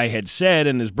what I had said,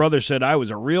 and his brother said I was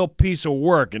a real piece of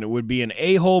work, and it would be an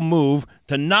a-hole move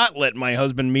to not let my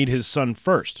husband meet his son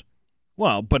first.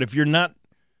 Well, but if you're not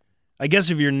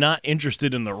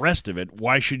interested in the rest of it,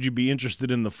 why should you be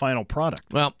interested in the final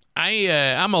product? Well,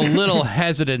 I'm a little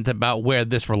hesitant about where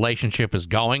this relationship is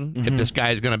going. If this guy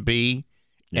is going to be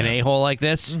an a-hole like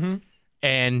this,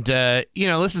 and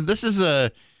listen, this is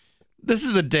a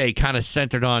day kind of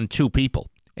centered on 2 people,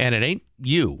 and it ain't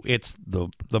you. It's the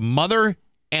mother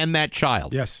and that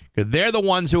child. Yes, because they're the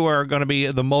ones who are going to be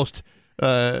the most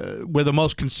where the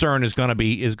most concern is going to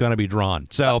be drawn.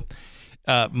 So.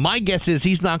 My guess is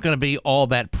he's not going to be all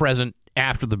that present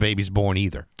after the baby's born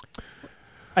either.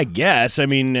 I guess. I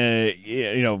mean,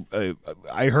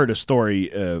 I heard a story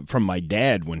from my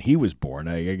dad when he was born.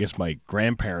 I guess my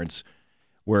grandparents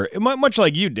were much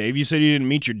like you, Dave. You said you didn't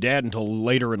meet your dad until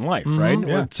later in life, right? Yeah.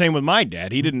 Well, same with my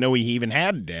dad. He didn't know he even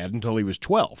had a dad until he was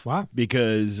 12. Wow.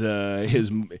 Because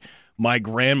my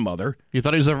grandmother. You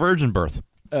thought he was a virgin birth.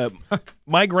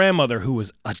 My grandmother, who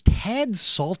was a tad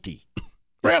salty.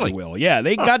 Really? Yeah,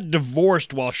 they got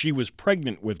divorced while she was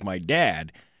pregnant with my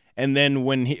dad, and then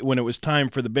when it was time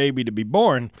for the baby to be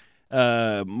born,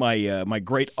 my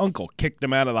great uncle kicked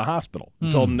him out of the hospital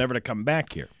and told him never to come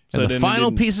back here. So the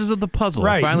final pieces of the puzzle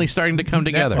are finally starting to come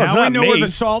together. Now we know where the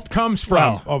salt comes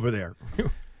from over there.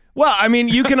 Well, I mean,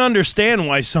 you can understand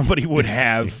why somebody would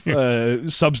have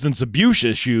substance abuse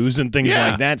issues and things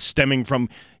like that stemming from,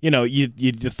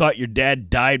 you thought your dad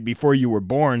died before you were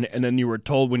born, and then you were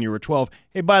told when you were 12,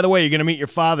 hey, by the way, you're going to meet your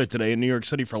father today in New York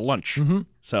City for lunch. Mm-hmm.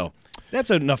 So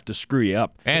that's enough to screw you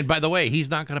up. And by the way, he's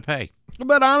not going to pay.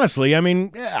 But honestly, I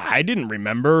mean, I didn't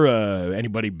remember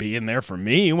anybody being there for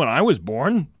me when I was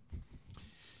born.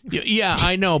 Yeah,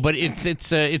 I know, but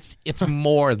it's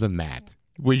more than that.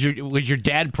 Was your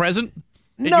dad present?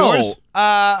 No. Yours?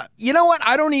 You know what?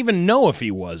 I don't even know if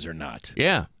he was or not.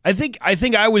 Yeah. I think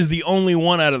I was the only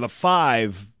one out of the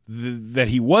 5 that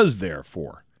he was there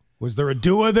for. Was there a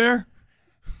Dua there?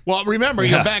 Well, remember,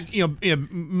 back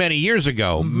many years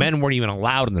ago, men weren't even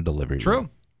allowed in the delivery room. True.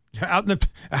 Out in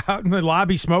the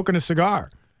lobby smoking a cigar.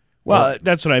 Well,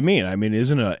 that's what I mean. I mean,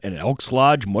 isn't an Elks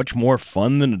Lodge much more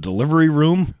fun than a delivery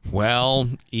room? Well,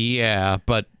 yeah,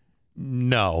 but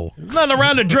no. Another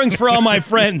round of drinks for all my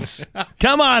friends.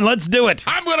 Come on, let's do it.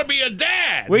 I'm going to be a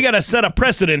dad. We got to set a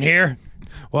precedent here.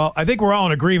 Well, I think we're all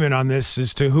in agreement on this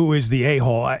as to who is the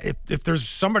a-hole. If there's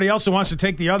somebody else who wants to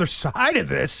take the other side of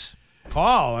this,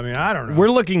 Paul, I mean, I don't know.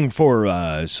 We're looking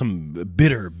for some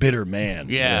bitter man.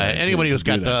 Yeah, anybody who's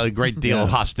got a great deal of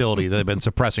hostility that they've been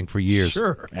suppressing for years.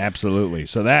 Sure. Absolutely.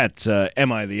 So that's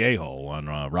Am I the A-Hole on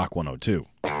Rock 102.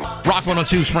 Rock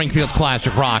 102, Springfield's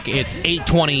Classic Rock. It's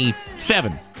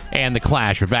 8:27, and the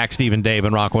Clash with back Steve and Dave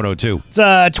and Rock 102.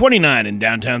 It's 29 in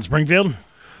downtown Springfield.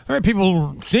 All right,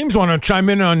 people seems want to chime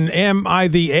in on Am I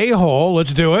the A-hole?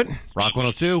 Let's do it. Rock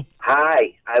 102.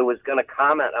 Hi. I was going to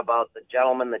comment about the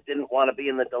gentleman that didn't want to be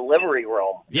in the delivery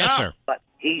room. Yes, sir. But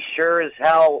he sure as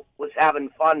hell was having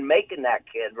fun making that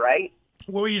kid, right?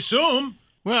 Well, we assume.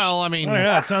 Well, I mean... Oh,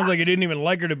 yeah, it sounds like he didn't even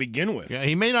like her to begin with. Yeah,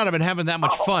 he may not have been having that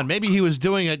much fun. Maybe he was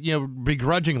doing it,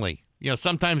 begrudgingly.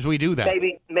 Sometimes we do that.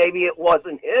 Maybe it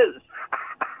wasn't his.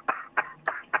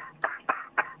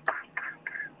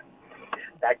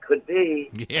 That could be.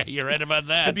 Yeah, you're right about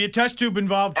that. Could be a test tube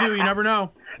involved, too. You never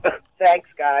know. Thanks,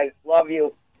 guys. Love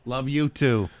you. Love you,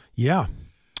 too. Yeah.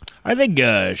 I think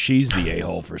she's the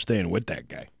a-hole for staying with that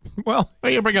guy. Well,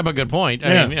 you bring up a good point.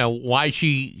 I mean, why is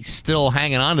she still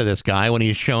hanging on to this guy when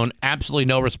he's shown absolutely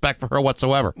no respect for her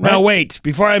whatsoever? Now, wait.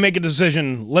 Before I make a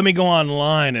decision, let me go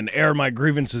online and air my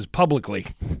grievances publicly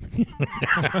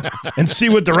and see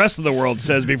what the rest of the world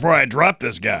says before I drop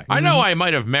this guy. I know I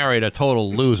might have married a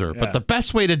total loser, but the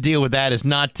best way to deal with that is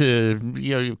not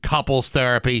to, couples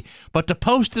therapy, but to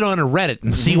post it on a Reddit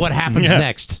and see what happens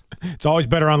next. It's always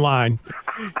better online.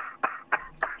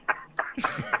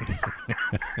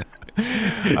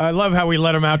 I love how we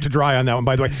let him out to dry on that one,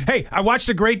 by the way. Hey, I watched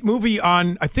a great movie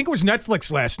on, I think it was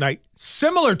Netflix last night,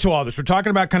 similar to all this. We're talking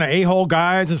about kind of a-hole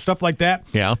guys and stuff like that.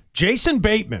 Yeah. Jason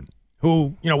Bateman,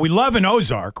 who, we love in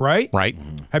Ozark, right? Right.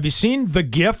 Have you seen The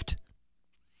Gift?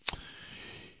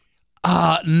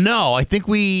 No. I think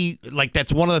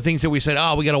that's one of the things that we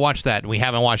said, we got to watch that, and we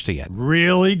haven't watched it yet.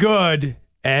 Really good.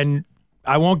 And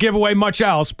I won't give away much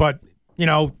else, but,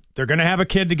 they're going to have a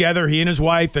kid together, he and his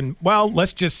wife, and, well,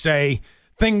 let's just say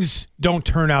things don't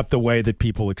turn out the way that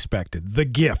people expected. The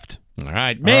Gift. All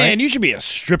right. Man, you should be a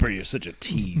stripper. You're such a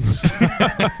tease.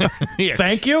 Here,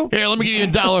 thank you. Here, let me give you a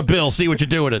 $1 bill. See what you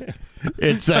do with it.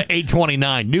 It's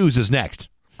 8:29. News is next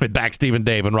with back Steve and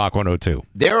Dave and Rock 102.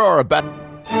 There are about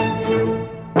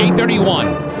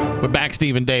 8:31 with back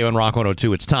Steve and Dave and Rock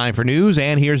 102. It's time for news,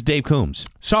 and here's Dave Coombs.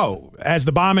 So, as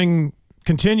the bombing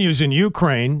continues in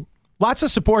Ukraine, lots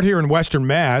of support here in Western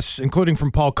Mass, including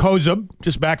from Paul Kozub,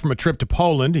 just back from a trip to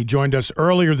Poland. He joined us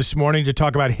earlier this morning to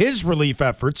talk about his relief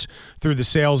efforts through the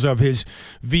sales of his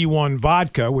V1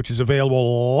 vodka, which is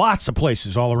available lots of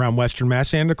places all around Western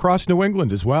Mass and across New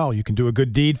England as well. You can do a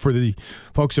good deed for the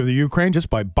folks of the Ukraine just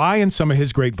by buying some of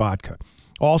his great vodka.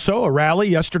 Also, a rally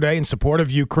yesterday in support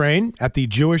of Ukraine at the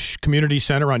Jewish Community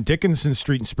Center on Dickinson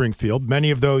Street in Springfield.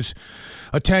 Many of those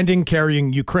attending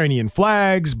carrying Ukrainian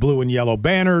flags, blue and yellow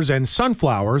banners, and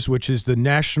sunflowers, which is the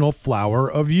national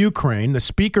flower of Ukraine. The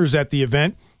speakers at the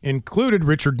event included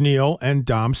Richard Neal and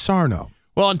Dom Sarno.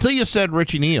 Well, until you said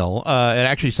Richie Neal, it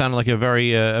actually sounded like a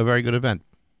very good event.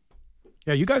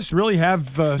 Yeah, you guys really have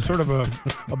sort of a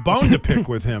bone to pick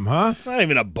with him, huh? It's not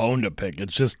even a bone to pick.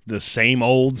 It's just the same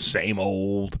old.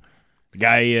 The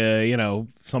guy,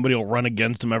 somebody will run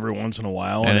against him every once in a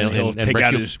while, and he'll take Richie,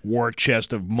 out his war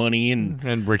chest of money,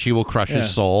 and Richie will crush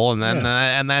his soul, and then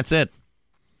and that's it.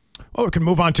 Well, we can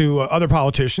move on to other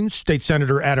politicians. State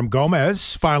Senator Adam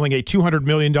Gomez filing a $200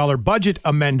 million budget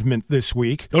amendment this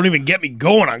week. Don't even get me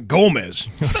going on Gomez.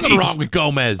 Nothing wrong with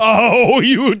Gomez. Oh,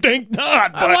 you think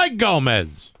not? I like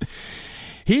Gomez.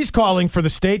 He's calling for the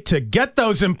state to get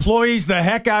those employees the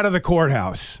heck out of the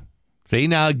courthouse. See,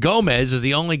 now Gomez is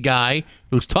the only guy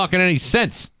who's talking any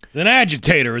sense. An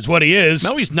agitator is what he is.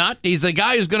 No, he's not. He's the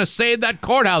guy who's going to save that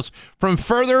courthouse from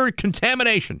further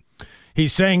contamination.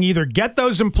 He's saying either get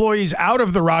those employees out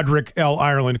of the Roderick L.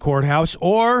 Ireland courthouse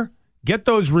or get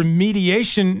those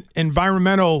remediation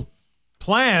environmental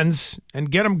plans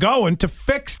and get them going to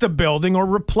fix the building or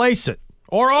replace it,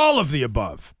 or all of the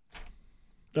above.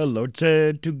 The Lord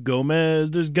said to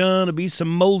Gomez, there's going to be some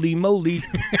moldy.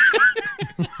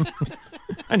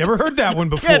 I never heard that one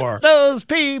before. Get those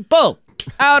people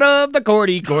out of the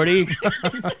courty.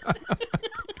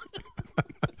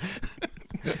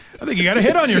 I think you got a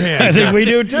hit on your hands. I think we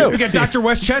do, too. We got Dr.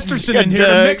 Wes Chesterton in here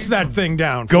to mix that thing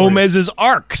down. Gomez's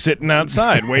Ark sitting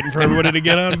outside waiting for everybody to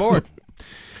get on board.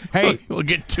 Hey, we'll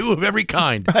get 2 of every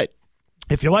kind. Right.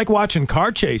 If you like watching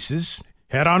car chases,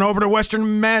 head on over to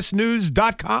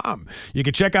westernmassnews.com. You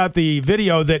can check out the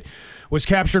video that was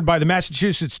captured by the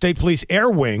Massachusetts State Police Air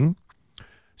Wing.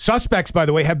 Suspects, by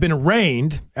the way, have been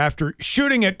arraigned after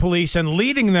shooting at police and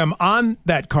leading them on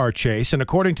that car chase. And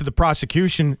according to the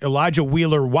prosecution, Elijah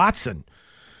Wheeler Watson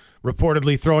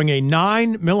reportedly throwing a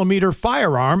 9mm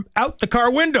firearm out the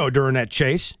car window during that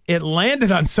chase. It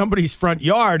landed on somebody's front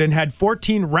yard and had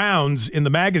 14 rounds in the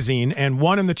magazine and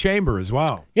 1 in the chamber as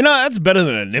well. You know, that's better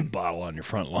than a nip bottle on your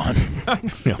front lawn.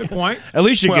 Good point. At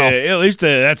least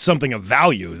that's something of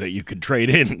value that you could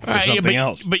trade in for something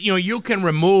else. But you can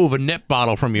remove a nip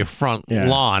bottle from your front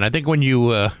lawn. I think when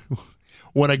you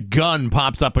when a gun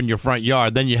pops up in your front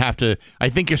yard, then you have to. I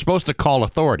think you're supposed to call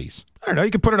authorities. I don't know.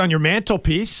 You could put it on your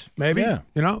mantelpiece, maybe. Yeah.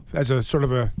 As a sort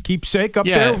of a keepsake up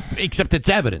there. Yeah, except it's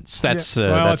evidence. That's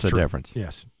that's the difference.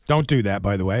 Yes. Don't do that,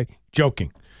 by the way.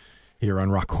 Joking. Here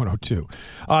on Rock 102.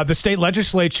 The state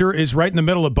legislature is right in the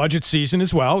middle of budget season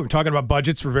as well. We're talking about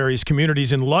budgets for various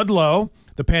communities. In Ludlow,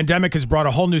 the pandemic has brought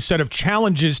a whole new set of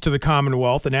challenges to the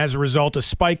Commonwealth, and as a result, a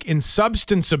spike in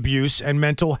substance abuse and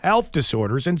mental health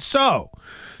disorders. And so,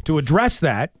 to address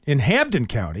that, in Hampden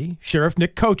County, Sheriff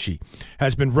Nick Kochi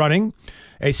has been running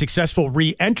a successful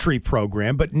re-entry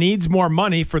program, but needs more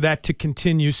money for that to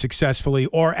continue successfully,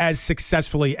 or as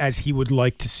successfully as he would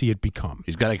like to see it become.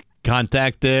 He's got to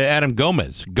contact Adam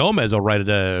Gomez. Gomez will write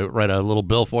a little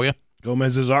bill for you.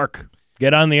 Gomez's Ark.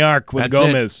 Get on the Ark with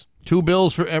Gomez. 2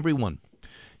 bills for everyone.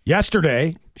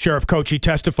 Yesterday, Sheriff Kochi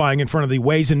testifying in front of the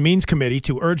Ways and Means Committee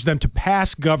to urge them to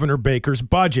pass Governor Baker's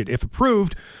budget. If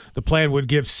approved, the plan would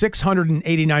give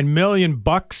 $689 million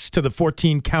to the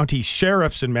 14 county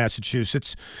sheriffs in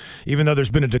Massachusetts. Even though there's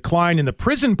been a decline in the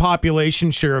prison population,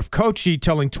 Sheriff Kochi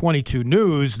telling 22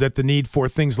 News that the need for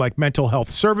things like mental health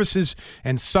services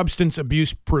and substance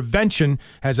abuse prevention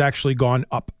has actually gone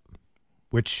up,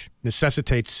 which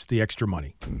necessitates the extra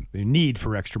money. The need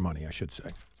for extra money, I should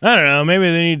say. I don't know. Maybe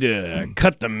they need to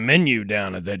cut the menu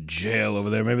down at that jail over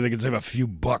there. Maybe they could save a few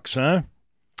bucks, huh?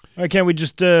 Why can't we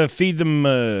just feed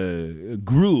them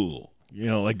gruel,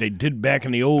 like they did back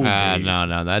in the old days?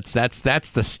 No.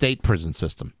 That's the state prison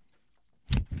system.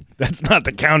 That's not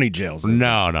the county jails.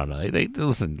 No. They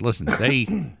listen.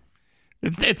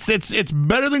 It's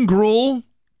better than gruel,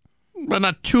 but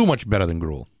not too much better than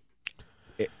gruel.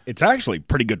 It's actually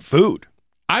pretty good food.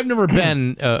 I've never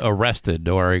been arrested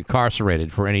or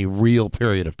incarcerated for any real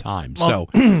period of time, so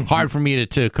hard for me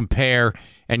to compare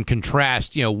and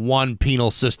contrast. One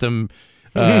penal system.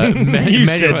 You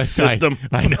said system.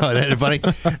 I know, isn't it funny?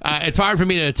 It's hard for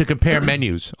me to compare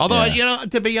menus. Although,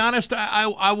 to be honest,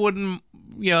 I wouldn't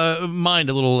mind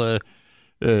a little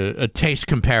a taste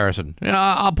comparison.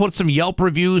 I'll put some Yelp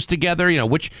reviews together.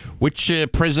 Which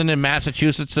prison in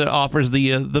Massachusetts offers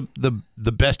the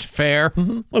best fare.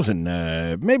 Mm-hmm. Listen,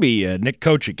 maybe Nick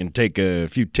Kochi can take a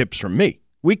few tips from me.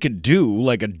 We could do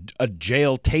like a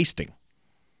jail tasting,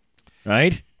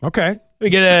 right? Okay.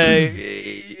 We get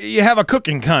you have a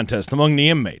cooking contest among the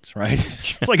inmates, right?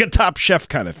 It's like a Top Chef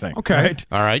kind of thing. Okay. Right?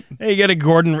 All right. Hey, you get a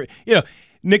Gordon.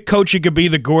 Nick Kochi could be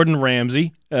the Gordon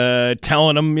Ramsay,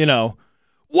 telling him,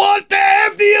 what the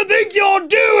F do you think you're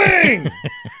doing?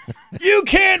 You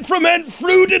can't ferment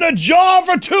fruit in a jar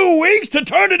for 2 weeks to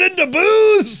turn it into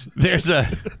booze? There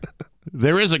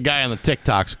is a guy on the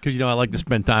TikToks, because I like to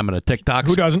spend time on the TikToks.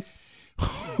 Who doesn't?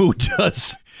 Who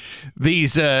does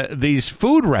these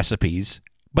food recipes,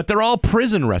 but they're all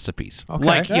prison recipes. Okay.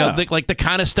 Like the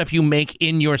kind of stuff you make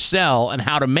in your cell and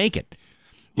how to make it.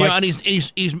 And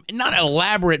he's not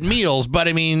elaborate meals, but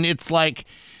I mean it's like.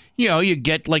 You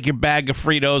get like your bag of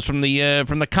Fritos from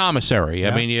the commissary.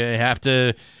 Yeah. I mean, you have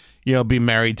to, be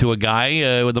married to a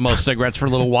guy with the most cigarettes for a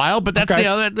little while, but that's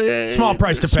small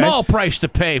price to pay. Small price to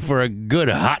pay for a good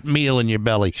hot meal in your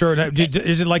belly. Sure.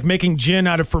 Is it like making gin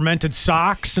out of fermented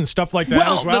socks and stuff like that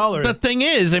as well? The thing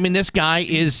is, I mean, this guy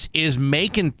is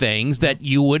making things that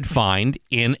you would find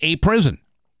in a prison.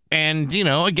 And,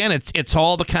 again, it's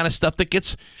all the kind of stuff that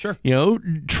gets,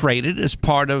 traded as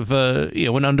part of,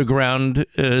 an underground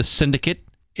syndicate,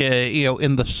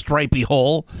 in the stripy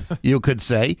hole, you could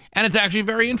say. And it's actually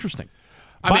very interesting.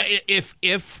 I mean,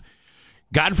 if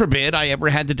God forbid I ever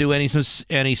had to do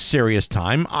any serious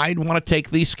time, I'd want to take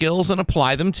these skills and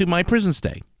apply them to my prison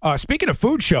stay. Speaking of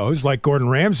food shows like Gordon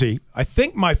Ramsay, I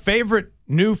think my favorite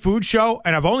new food show,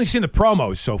 and I've only seen the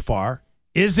promos so far,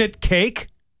 Is It Cake?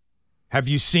 Have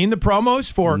you seen the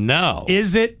promos for No.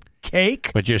 Is It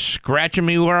Cake? But you're scratching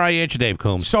me where I itch, Dave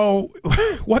Coombs. So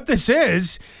what this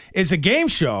is a game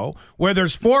show where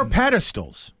there's 4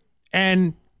 pedestals,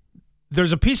 and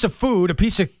there's a piece of food, a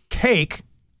piece of cake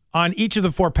on each of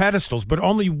the 4 pedestals, but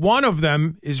only one of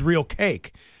them is real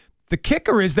cake. The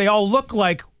kicker is they all look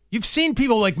like, you've seen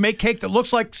people like make cake that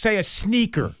looks like, say, a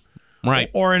sneaker. Right.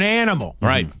 Or an animal.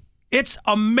 Right. It's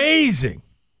amazing.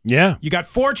 Yeah. You got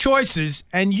 4 choices,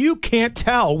 and you can't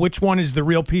tell which one is the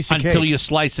real piece of cake. Until you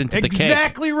slice into the cake.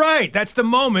 Exactly right. That's the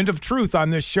moment of truth on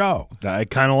this show. I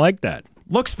kind of like that.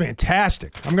 Looks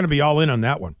fantastic. I'm going to be all in on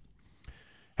that one.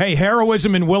 Hey,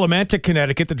 heroism in Willimantic,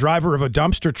 Connecticut. The driver of a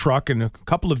dumpster truck and a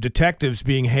couple of detectives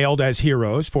being hailed as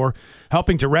heroes for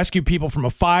helping to rescue people from a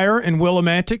fire in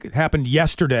Willimantic. It happened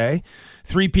yesterday.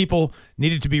 3 people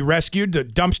needed to be rescued. The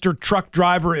dumpster truck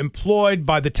driver employed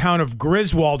by the town of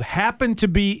Griswold happened to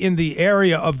be in the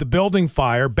area of the building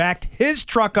fire, backed his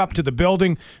truck up to the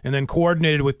building, and then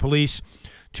coordinated with police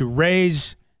to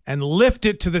raise and lift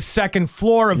it to the 2nd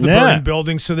floor of the burning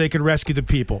building so they could rescue the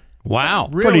people. Wow.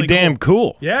 Really Pretty damn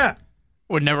cool. Yeah.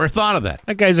 Would never have thought of that.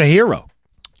 That guy's a hero.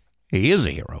 He is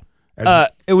a hero.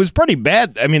 It was pretty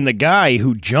bad. I mean, the guy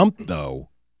who jumped, though,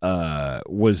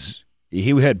 he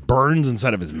had burns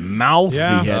inside of his mouth.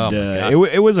 Yeah. He had,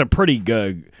 it was a pretty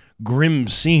grim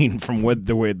scene from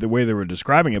the way they were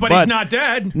describing it. But he's not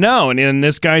dead. No, and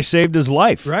this guy saved his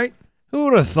life. Right. Who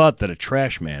would have thought that a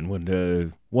trash man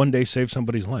would one day save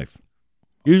somebody's life?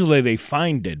 Usually they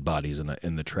find dead bodies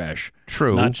in the trash.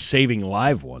 True. Not saving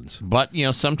live ones. But,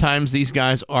 sometimes these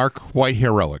guys are quite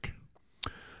heroic.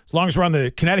 As long as we're on the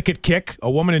Connecticut kick,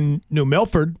 a woman in New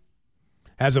Milford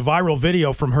has a viral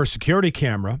video from her security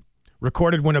camera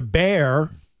recorded when a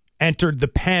bear entered the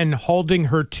pen holding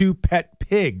her 2 pet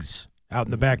pigs out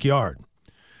in the backyard.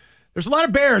 There's a lot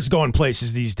of bears going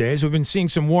places these days. We've been seeing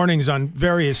some warnings on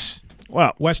various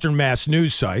Western Mass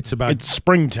news sites about it's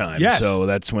springtime, yes. So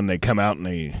that's when they come out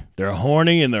and they're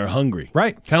horny and they're hungry.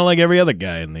 Right. Kind of like every other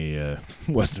guy in the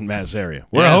Western Mass area.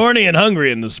 We're horny and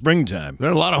hungry in the springtime. There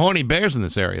are a lot of horny bears in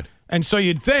this area. And so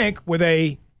you'd think with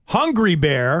a hungry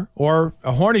bear or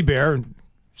a horny bear, in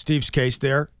Steve's case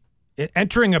there,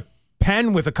 entering a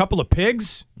pen with a couple of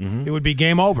pigs, it would be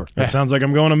game over. That sounds like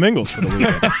I'm going to Mingles for the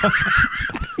weekend.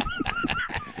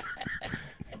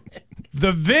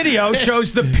 The video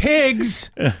shows the pigs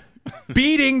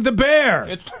beating the bear.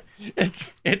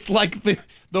 It's like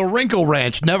the Wrinkle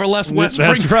Ranch, never left West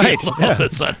That's Springfield right. all of a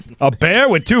sudden. A bear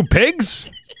with 2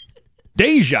 pigs?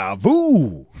 Deja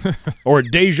vu. Or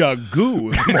deja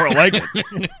goo, more like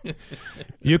it.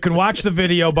 You can watch the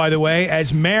video, by the way,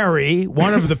 as Mary,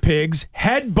 one of the pigs,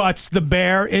 headbutts the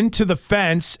bear into the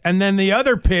fence, and then the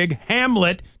other pig,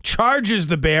 Hamlet, charges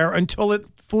the bear until it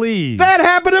flees. That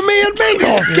happened to me in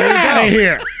Mingles. Get out of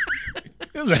here.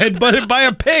 I was headbutted by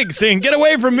a pig saying, "Get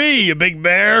away from me, you big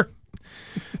bear."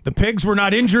 The pigs were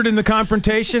not injured in the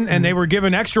confrontation, and they were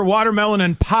given extra watermelon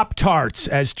and Pop-Tarts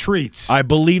as treats. I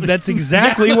believe that's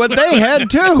exactly what they had,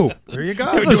 too. There you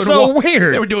go. This is so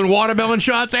weird. They were doing watermelon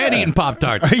shots and eating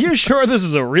Pop-Tarts. Are you sure this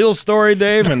is a real story,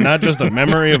 Dave, and not just a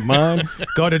memory of mine?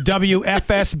 Go to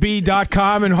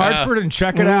WFSB.com in Hartford and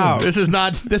check it out. This is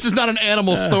not an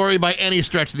animal story by any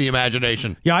stretch of the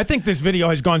imagination. Yeah, I think this video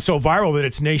has gone so viral that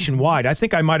it's nationwide. I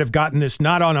think I might have gotten this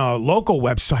not on a local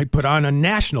website, but on a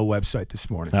national website this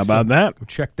morning. How about that? Go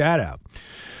check that out.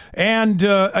 And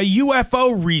a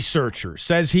UFO researcher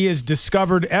says he has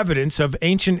discovered evidence of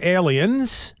ancient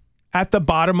aliens at the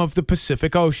bottom of the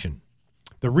Pacific Ocean.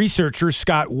 The researcher,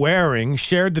 Scott Waring,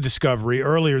 shared the discovery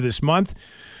earlier this month.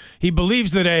 He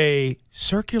believes that a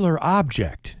circular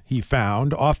object he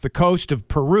found off the coast of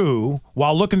Peru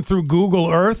while looking through Google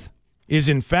Earth is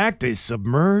in fact a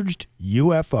submerged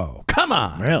UFO. Come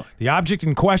on. Really? The object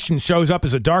in question shows up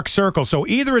as a dark circle, so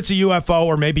either it's a UFO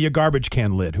or maybe a garbage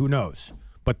can lid. Who knows?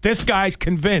 But this guy's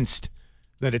convinced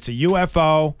that it's a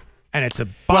UFO and it's the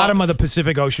bottom of the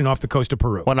Pacific Ocean off the coast of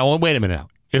Peru. Well, no, wait a minute now.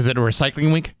 Is it a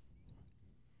recycling week?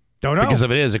 Don't know. Because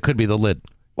if it is, it could be the lid.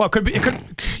 Well, it could be.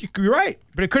 You're right,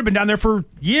 but it could have been down there for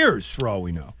years, for all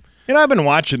we know. You know, I've been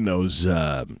watching those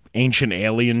ancient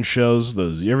alien shows.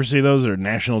 Those, you ever see those? They're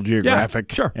National Geographic.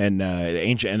 Yeah, sure. And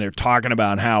and they're talking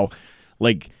about how,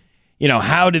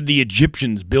 how did the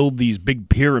Egyptians build these big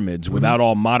pyramids without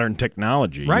all modern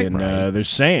technology? Right. And they're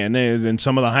saying in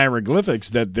some of the hieroglyphics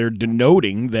that they're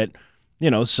denoting that,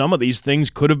 some of these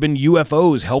things could have been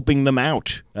UFOs helping them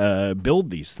out build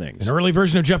these things. An early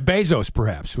version of Jeff Bezos,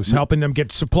 perhaps, was helping them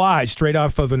get supplies straight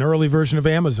off of an early version of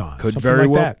Amazon. Could Something very like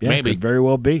well, that. yeah, Maybe. could very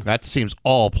well be. That seems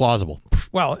all plausible.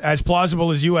 Well, as plausible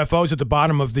as UFOs at the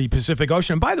bottom of the Pacific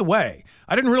Ocean. And by the way,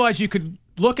 I didn't realize you could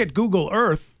look at Google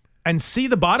Earth and see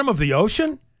the bottom of the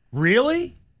ocean.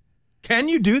 Really? Can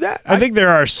you do that? I think there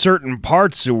are certain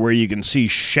parts where you can see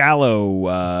shallow.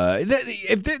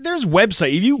 There's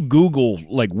website. If you Google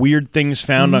weird things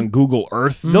found on Google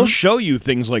Earth, they'll show you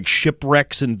things like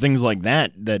shipwrecks and things like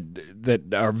that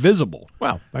are visible.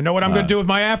 Well, I know what I'm going to do with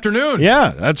my afternoon.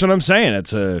 Yeah, that's what I'm saying.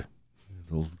 It's a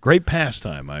great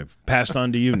pastime. I've passed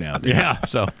on to you now. Dave. Yeah,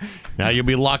 so now you'll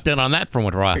be locked in on that for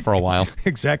a while.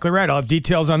 Exactly right. I'll have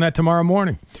details on that tomorrow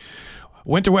morning.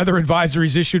 Winter weather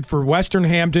advisories issued for Western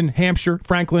Hampden, Hampshire,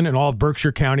 Franklin, and all of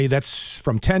Berkshire County. That's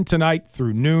from 10 tonight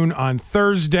through noon on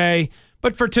Thursday.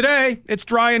 But for today, it's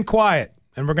dry and quiet.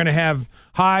 And we're going to have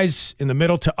highs in the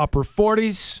middle to upper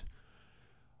 40s.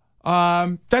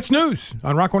 That's news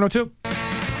on Rock 102.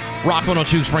 Rock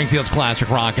 102, Springfield's Classic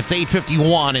Rock. It's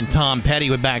 8:51 and Tom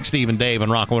Petty with back Steve and Dave on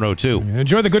Rock 102.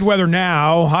 Enjoy the good weather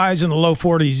now. Highs in the low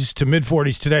 40s to mid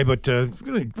 40s today, but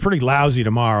pretty lousy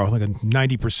tomorrow. Like a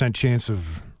 90% chance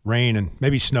of rain and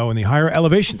maybe snow in the higher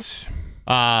elevations.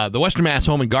 The Western Mass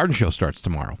Home and Garden Show starts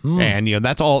tomorrow, and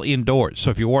that's all indoors.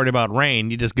 So if you're worried about rain,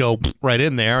 you just go right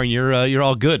in there, and you're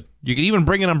all good. You can even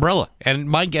bring an umbrella. And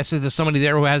my guess is there's somebody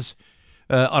there who has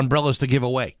umbrellas to give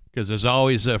away because there's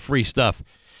always free stuff.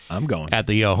 I'm going. At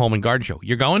the Home and Garden Show.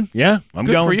 You're going? Yeah, I'm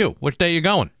Good going. for you. Which day are you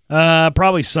going?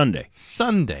 Probably Sunday.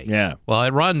 Sunday. Yeah. Well,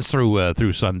 it runs through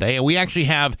Sunday, and we actually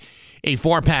have a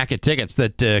 4-pack of tickets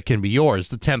that can be yours.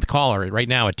 The 10th caller right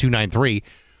now at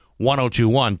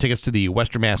 293-1021. Tickets to the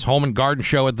Western Mass Home and Garden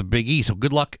Show at the Big E. So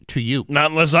good luck to you.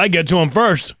 Not unless I get to them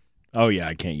first. Oh yeah,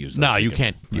 I can't use those. No, tickets. you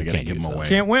can't. You gotta can't give them use away.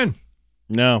 Can't win.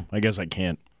 No, I guess I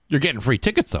can't. You're getting free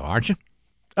tickets though, aren't you?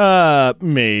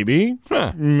 Maybe.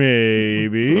 Huh.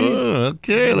 Maybe.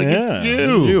 Okay, look at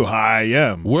you. Hi,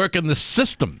 yeah. Working the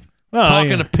system.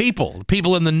 Talking to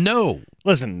people in the know.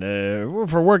 Listen,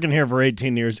 for working here for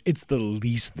 18 years, it's the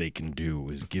least they can do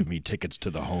is give me tickets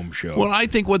to the home show. Well, I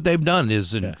think what they've done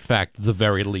is, in fact, the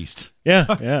very least. Yeah,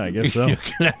 I guess so.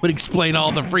 That would explain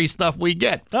all the free stuff we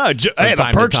get. Hey,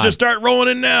 the perks just start rolling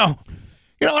in now.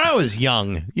 You know, when I was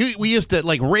young, we used to,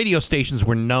 radio stations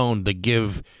were known to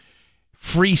give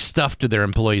free stuff to their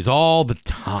employees all the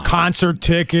time. Concert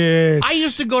tickets. I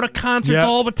used to go to concerts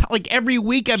all the time. Like every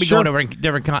week I'd be going to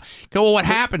different concerts. Well, what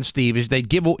happened, Steve, is they'd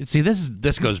give... See,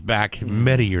 this goes back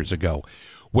many years ago,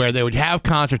 where they would have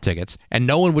concert tickets and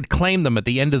no one would claim them at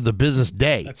the end of the business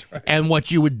day. That's right. And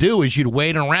what you would do is you'd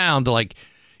wait around to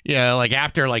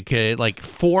after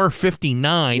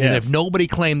 4:59, and if nobody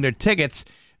claimed their tickets,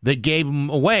 they gave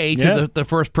them away to the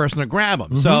first person to grab them.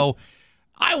 Mm-hmm. So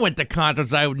I went to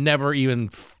concerts I would never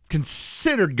even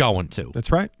considered going to.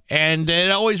 That's right. And it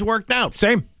always worked out.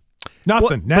 Same.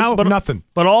 Nothing. Nothing.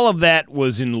 But all of that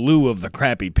was in lieu of the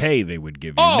crappy pay they would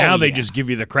give you. Oh, now they just give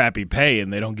you the crappy pay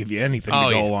and they don't give you anything to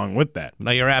go along with that. No,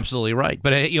 you're absolutely right.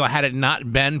 But had it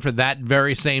not been for that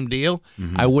very same deal,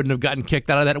 I wouldn't have gotten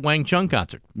kicked out of that Wang Chung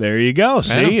concert. There you go.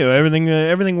 See, everything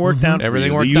worked out.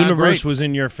 Everything for you. worked out The universe great. was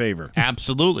in your favor.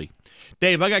 Absolutely.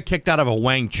 Dave, I got kicked out of a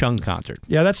Wang Chung concert.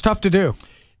 Yeah, that's tough to do.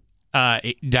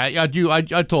 I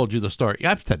told you the story.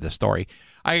 I've said this story.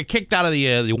 I got kicked out of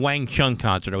the Wang Chung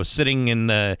concert. I was sitting in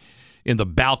the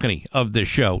balcony of this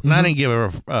show. And I didn't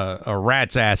give a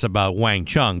rat's ass about Wang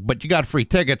Chung, but you got free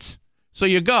tickets, so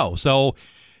you go. So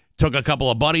took a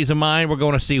couple of buddies of mine. We're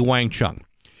going to see Wang Chung.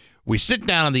 We sit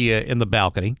down in the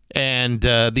balcony, and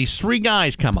these three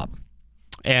guys come up,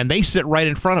 and they sit right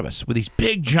in front of us with these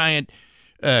big, giant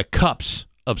cups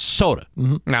of soda.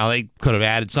 Now, they could have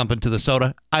added something to the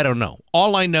soda. I don't know.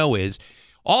 All I know is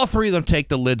all three of them take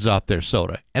the lids off their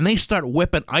soda, and they start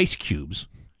whipping ice cubes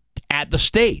at the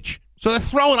stage. So they're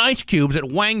throwing ice cubes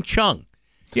at Wang Chung.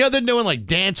 You know, they're doing like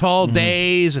dance hall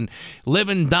days and Live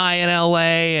and Die in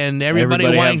L.A. and everybody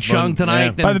Wang Chung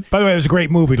tonight. Yeah. By the way, it was a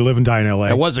great movie to Live and Die in L.A.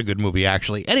 It was a good movie,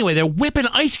 actually. Anyway, they're whipping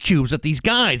ice cubes at these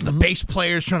guys. The bass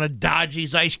player's trying to dodge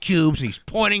these ice cubes, and he's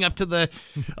pointing up to the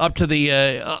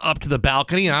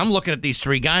balcony. And I'm looking at these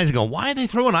three guys and going, "Why are they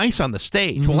throwing ice on the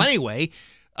stage?" Well, anyway,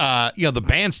 the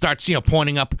band starts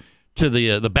pointing up to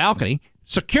the balcony.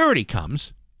 Security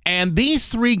comes, and these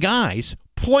three guys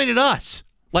point at us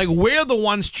like we're the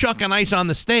ones chucking ice on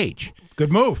the stage.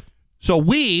 Good move. So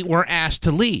we were asked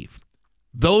to leave.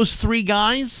 Those three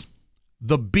guys,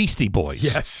 the Beastie Boys.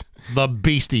 Yes. The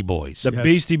Beastie Boys. The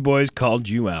Beastie Boys called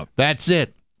you out. That's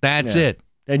it. That's it.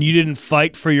 And you didn't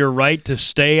fight for your right to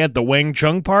stay at the Wang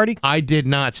Chung party? I did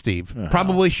not, Steve.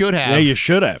 Probably should have. Yeah, you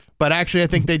should have. But actually, I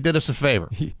think they did us a favor.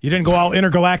 You didn't go all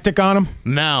intergalactic on them?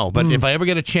 No, but if I ever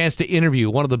get a chance to interview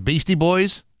one of the Beastie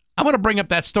Boys, I'm going to bring up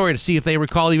that story to see if they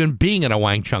recall even being in a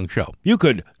Wang Chung show. You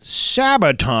could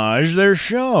sabotage their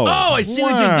show. Oh, I see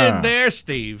what you did there,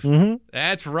 Steve. Mm-hmm.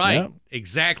 That's right. Yep.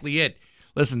 Exactly it.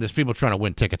 Listen, there's people trying to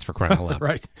win tickets for crying out loud.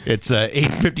 Right. It's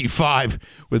 8:55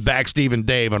 with Back Steve and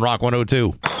Dave on Rock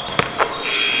 102.